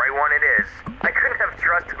 right one it is. I couldn't have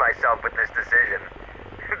trusted myself with this decision.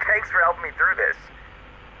 Thanks for helping me through this.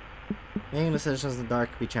 Making decisions in the dark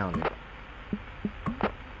can be challenging. I'm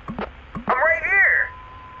right here!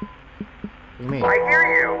 What do you mean? I hear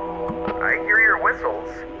you. I hear your whistles.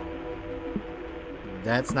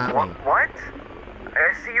 That's not me. What?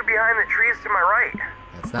 I see you behind the trees to my right.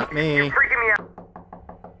 That's not You're me. freaking me out.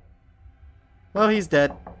 Well, he's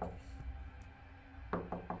dead.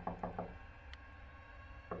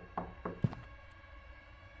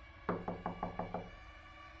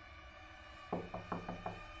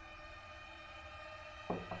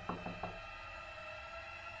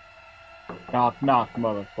 Knock, knock,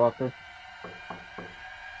 motherfucker.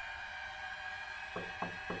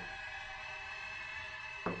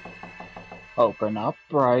 Open up,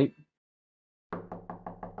 Bright.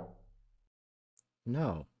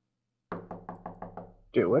 No.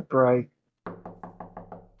 Do it, Bright.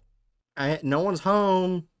 No one's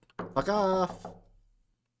home. Fuck off.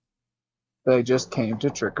 They just came to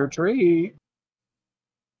trick or treat.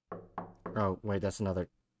 Oh, wait, that's another.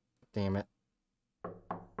 Damn it.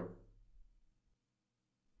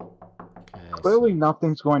 Okay, Clearly,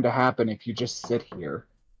 nothing's going to happen if you just sit here.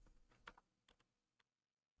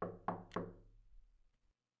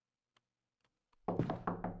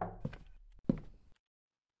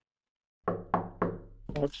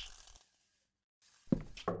 Ouch.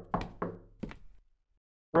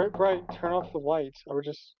 Right, turn off the lights. I would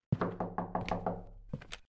just...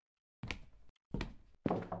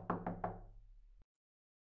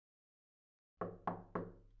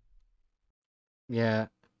 Yeah.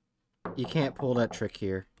 You can't pull that trick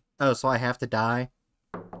here. Oh, so I have to die?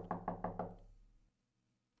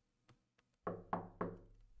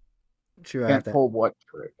 True, I have Can't to... pull what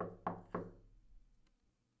trick?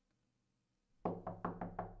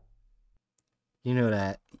 You know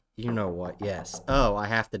that. You know what, yes. Oh, I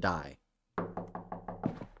have to die.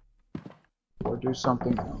 Or do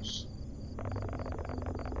something else.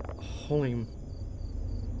 Holy...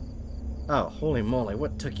 Oh, holy moly,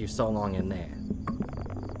 what took you so long in there?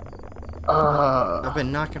 I've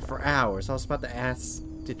been knocking for hours. I was about to ask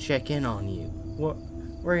to check in on you.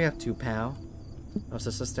 Where are you up to, pal? I was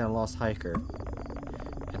assisting a lost hiker.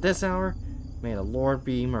 At this hour, may the Lord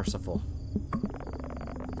be merciful.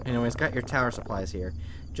 Anyways, got your tower supplies here.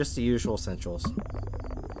 Just the usual essentials.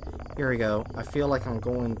 Here we go. I feel like I'm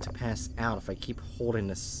going to pass out if I keep holding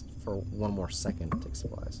this for one more second. Take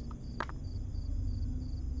supplies.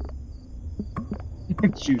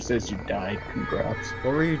 Chu says you died. Congrats.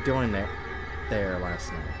 What were you doing there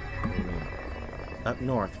last night? What do you mean? Up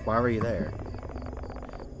north. Why were you there?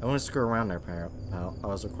 I want to screw around there, pal. I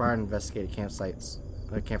was required to investigate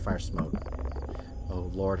a campfire smoke. Oh,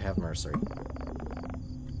 Lord have mercy.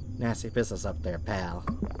 Nasty business up there, pal.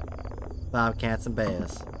 Bobcats and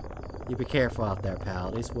bears. You be careful out there,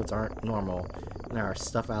 pal. These woods aren't normal, and there are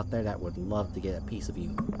stuff out there that would love to get a piece of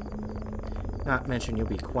you. Not mention you'll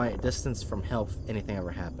be quite a distance from help if anything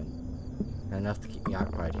ever happened. And enough to keep me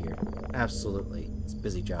occupied here. Absolutely. It's a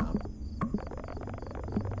busy job.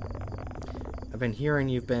 I've been hearing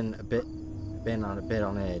you've been on a bit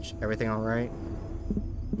on edge. Everything alright?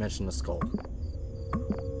 Mention the skull.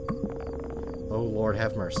 Oh, Lord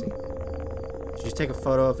have mercy. Did you take a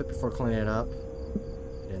photo of it before cleaning it up?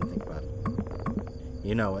 I didn't think about it.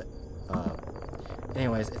 You know it.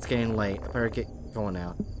 Anyways, it's getting late. I better get going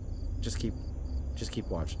now. Just keep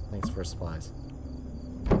watching. Thanks for supplies.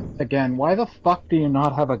 Again, why the fuck do you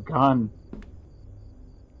not have a gun?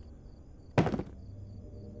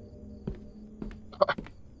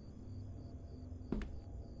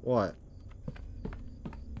 What?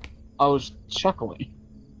 I was chuckling.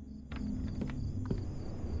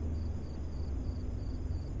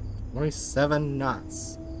 27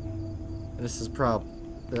 knots. And this is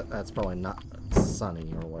that's probably not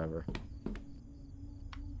sunny or whatever.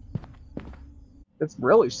 It's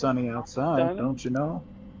really sunny outside, Sunny? don't you know?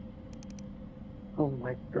 Oh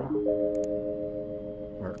my god.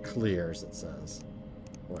 Or clear, as it says.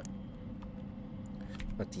 What?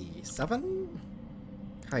 27?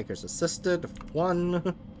 Hikers assisted.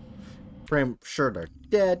 1. Pretty sure they're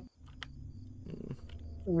dead.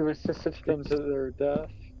 You assisted them to their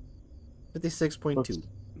death. 56.2.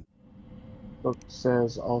 Book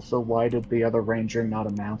says also, why did the other ranger not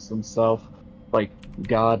announce himself? Like,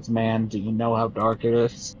 God's man, do you know how dark it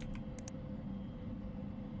is?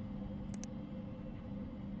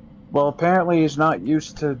 Well, apparently he's not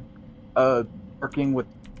used to working with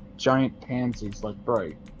giant pansies like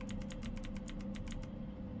Bright.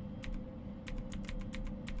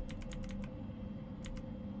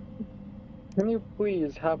 Can you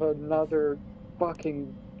please have another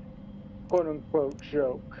fucking quote-unquote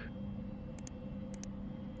joke?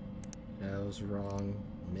 That was wrong.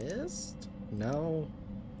 Mist? No.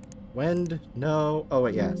 Wind? No. Oh,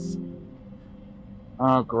 wait, yes.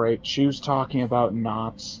 Oh, great. She was talking about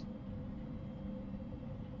knots.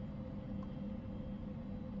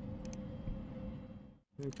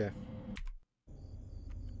 Okay.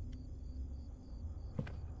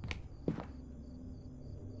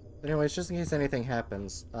 Anyways, just in case anything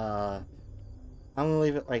happens, I'm gonna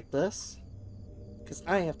leave it like this, because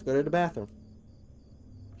I have to go to the bathroom.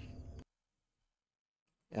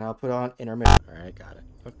 And I'll put on intermittent. Alright, got it.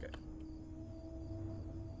 Okay.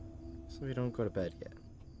 So we don't go to bed yet.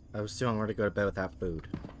 I was too hungry to go to bed without food.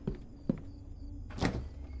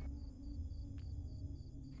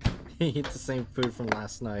 He ate the same food from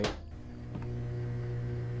last night.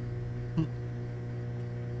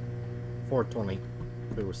 4:20.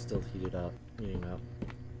 Food was still heating up.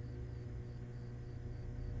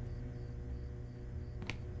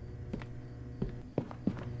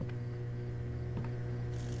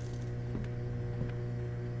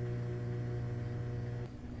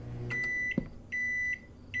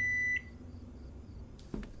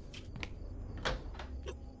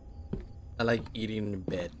 I like eating in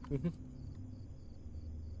bed.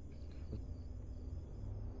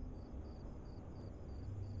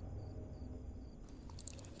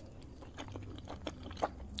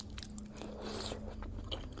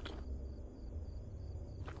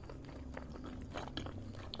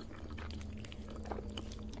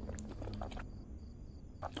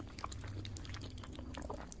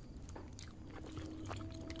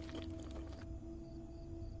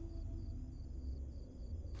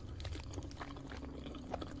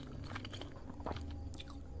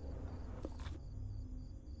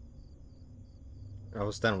 I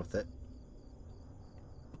was done with it.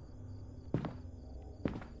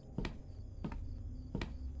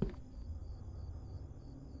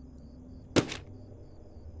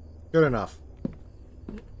 Good enough.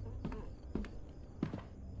 I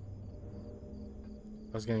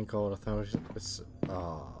was getting cold. I thought it's.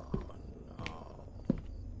 Oh no.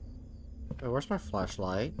 Wait, where's my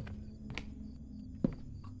flashlight?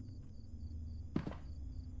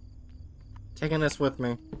 Taking this with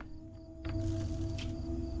me.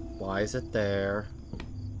 Why is it there?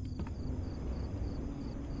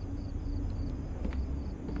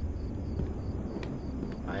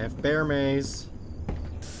 I have bear maze.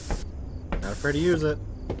 Not afraid to use it.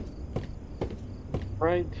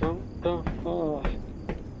 Right, don't the fuck.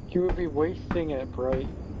 You would be wasting it, Bright.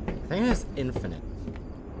 I think it's infinite.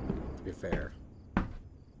 To be fair.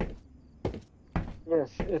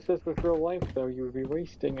 Yes, if this was real life, though, you would be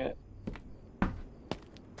wasting it.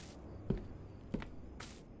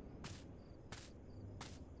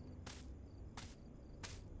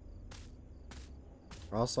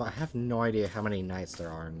 Also, I have no idea how many nights there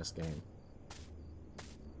are in this game.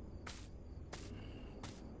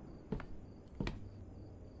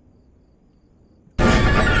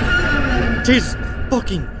 Jesus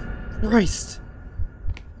fucking Christ!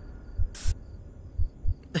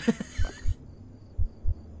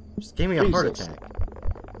 Just gave me a heart attack.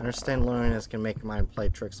 I understand loneliness can make your mind play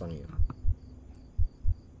tricks on you.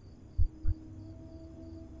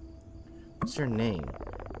 What's your name?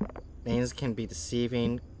 Names can be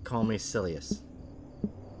deceiving. Call me Silius.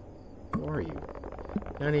 Who are you?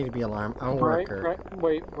 No need to be alarmed. I'm a worker.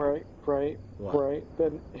 Right.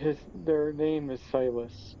 Then their name is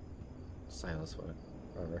Silas. Silas,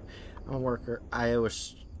 whatever. I'm a worker. I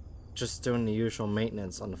was just doing the usual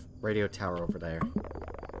maintenance on the radio tower over there.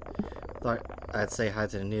 Thought I'd say hi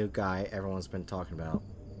to the new guy everyone's been talking about.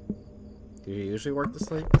 Do you usually work this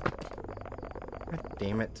late? God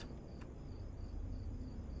damn it.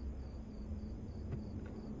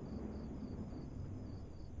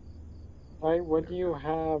 What do you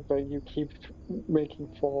have that you keep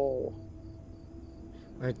making fall?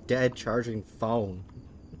 My dead charging phone.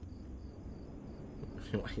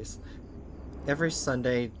 Anyways, every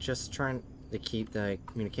Sunday, just trying to keep the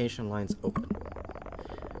communication lines open.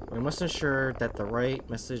 We must ensure that the right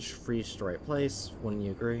message reaches the right place. Wouldn't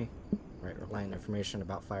you agree? Right, reliant information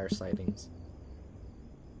about fire sightings.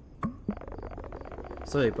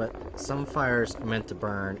 Silly, but some fires are meant to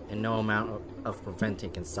burn, and no amount of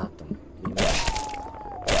preventing can stop them.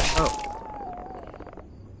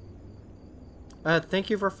 Oh. Thank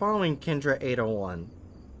you for following Kendra 801.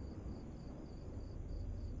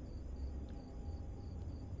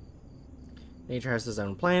 Nature has its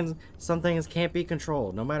own plans. Some things can't be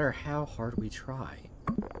controlled, no matter how hard we try.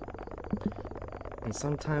 And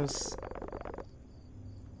sometimes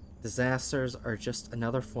disasters are just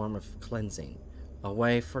another form of cleansing, a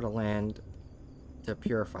way for the land to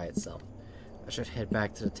purify itself. I should head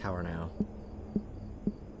back to the tower now.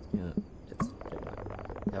 Yeah,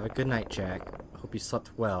 have a good night, Jack. I hope you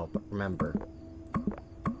slept well, but remember,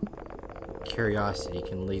 curiosity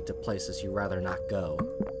can lead to places you'd rather not go.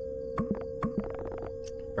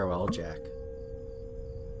 Farewell, Jack.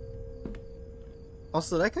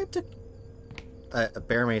 Also, that guy took a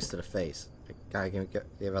bear mace to the face. That guy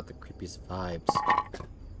gave out the creepiest vibes.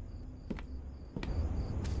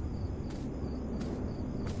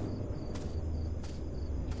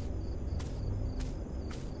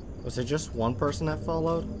 Was it just one person that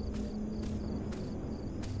followed?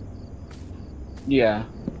 Yeah.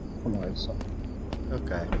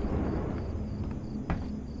 Okay.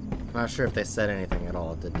 Not sure if they said anything at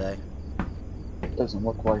all, did they? Doesn't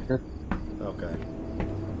look like it. Okay.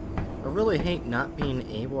 I really hate not being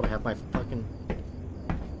able to have my fucking...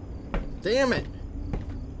 Damn it!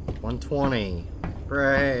 120.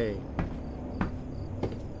 Great.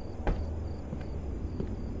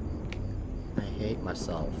 I hate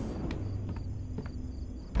myself.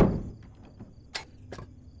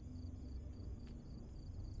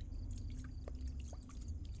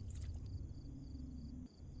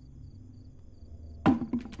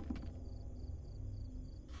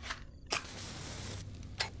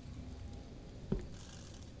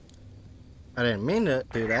 I didn't mean to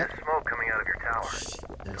do that. There's smoke coming out of your tower.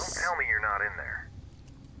 Don't tell me you're not in there.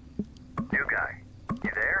 New guy,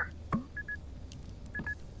 you there?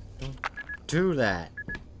 Don't do that.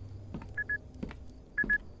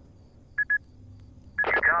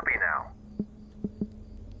 You copy now.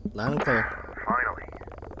 Loud and clear. Finally.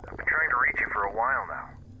 I've been trying to reach you for a while now.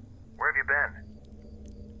 Where have you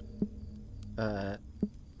been?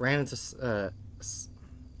 Ran into, Ran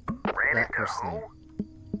that into person. who?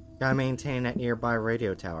 Gotta maintain that nearby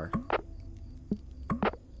radio tower. Is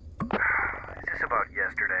this about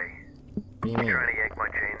yesterday? What do you mean? Trying to yank my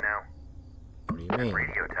chain now? What do you mean?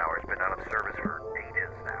 Radio tower's been out of service for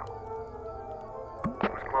ages now.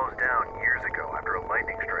 It was closed down years ago after a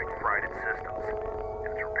lightning strike fried its systems,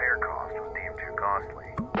 and its repair cost was deemed too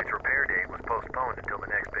costly. Its repair date was postponed until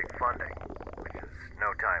the next big funding, which is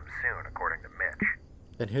no time soon, according to Mitch.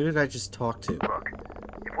 Then who did I just talk to? Look,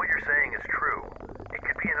 if what you're saying is true, it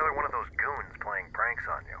could be another one of those goons playing pranks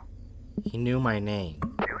on you. He knew my name.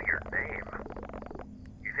 Knew your name?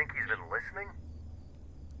 You think he's been listening?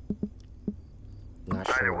 Not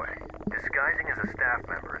Either sure. way, disguising as a staff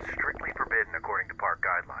member is strictly forbidden according to park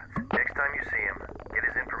guidelines. Next time you see him, get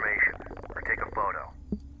his information, or take a photo.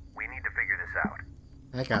 We need to figure this out.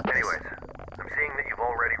 I got this. Anyways, I'm seeing that you've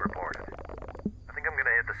already reported. I think I'm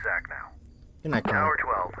gonna hit the sack now. Good night, Tower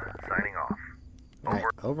Connor. 12, signing off. All right,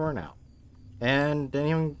 over and out. And didn't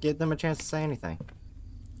even give them a chance to say anything.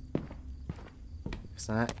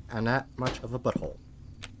 I'm not much of a butthole.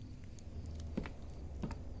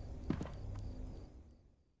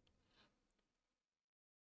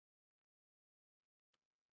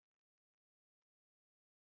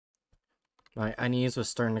 My unease was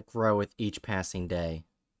starting to grow with each passing day.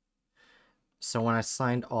 So when I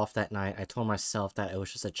signed off that night, I told myself that it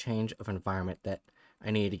was just a change of environment that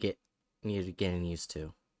I needed to get used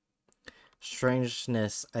to.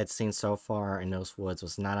 Strangeness I'd seen so far in those woods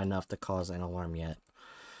was not enough to cause an alarm yet.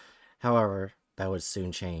 However, that would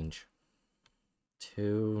soon change.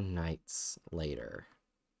 2 nights later.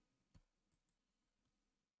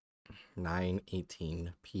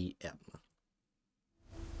 9:18 p.m.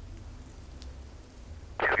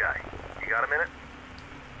 New guy, you got a minute?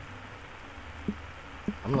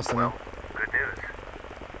 I'm listening. Well, good news.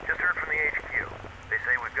 Just heard from the HQ. They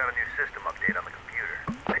say we've got a new system update on the computer.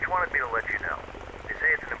 Mitch wanted me to let you know. They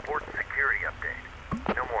say it's an important security update.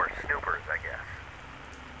 No more snoopers, I guess.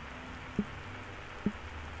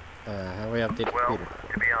 How do we update the Well,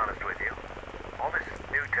 computer? to be honest with you, all this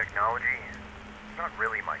new technology is not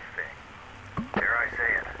really my thing. Dare I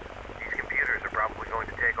say it, these computers are probably going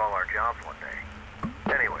to take all our jobs one day.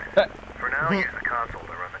 Anyways, for now, use the console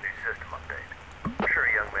to run the new system update. I'm sure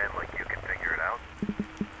a young man like you can figure it out.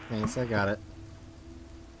 Thanks, I got it.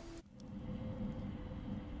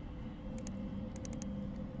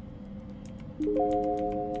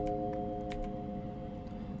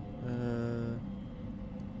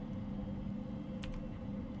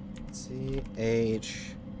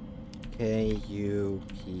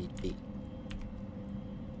 CHKUPD.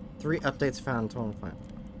 3 updates found in total file.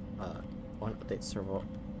 1 update server.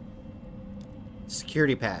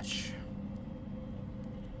 Security patch.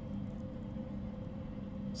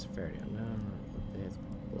 Severity unknown. Updates.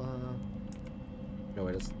 Blah. No,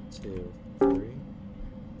 it is 2, 3.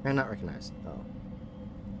 And not recognized. Oh.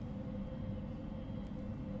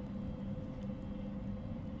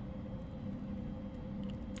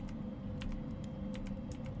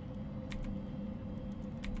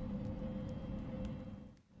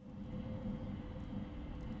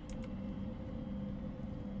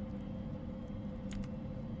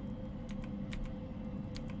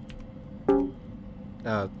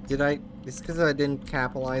 Oh, did I? It's because I didn't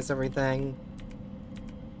capitalize everything.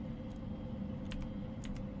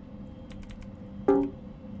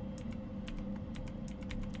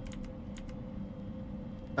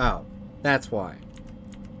 Oh, that's why.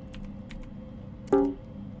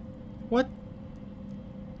 What?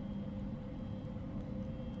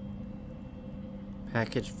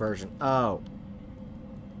 Package version. Oh.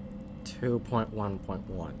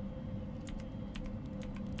 2.1.1.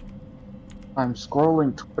 I'm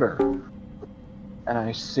scrolling Twitter, and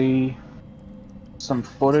I see some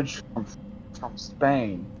footage from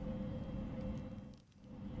Spain,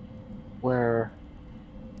 where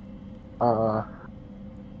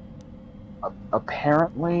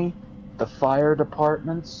apparently the fire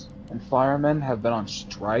departments and firemen have been on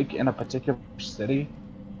strike in a particular city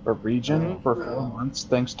or region for 4 months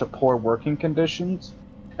thanks to poor working conditions,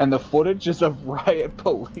 and the footage is of riot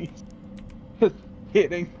police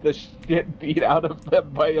getting the shit beat out of them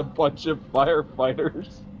by a bunch of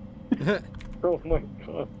firefighters. Oh my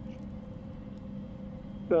god.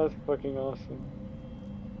 That's fucking awesome.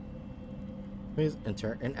 Please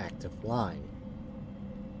enter an active line.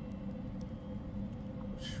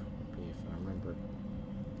 Which would be, if I remember,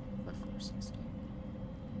 5416.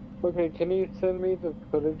 Okay, can you send me the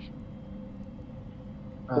footage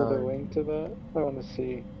or the link to that? I want to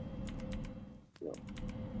see.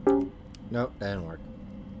 Nope, that didn't work.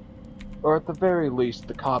 Or at the very least,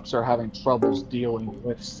 the cops are having troubles dealing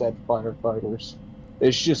with said firefighters.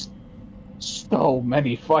 There's just so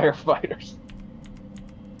many firefighters.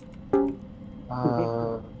 Let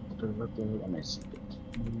me see.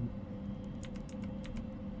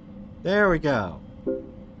 There we go.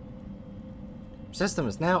 System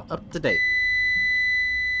is now up to date.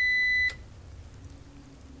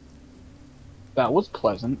 That was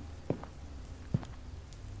pleasant.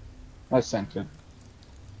 I sent it.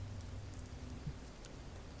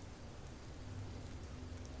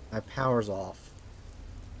 My power's off.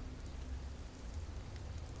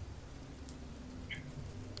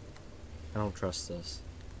 I don't trust this.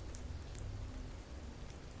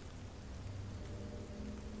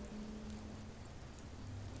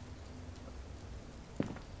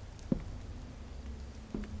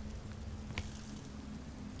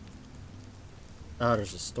 Oh,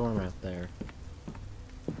 there's a storm out there.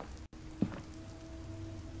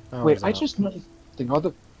 Wait, I just noticed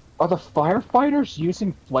something. Are the firefighters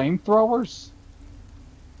using flamethrowers?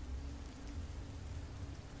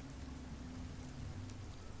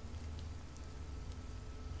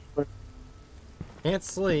 Can't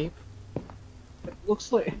sleep. It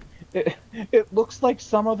looks like it looks like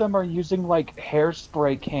some of them are using like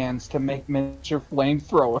hairspray cans to make miniature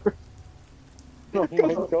flamethrowers. Oh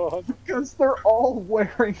my god. Because they're all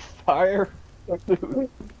wearing fire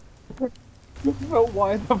suits. So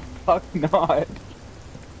why the fuck not?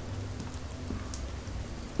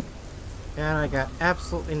 And I got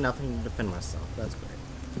absolutely nothing to defend myself. That's great.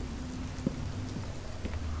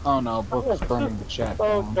 Oh no, Book's burning the chat down.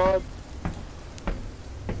 Oh god.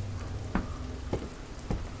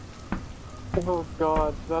 Oh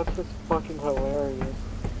god, that's just fucking hilarious.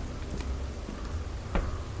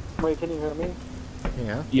 Wait, can you hear me?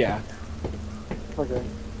 Yeah. Yeah. Okay.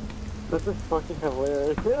 This is fucking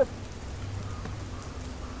hilarious.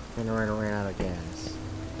 Generator ran out of gas.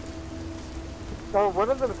 Oh, one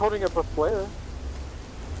of them is holding up a flare.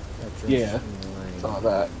 Yeah. Saw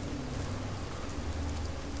that.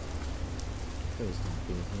 Please don't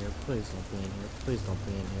be in here. Please don't be in here. Please don't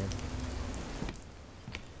be in here.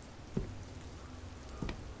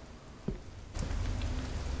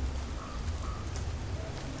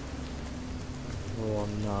 Oh,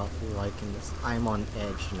 I'm not liking this. I'm on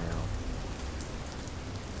edge now.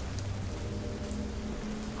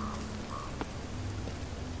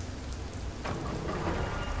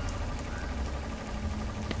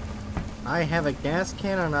 I have a gas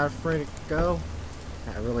can. I'm not afraid to go.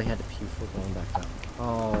 I really had to pew for going back up.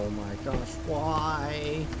 Oh my gosh,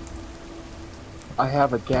 why? I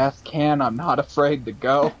have a gas can. I'm not afraid to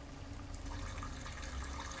go.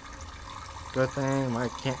 Good thing I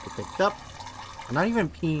can't be picked up. I'm not even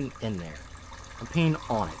peeing in there. I'm peeing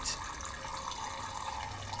on it.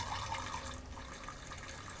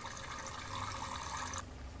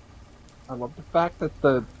 I love the fact that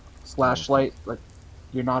the flashlight, like,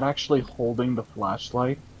 you're not actually holding the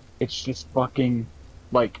flashlight. It's just fucking,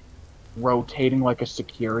 like, rotating like a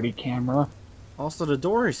security camera. Also, the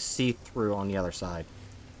door is see-through on the other side.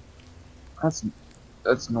 That's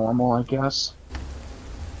normal, I guess.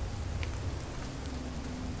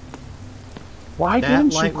 Why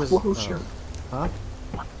didn't you close your... Huh?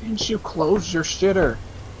 Why didn't you close your shitter?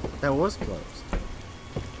 That was closed.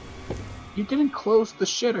 You didn't close the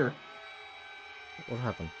shitter. What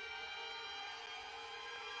happened?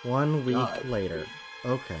 1 week later.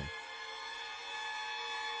 Okay.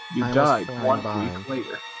 You Time died was 1 flying week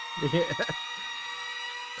later. Yeah.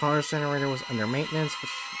 Connor's generator was under maintenance,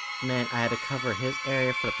 which meant I had to cover his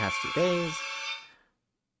area for the past 2 days.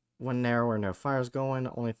 When there were no fires going,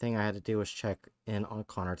 the only thing I had to do was check in on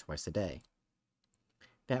Connor twice a day.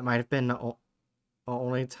 That might have been the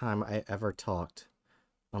only time I ever talked,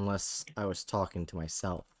 unless I was talking to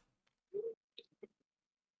myself.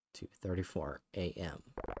 2:34 a.m. We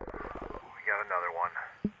got another one.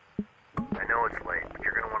 I know it's late, but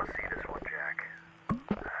you're gonna want to see this one, Jack.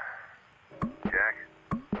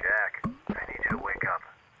 Jack, I need you to wake up.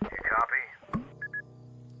 You copy?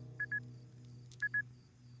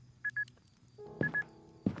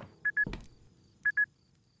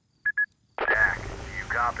 Jack, you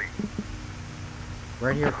copy?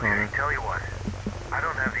 Right here, Connor. Tell you what, I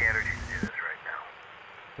don't have the energy to do this right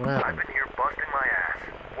now. What happened? I've been here busting my ass,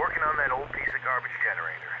 working on that old piece of garbage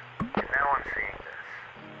generator, and now I'm seeing this.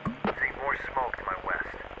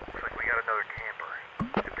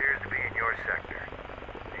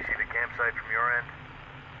 alright from your end?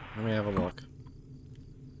 Let me have a look.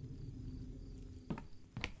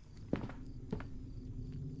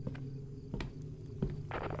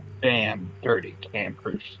 Damn dirty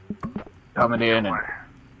campers. Coming in and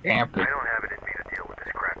camping. I don't have it in me to deal with this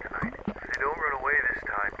crap tonight. If they don't run away this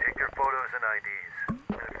time, take their photos and IDs.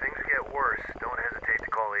 And if things get worse, don't hesitate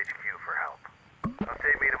to call HQ for help.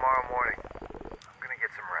 Update me tomorrow morning. I'm gonna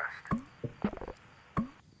get some rest.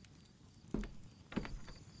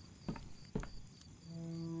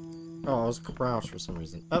 Oh, I was crouched for some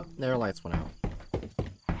reason. Oh, their lights went out.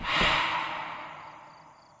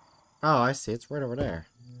 Oh, I see. It's right over there.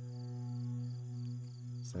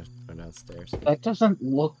 So go downstairs. That doesn't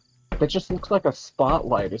look... That just looks like a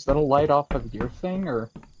spotlight. Is that a light off of your thing, or...?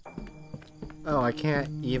 Oh, I can't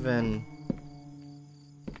even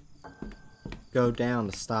go down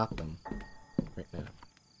to stop them right now.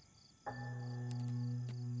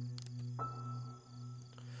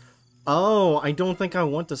 Oh, I don't think I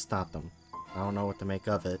want to stop them. I don't know what to make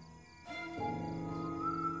of it.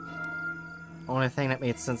 Only thing that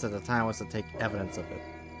made sense at the time was to take evidence of it.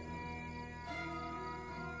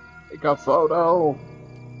 Take a photo!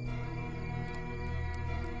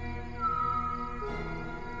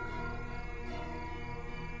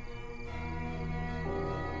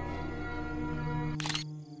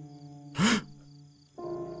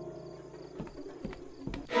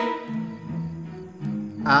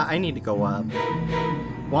 I need to go up.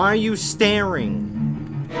 Why are you staring?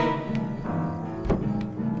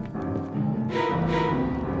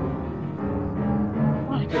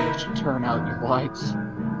 Why didn't you turn out your lights?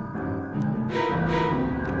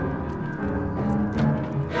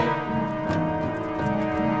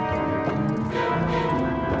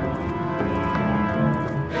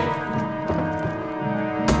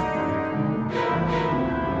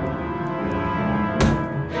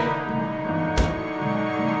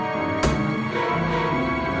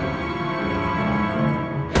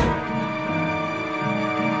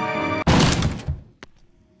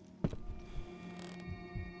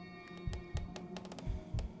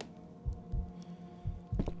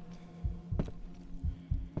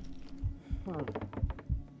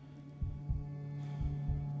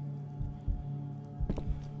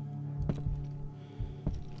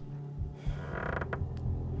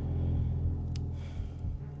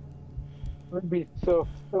 It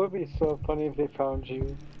would be so funny if they found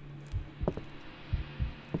you.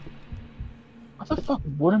 Why the fuck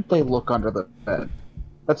wouldn't they look under the bed?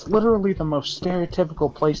 That's literally the most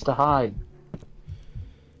stereotypical place to hide.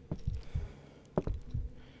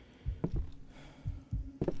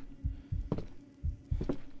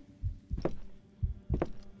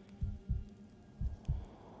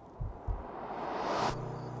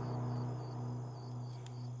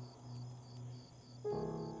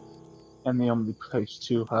 And the only place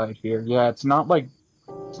to hide here. Yeah, it's not like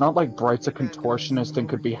Bright's a contortionist and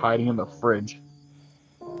could be hiding in the fridge.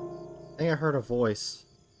 I think I heard a voice.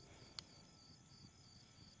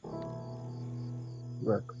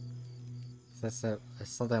 Rick. That's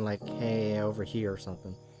something like, hey, over here or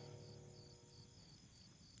something.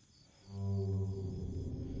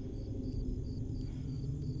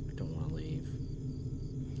 I don't want to leave.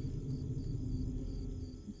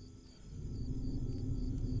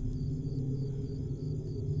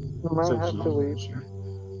 You might have to leave.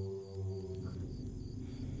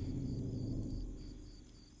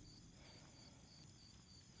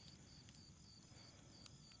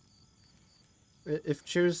 If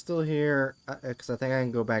Chew's still here, because I think I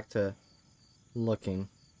can go back to looking.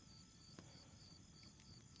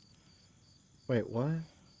 Wait, what?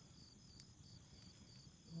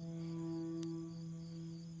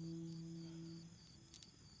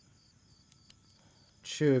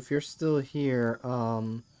 Chew, if you're still here,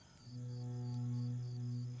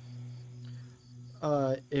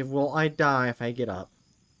 will I die if I get up?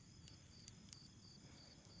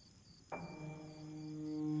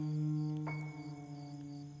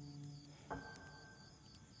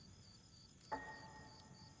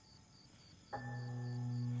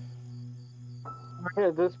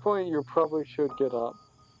 At this point, you probably should get up.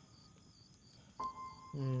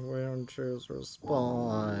 We don't choose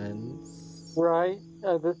response. Right?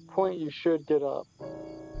 At this point, you should get up.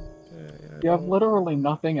 Okay, You have literally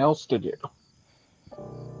nothing else to do.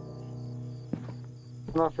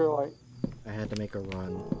 And I feel like... I had to make a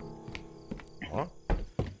run. Huh?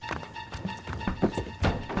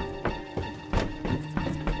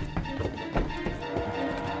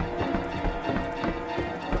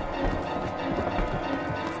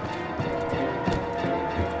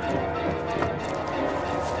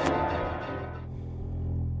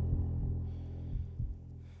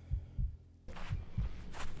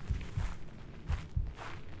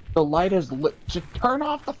 The light is lit. Just turn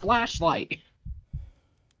off the flashlight.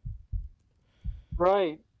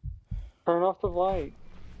 Right. Turn off the light.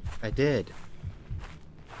 I did.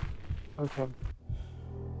 Okay.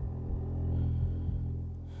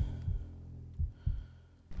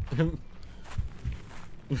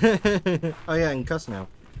 Oh yeah, and cuss now.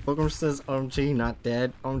 Fulcrum says OMG, not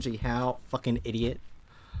dead. OMG, how? Fucking idiot.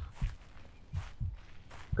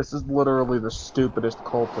 This is literally the stupidest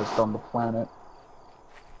cultist on the planet.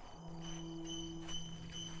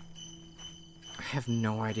 I have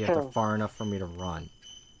no idea if they're far enough for me to run.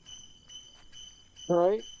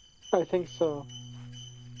 Right? I think so.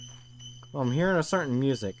 Well, I'm hearing a certain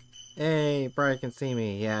music. Hey, Brian can see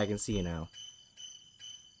me. Yeah, I can see you now.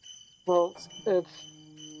 Well, it's...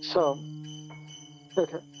 So...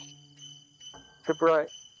 Okay. So, Bright.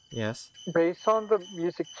 Yes? Based on the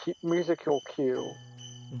musical cue,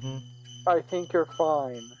 I think you're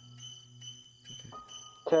fine.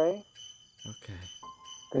 Okay? Okay.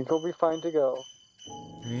 I think you'll be fine to go.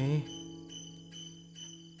 3,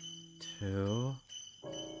 2,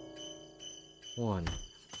 1.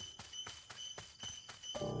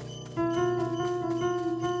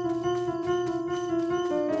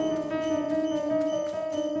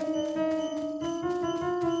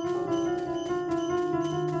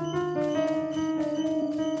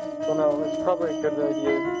 Well, no, it's probably a good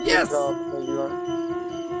idea. Yes! Good job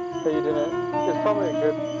that you didn't. It's probably a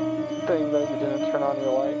good thing that you didn't turn on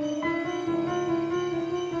your light.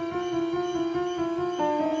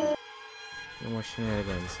 No more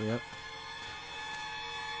shenanigans, yep.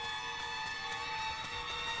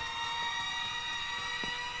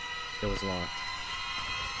 It was locked.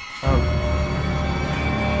 Oh.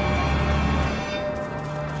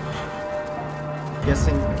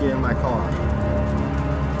 Guessing get in my car.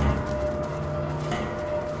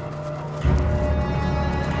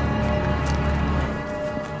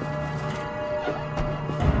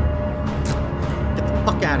 Get the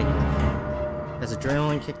fuck out of here. As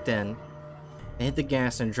adrenaline kicked in, I hit the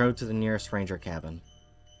gas and drove to the nearest ranger cabin.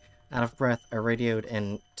 Out of breath, I radioed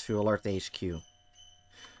in to alert the HQ.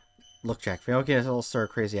 Look, Jack, if we don't get a little stir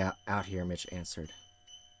crazy out here, Mitch answered.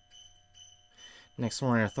 Next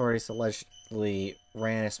morning, authorities allegedly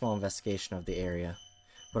ran a small investigation of the area.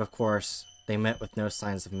 But of course, they met with no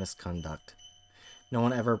signs of misconduct. No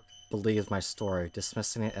one ever believed my story,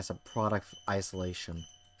 dismissing it as a product of isolation.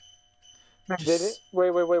 Did it?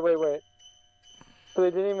 Wait. So they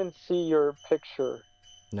didn't even see your picture.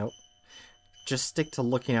 Nope. Just stick to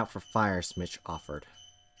looking out for fires, Mitch offered.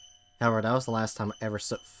 However, that was the last time I ever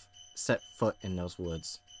set foot in those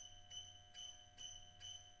woods.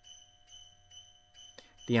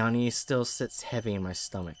 The unease still sits heavy in my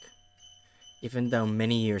stomach. Even though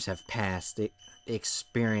many years have passed, the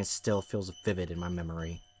experience still feels vivid in my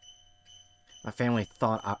memory. My family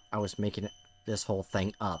thought I was making this whole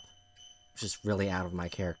thing up, which is really out of my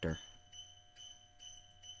character.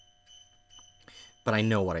 But I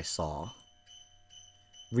know what I saw.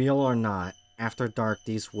 Real or not, after dark,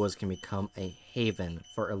 these woods can become a haven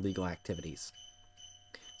for illegal activities.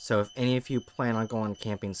 So if any of you plan on going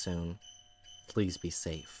camping soon, please be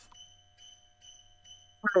safe.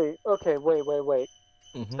 Wait.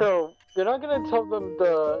 So you're not gonna tell them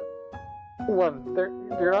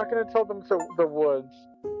you're not gonna tell them the woods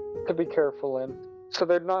to be careful in. So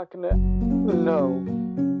they're not gonna know.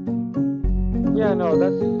 Yeah, no,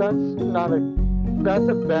 this is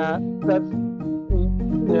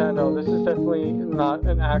definitely not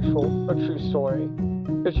a true story.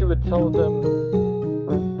 Because you would tell them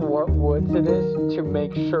what woods it is to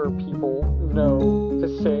make sure people know to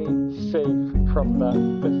stay safe from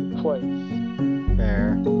this place.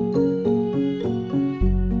 Fair.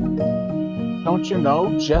 Don't you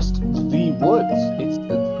know? Just the woods. It's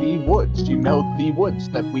the woods. You know the woods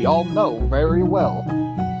that we all know very well.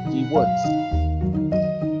 The woods.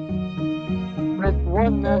 It's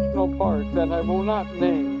one national park that I will not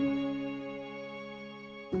name.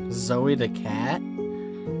 Zoe the cat?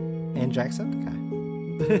 And Jacksepticeye.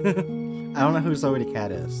 I don't know who Zoe the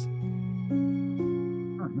cat is.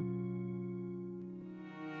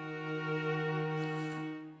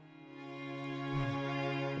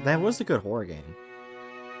 That was a good horror game.